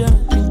pleasure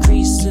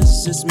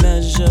increases its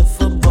measure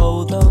for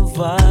both of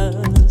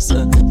us.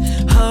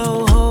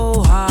 Ho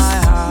ho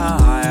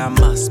high, I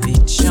must be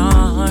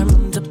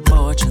charmed. The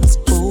fortune's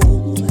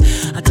fool.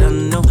 I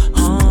done no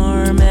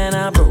harm and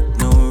I broke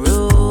no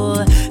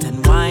rule.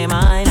 Then why am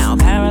I now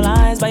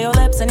paralyzed by your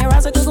lips and your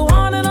eyes? I could go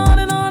on and on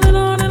and on and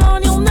on and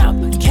on. You'll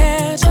never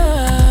catch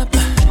up.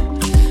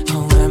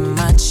 Oh, am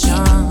I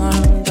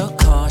charmed or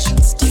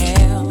caution's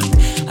tale?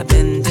 I've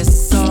been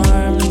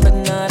disarmed, but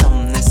not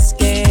on this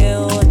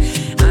scale.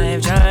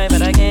 I've tried,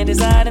 but I can't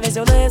decide if it's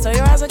your lips or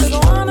your eyes. I could go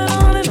on and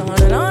on and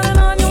on and on and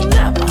on. You'll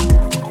never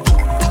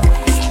catch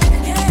up,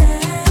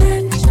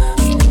 catch up,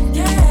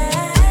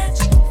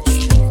 catch up,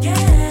 catch,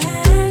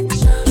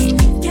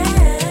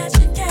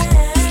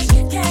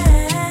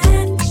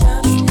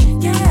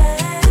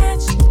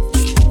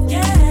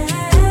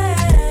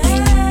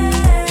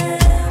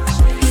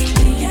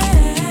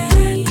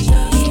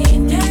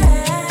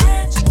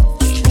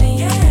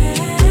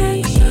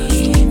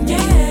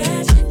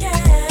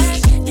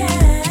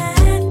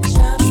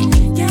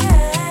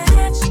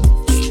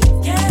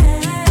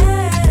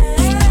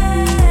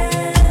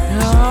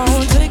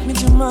 oh, take me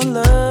to my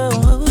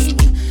love.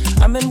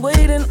 I've been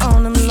waiting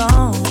on him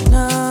long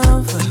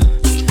enough.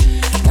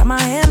 Got my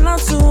hand out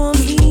to him,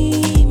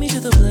 lead me to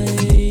the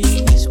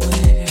place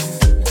where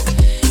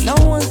no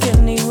one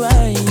can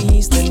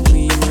erase that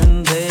we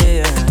were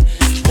there.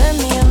 Let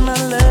me in my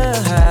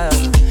love,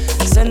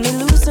 send me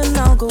loose and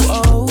I'll go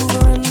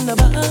over and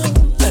above.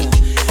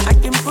 I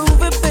can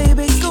prove it,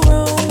 baby, go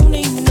on,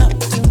 ain't enough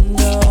to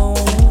know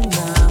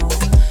now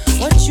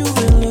what you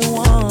really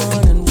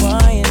want and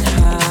why and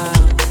how.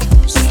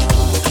 So,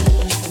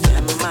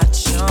 am I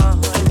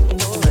charmed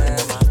or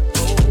am I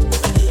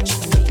fooled?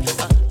 Should be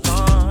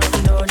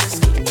alarmed or just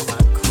keep my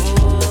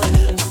cool?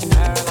 I'm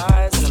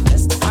paralyzed and I'm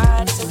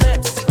mystified. It's your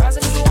lips, it's your eyes, I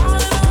can go on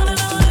and on and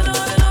on and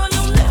on and on.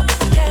 You'll never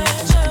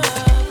catch up.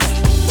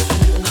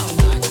 Oh,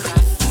 I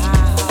cry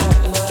foul,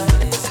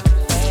 but it's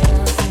fair.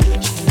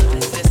 She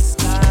lies this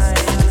time,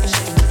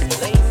 she's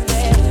laying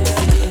there.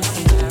 I'm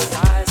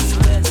paralyzed, it's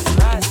your lips, it's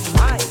your eyes,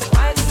 why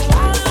I can go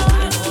on and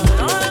on and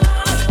on and on and on and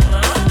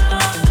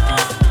on.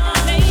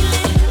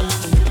 Lately,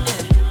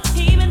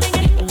 he been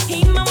thinking he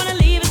might wanna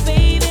leave his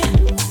baby,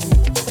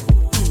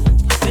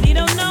 but he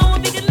don't know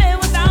if he can live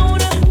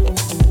without her.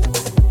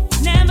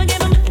 Never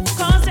give him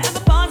cause to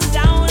ever pause it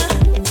down.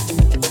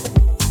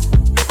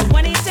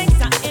 When he takes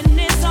her in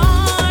his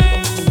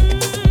arms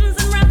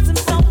and wraps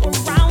himself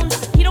around her,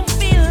 he don't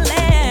feel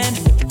it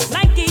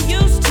like he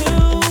used to,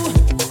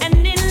 and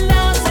he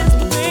loves his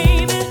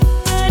baby,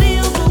 but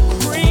he'll go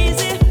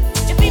crazy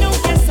if he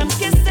don't get some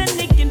kissing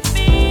he can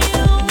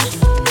feel.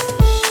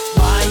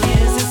 Why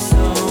is it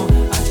so?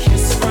 A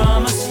kiss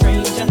from a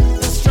stranger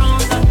is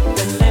stronger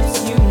than lips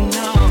you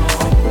know.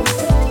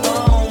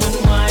 Oh, and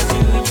why do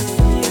you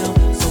feel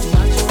so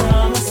much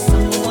from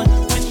someone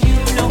when you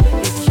know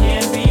it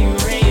can't be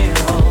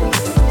real?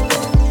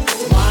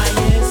 Why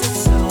is it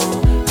so?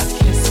 A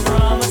kiss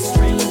from a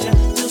stranger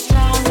feels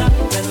stronger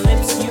than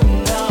lips you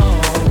know.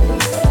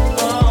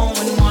 Oh,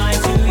 and why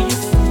do you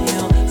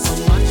feel so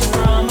much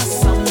from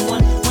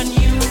someone when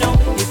you know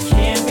it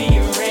can't be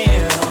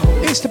real?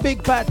 It's the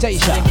big bad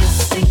Deja.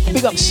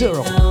 Big up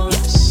Cyril.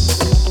 Yes.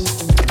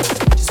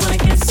 Just wanna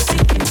get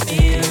sick and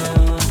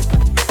feel.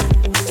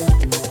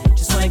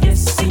 Just wanna get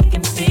sick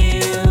and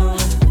feel.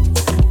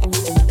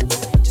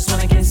 Just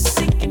wanna get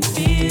sick and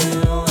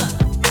feel.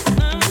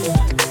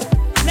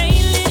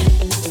 Lately,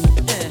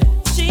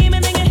 she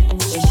been thinking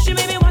she should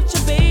maybe watch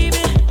her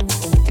baby.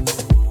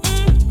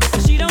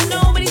 She don't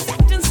know, but he's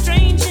acting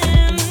strange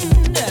and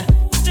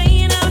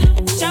staying out,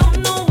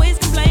 shouting, always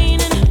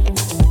complaining.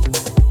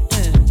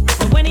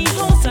 But when he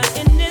holds her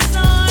in his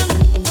arms,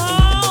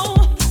 oh,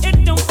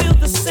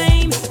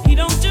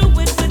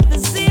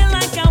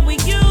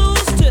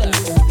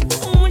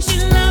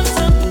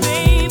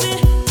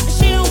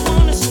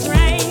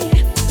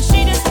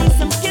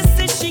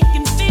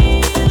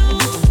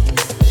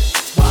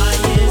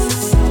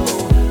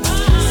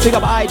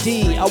 Big up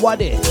ID, I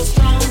want it.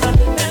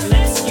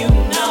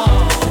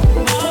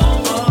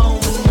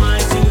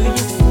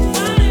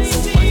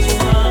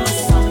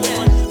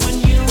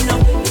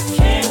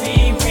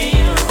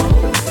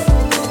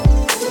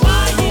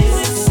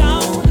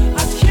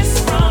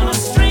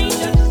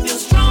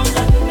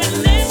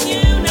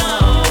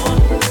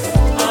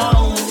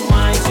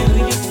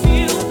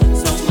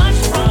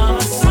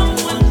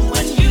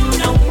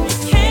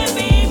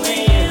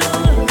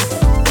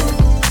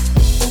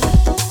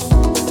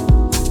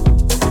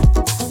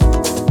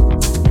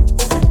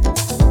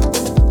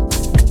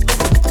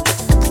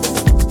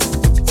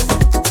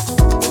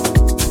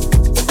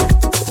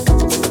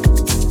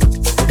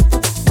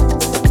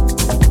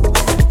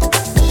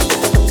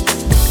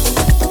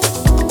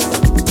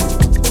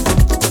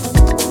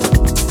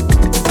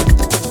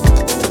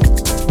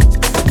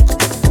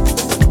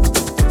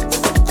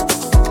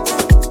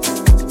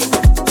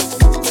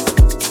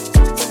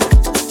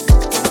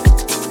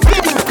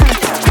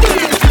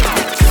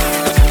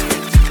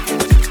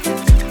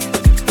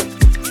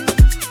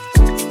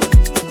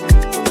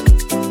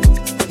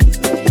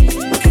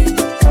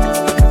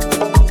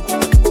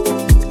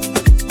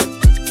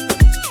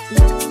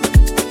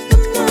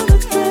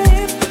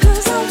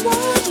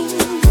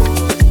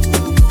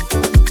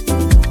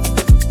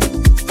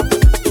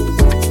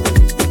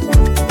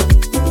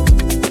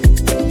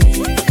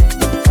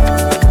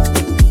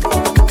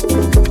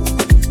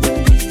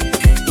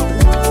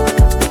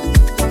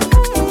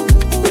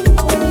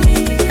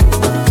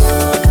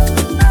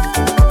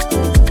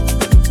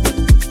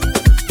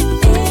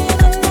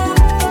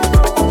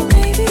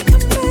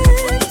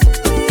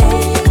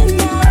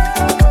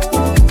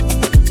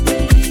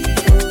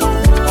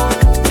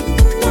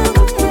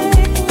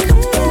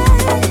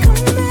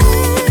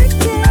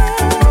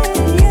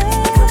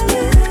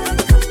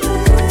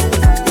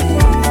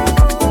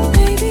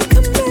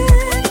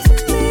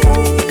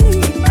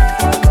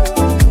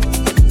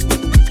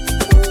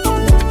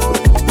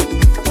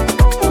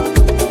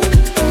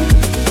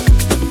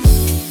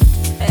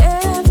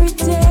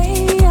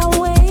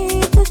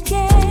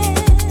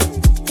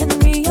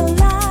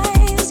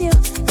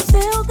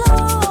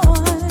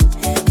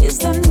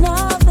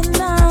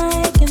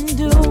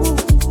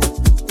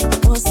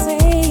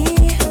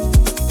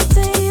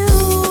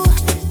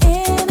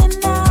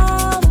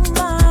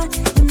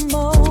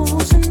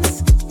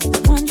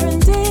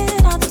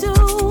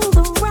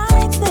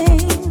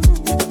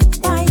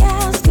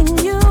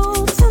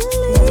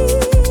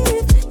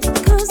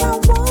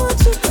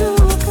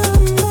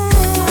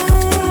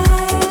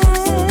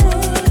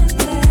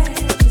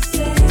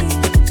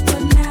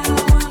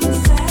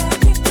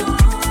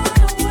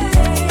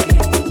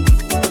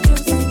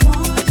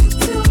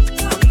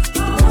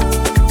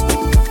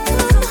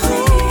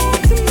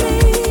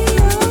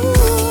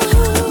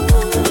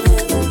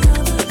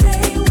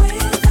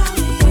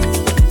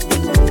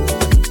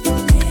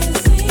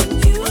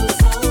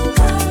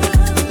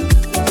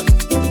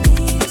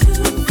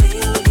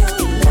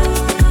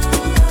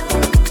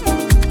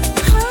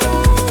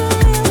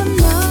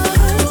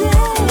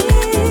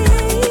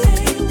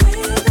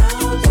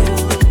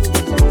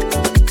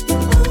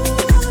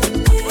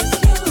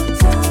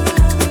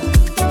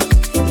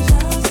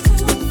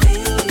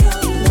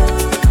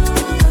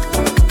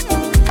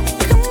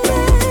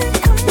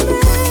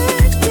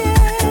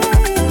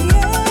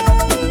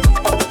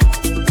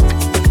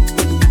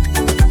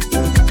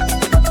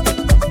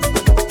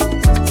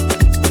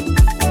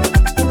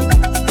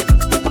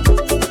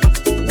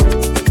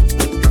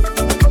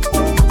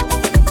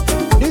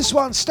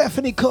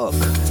 Stephanie Cook.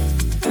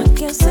 I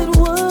guess it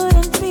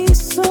wouldn't be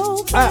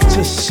so Out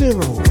to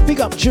Cyril.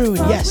 Big up June,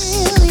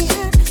 yes.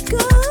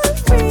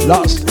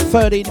 Last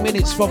 13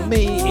 minutes from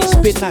me, it's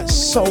been that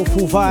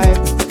soulful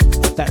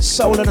vibe, that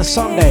soul on a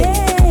Sunday.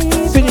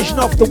 Finishing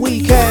off the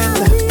weekend.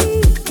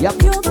 Yep.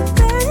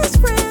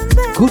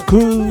 Good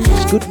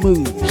grooves, good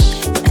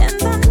moves.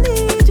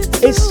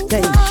 It's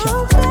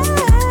Deja.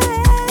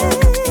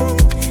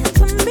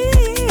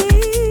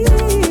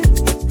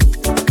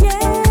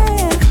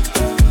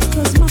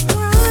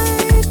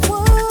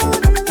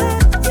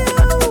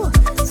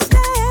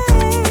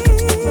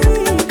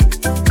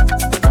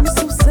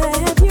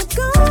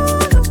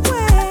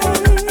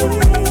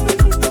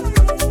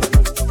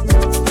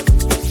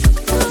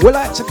 We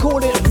like to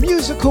call it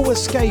musical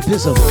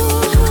escapism.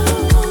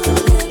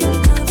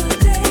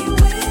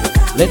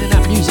 Letting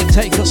that music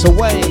take us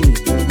away.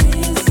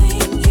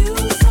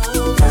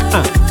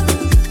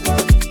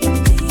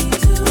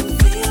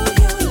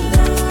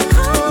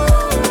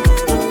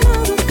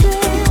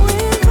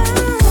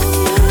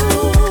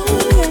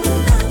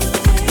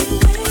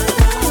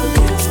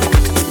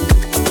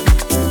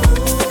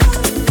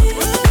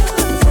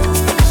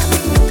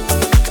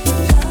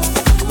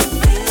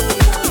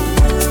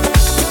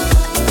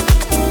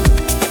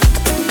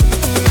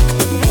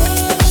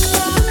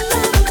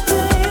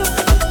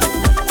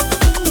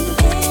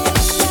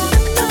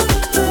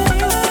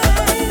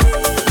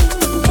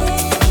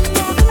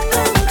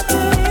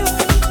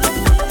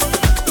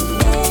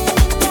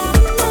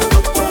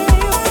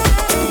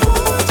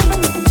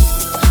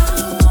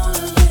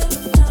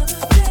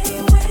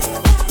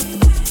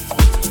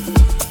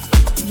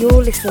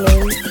 You're listening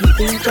to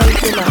DJ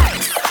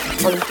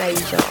Dlux on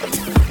Deja.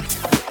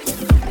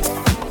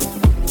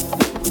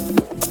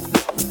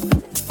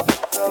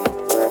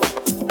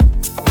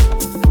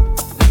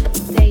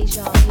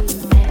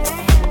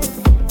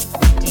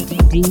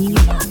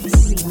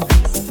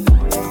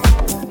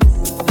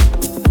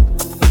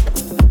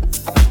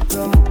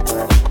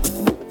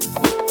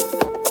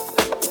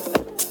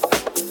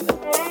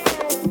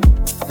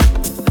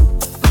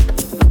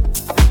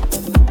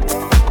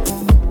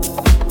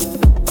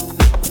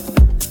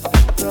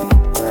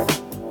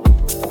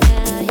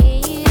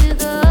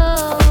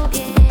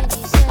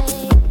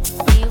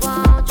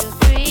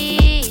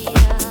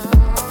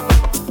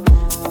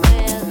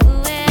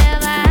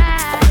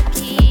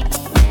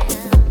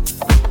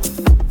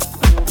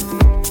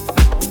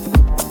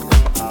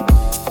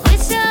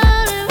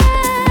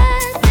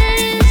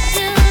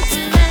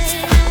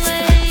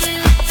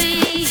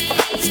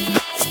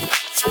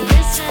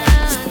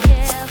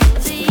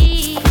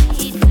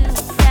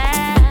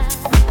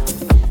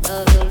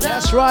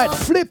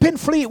 Flipping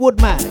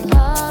Fleetwood Mac.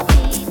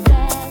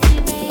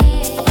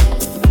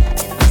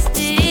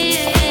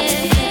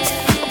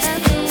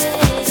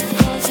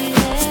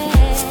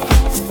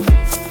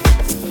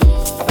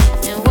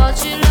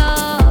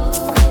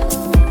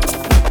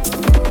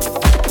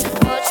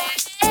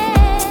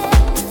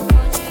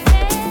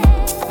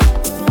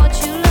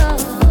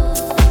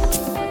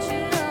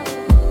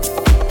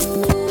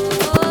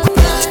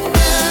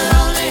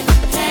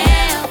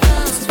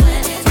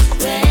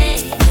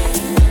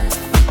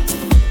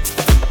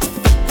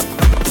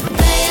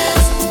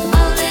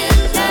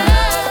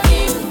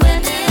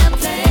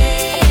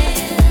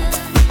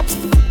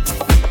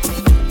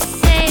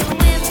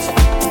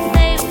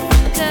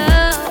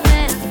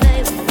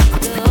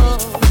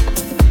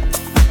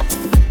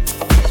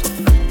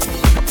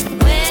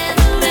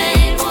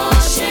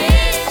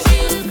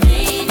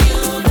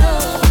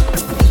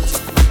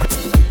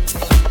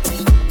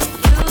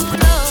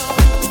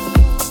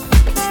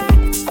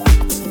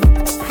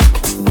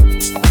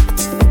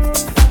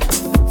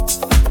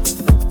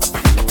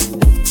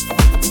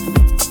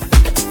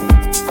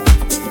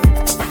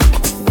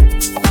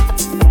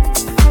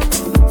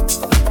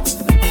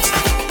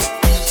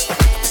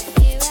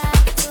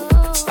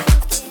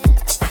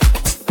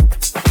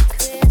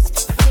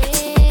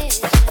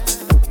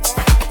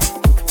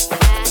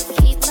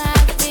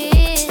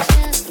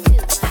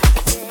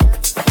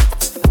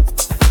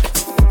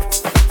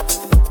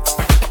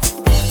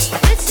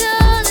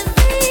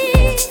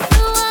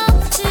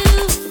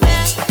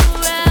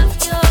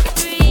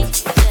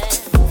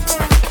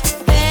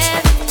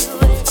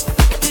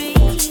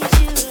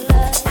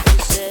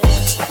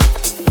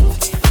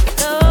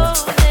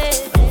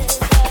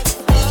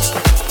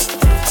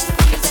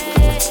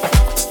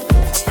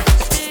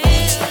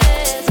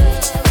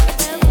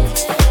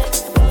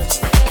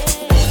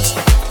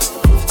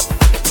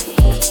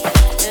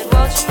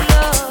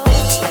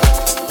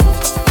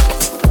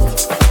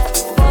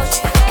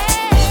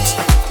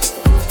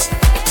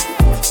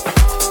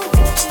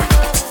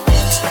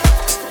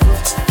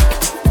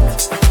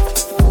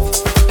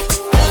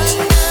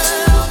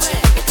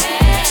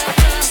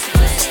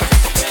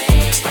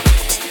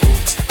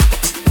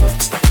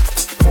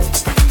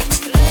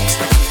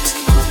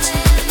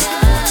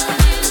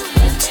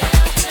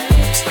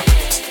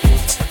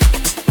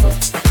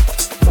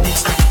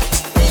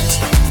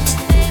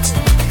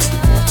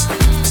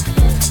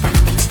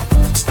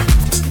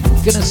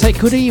 Gonna say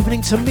good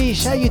evening to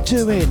Mish, how you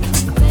doing?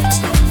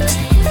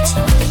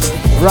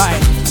 Right,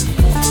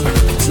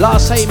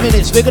 last 8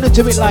 minutes, we're gonna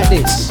do it like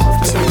this.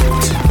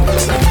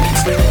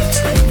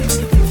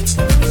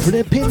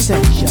 Flipping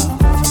Deja.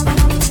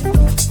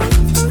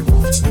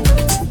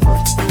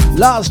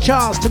 Last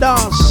chance to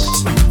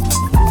dance.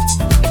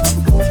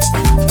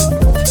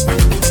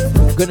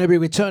 Gonna be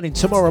returning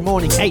tomorrow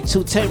morning, 8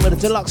 till 10 with a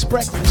deluxe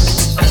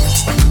breakfast.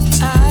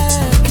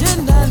 I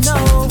did not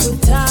know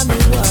what time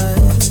it was.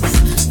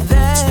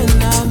 Then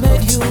I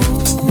met you.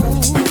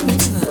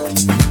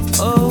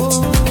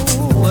 Oh,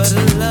 what a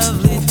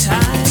lovely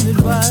time it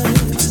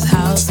was.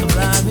 How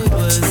sublime it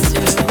was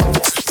too.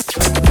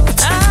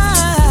 I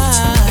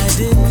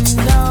didn't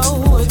know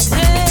what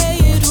day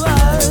it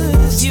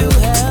was. You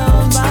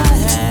held my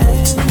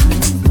hand.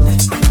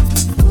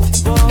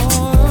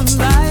 Warm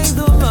like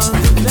the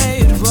month of May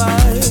it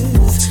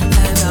was.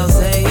 And I'll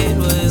say it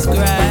was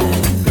grand.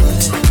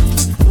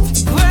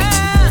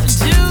 Grand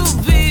to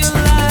be alive.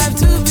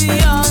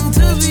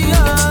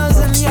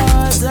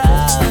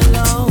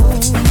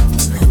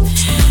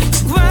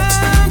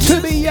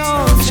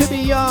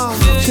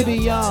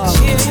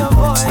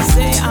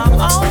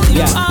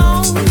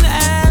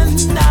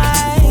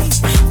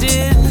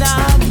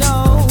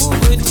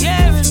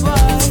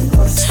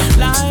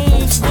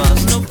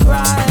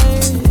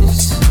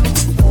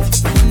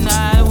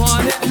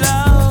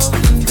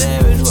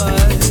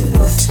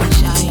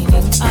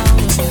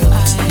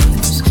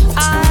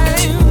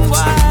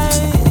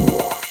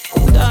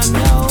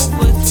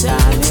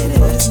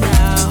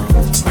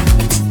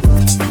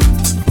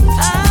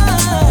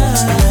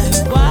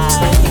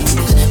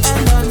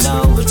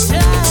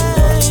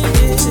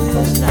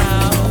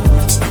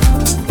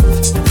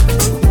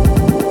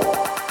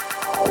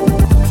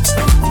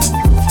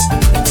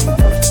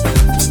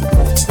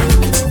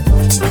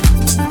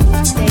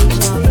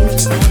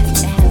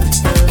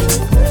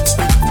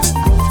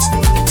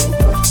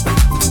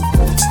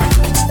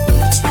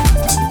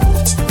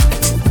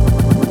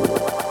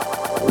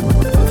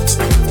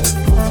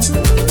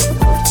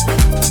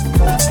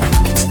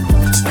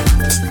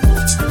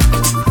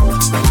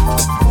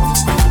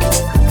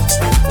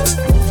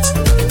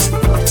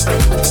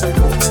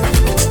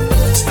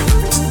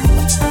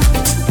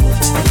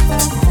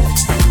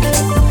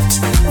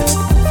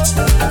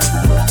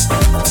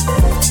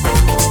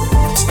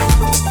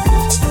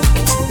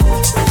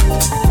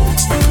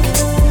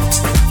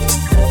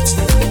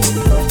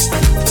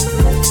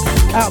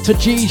 out to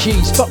Gigi.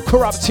 Stop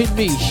corrupting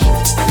me.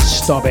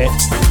 Stop it.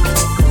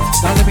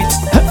 Now let me.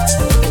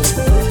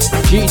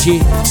 Gigi.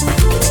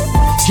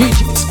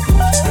 Gigi.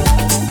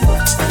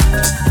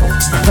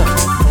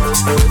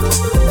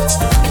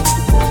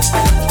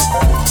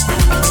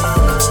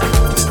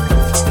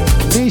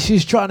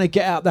 Nisha's trying to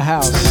get out the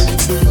house.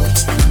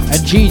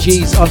 And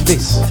Gigi's on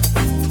this.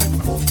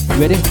 You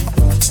ready?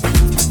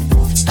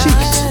 Jeez. I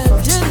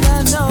did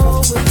not know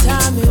what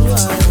time it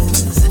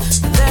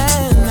was.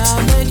 Then I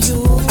met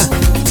you.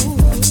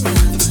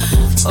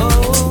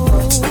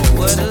 Oh,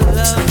 what a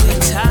lovely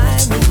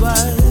time it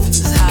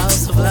was. How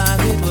sublime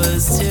it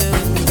was too.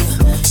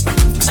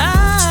 I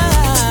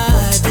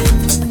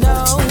didn't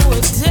know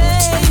what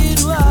day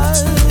it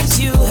was.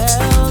 You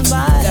held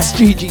my That's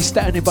Gigi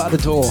standing by the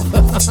door.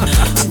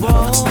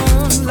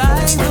 warm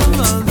like the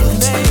mother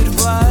made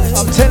was.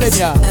 I'm telling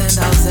ya. And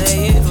I'll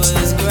say it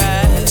was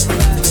grand.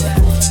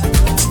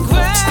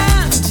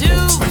 Grand to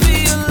be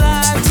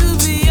alive, to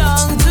be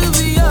young, to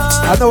be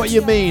young. I know what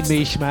you mean,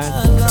 Mish, man.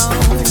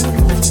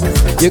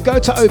 You go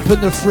to open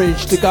the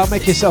fridge to go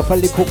make yourself a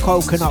little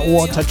coconut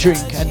water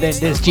drink, and then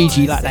there's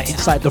Gigi like that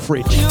inside the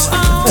fridge. You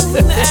own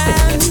and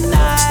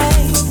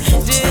I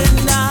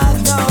did not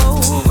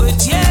know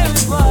what year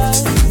it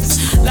was.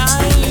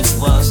 Life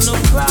was no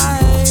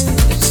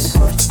prize.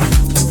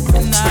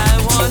 And I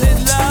wanted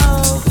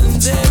love,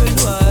 and there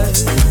it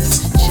was,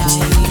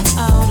 shining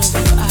out of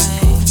your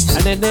eyes.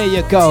 And then there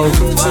you go.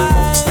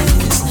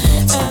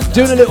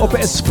 Doing a little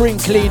bit of spring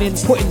cleaning,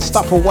 putting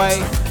stuff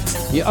away.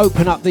 You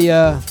open up the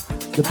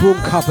broom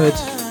cupboard,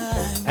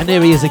 and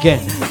there he is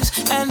again.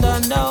 And I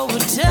know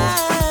what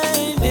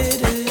time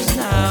it is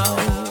now.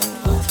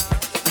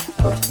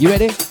 You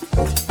ready?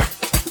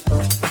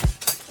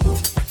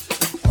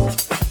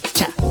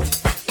 Cha,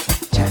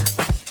 cha, cha,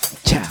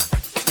 cha,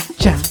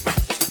 cha,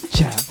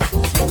 cha,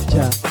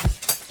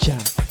 cha,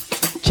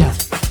 cha,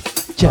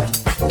 cha,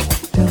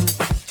 dum,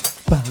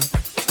 bum.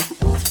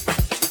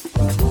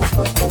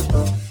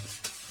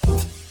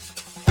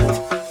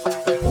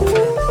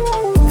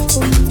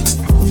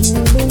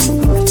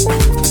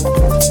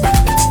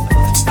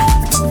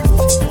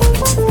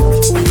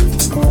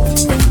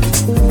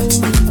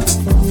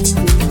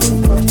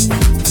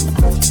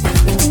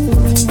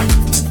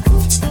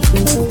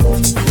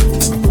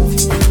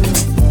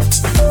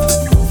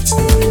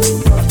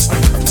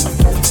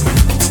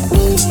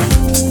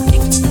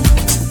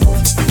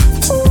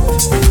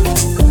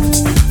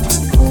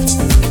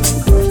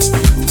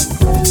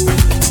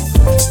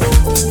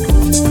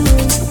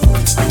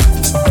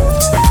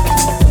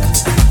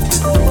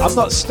 I'm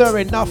not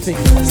stirring nothing,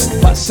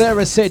 but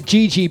Sarah said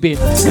Gigi bin.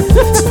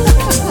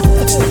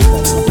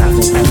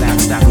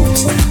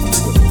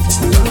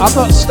 I'm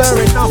not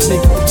stirring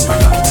nothing.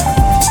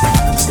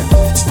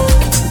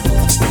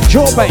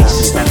 Jaw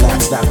bass.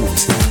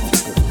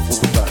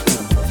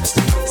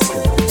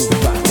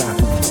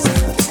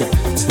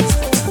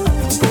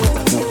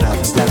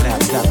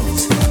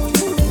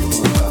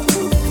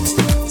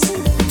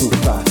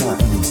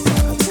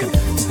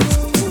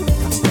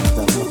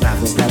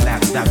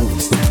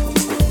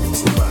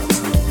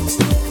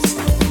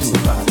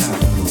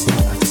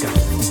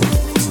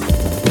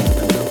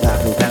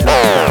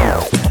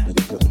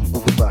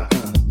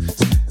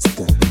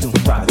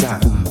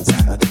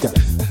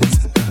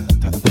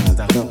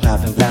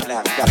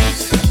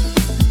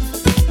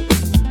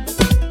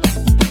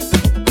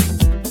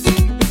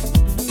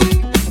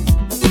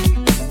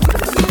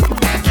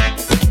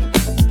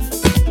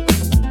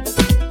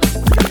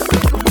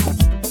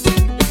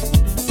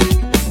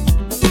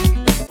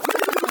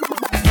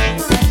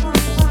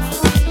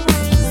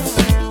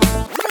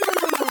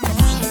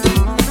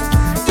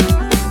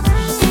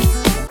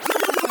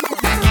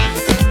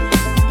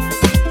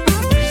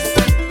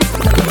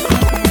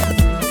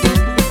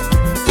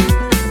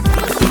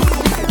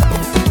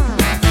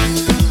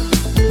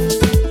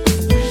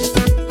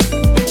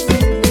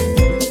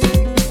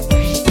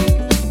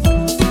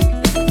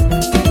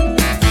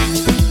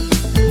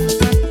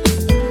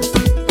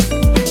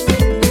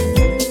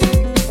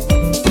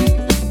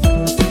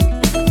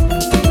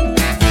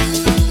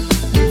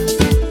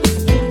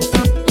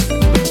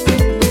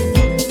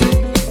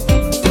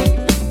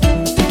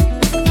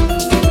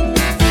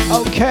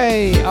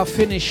 I've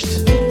finished.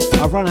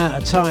 I've run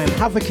out of time.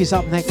 Havoc is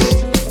up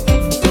next.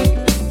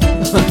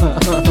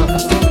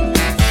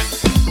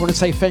 I want to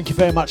say thank you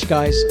very much,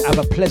 guys. Have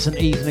a pleasant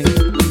evening.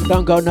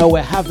 Don't go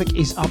nowhere. Havoc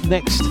is up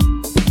next.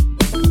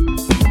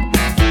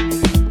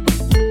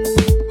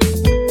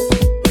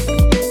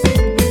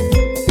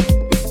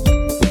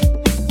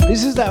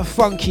 This is that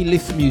funky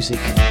lift music.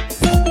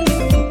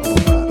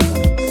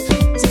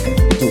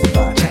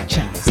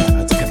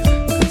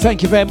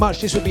 Thank you very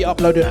much. This will be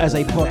uploaded as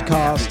a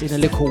podcast in a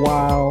little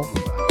while.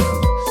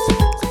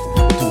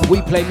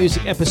 We Play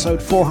Music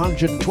episode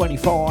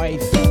 425.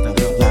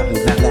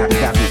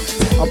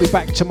 I'll be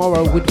back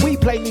tomorrow with We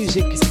Play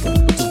Music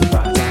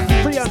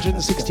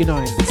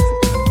 369.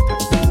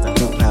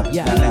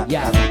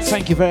 Yeah.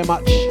 Thank you very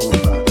much.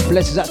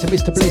 Blessings out to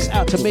Mr. Bliss,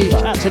 out to me,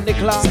 out to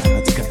Nicola,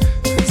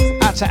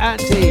 out out to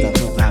Andy,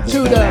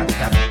 Tudor,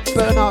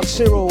 Bernard,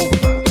 Cyril,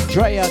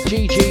 Drea,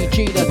 Gigi,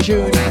 Gina,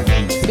 June,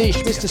 Mish,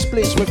 Mr.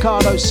 Splits,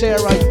 Ricardo,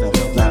 Sarah,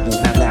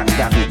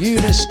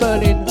 Eunice,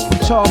 Sterling,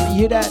 Tom,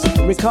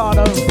 Yidat,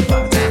 Ricardo.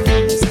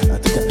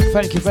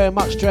 Thank you very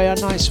much, Drea.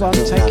 Nice one.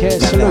 Take care.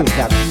 Salute.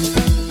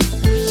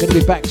 Gonna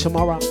be back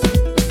tomorrow.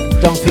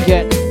 Don't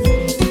forget.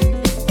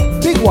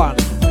 Big one.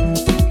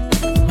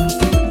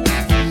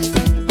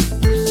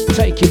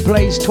 Taking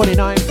place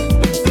 29th.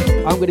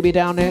 I'm going to be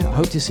down there.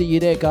 Hope to see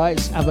you there,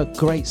 guys. Have a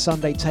great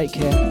Sunday. Take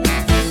care.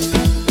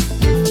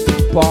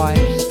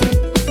 Bye.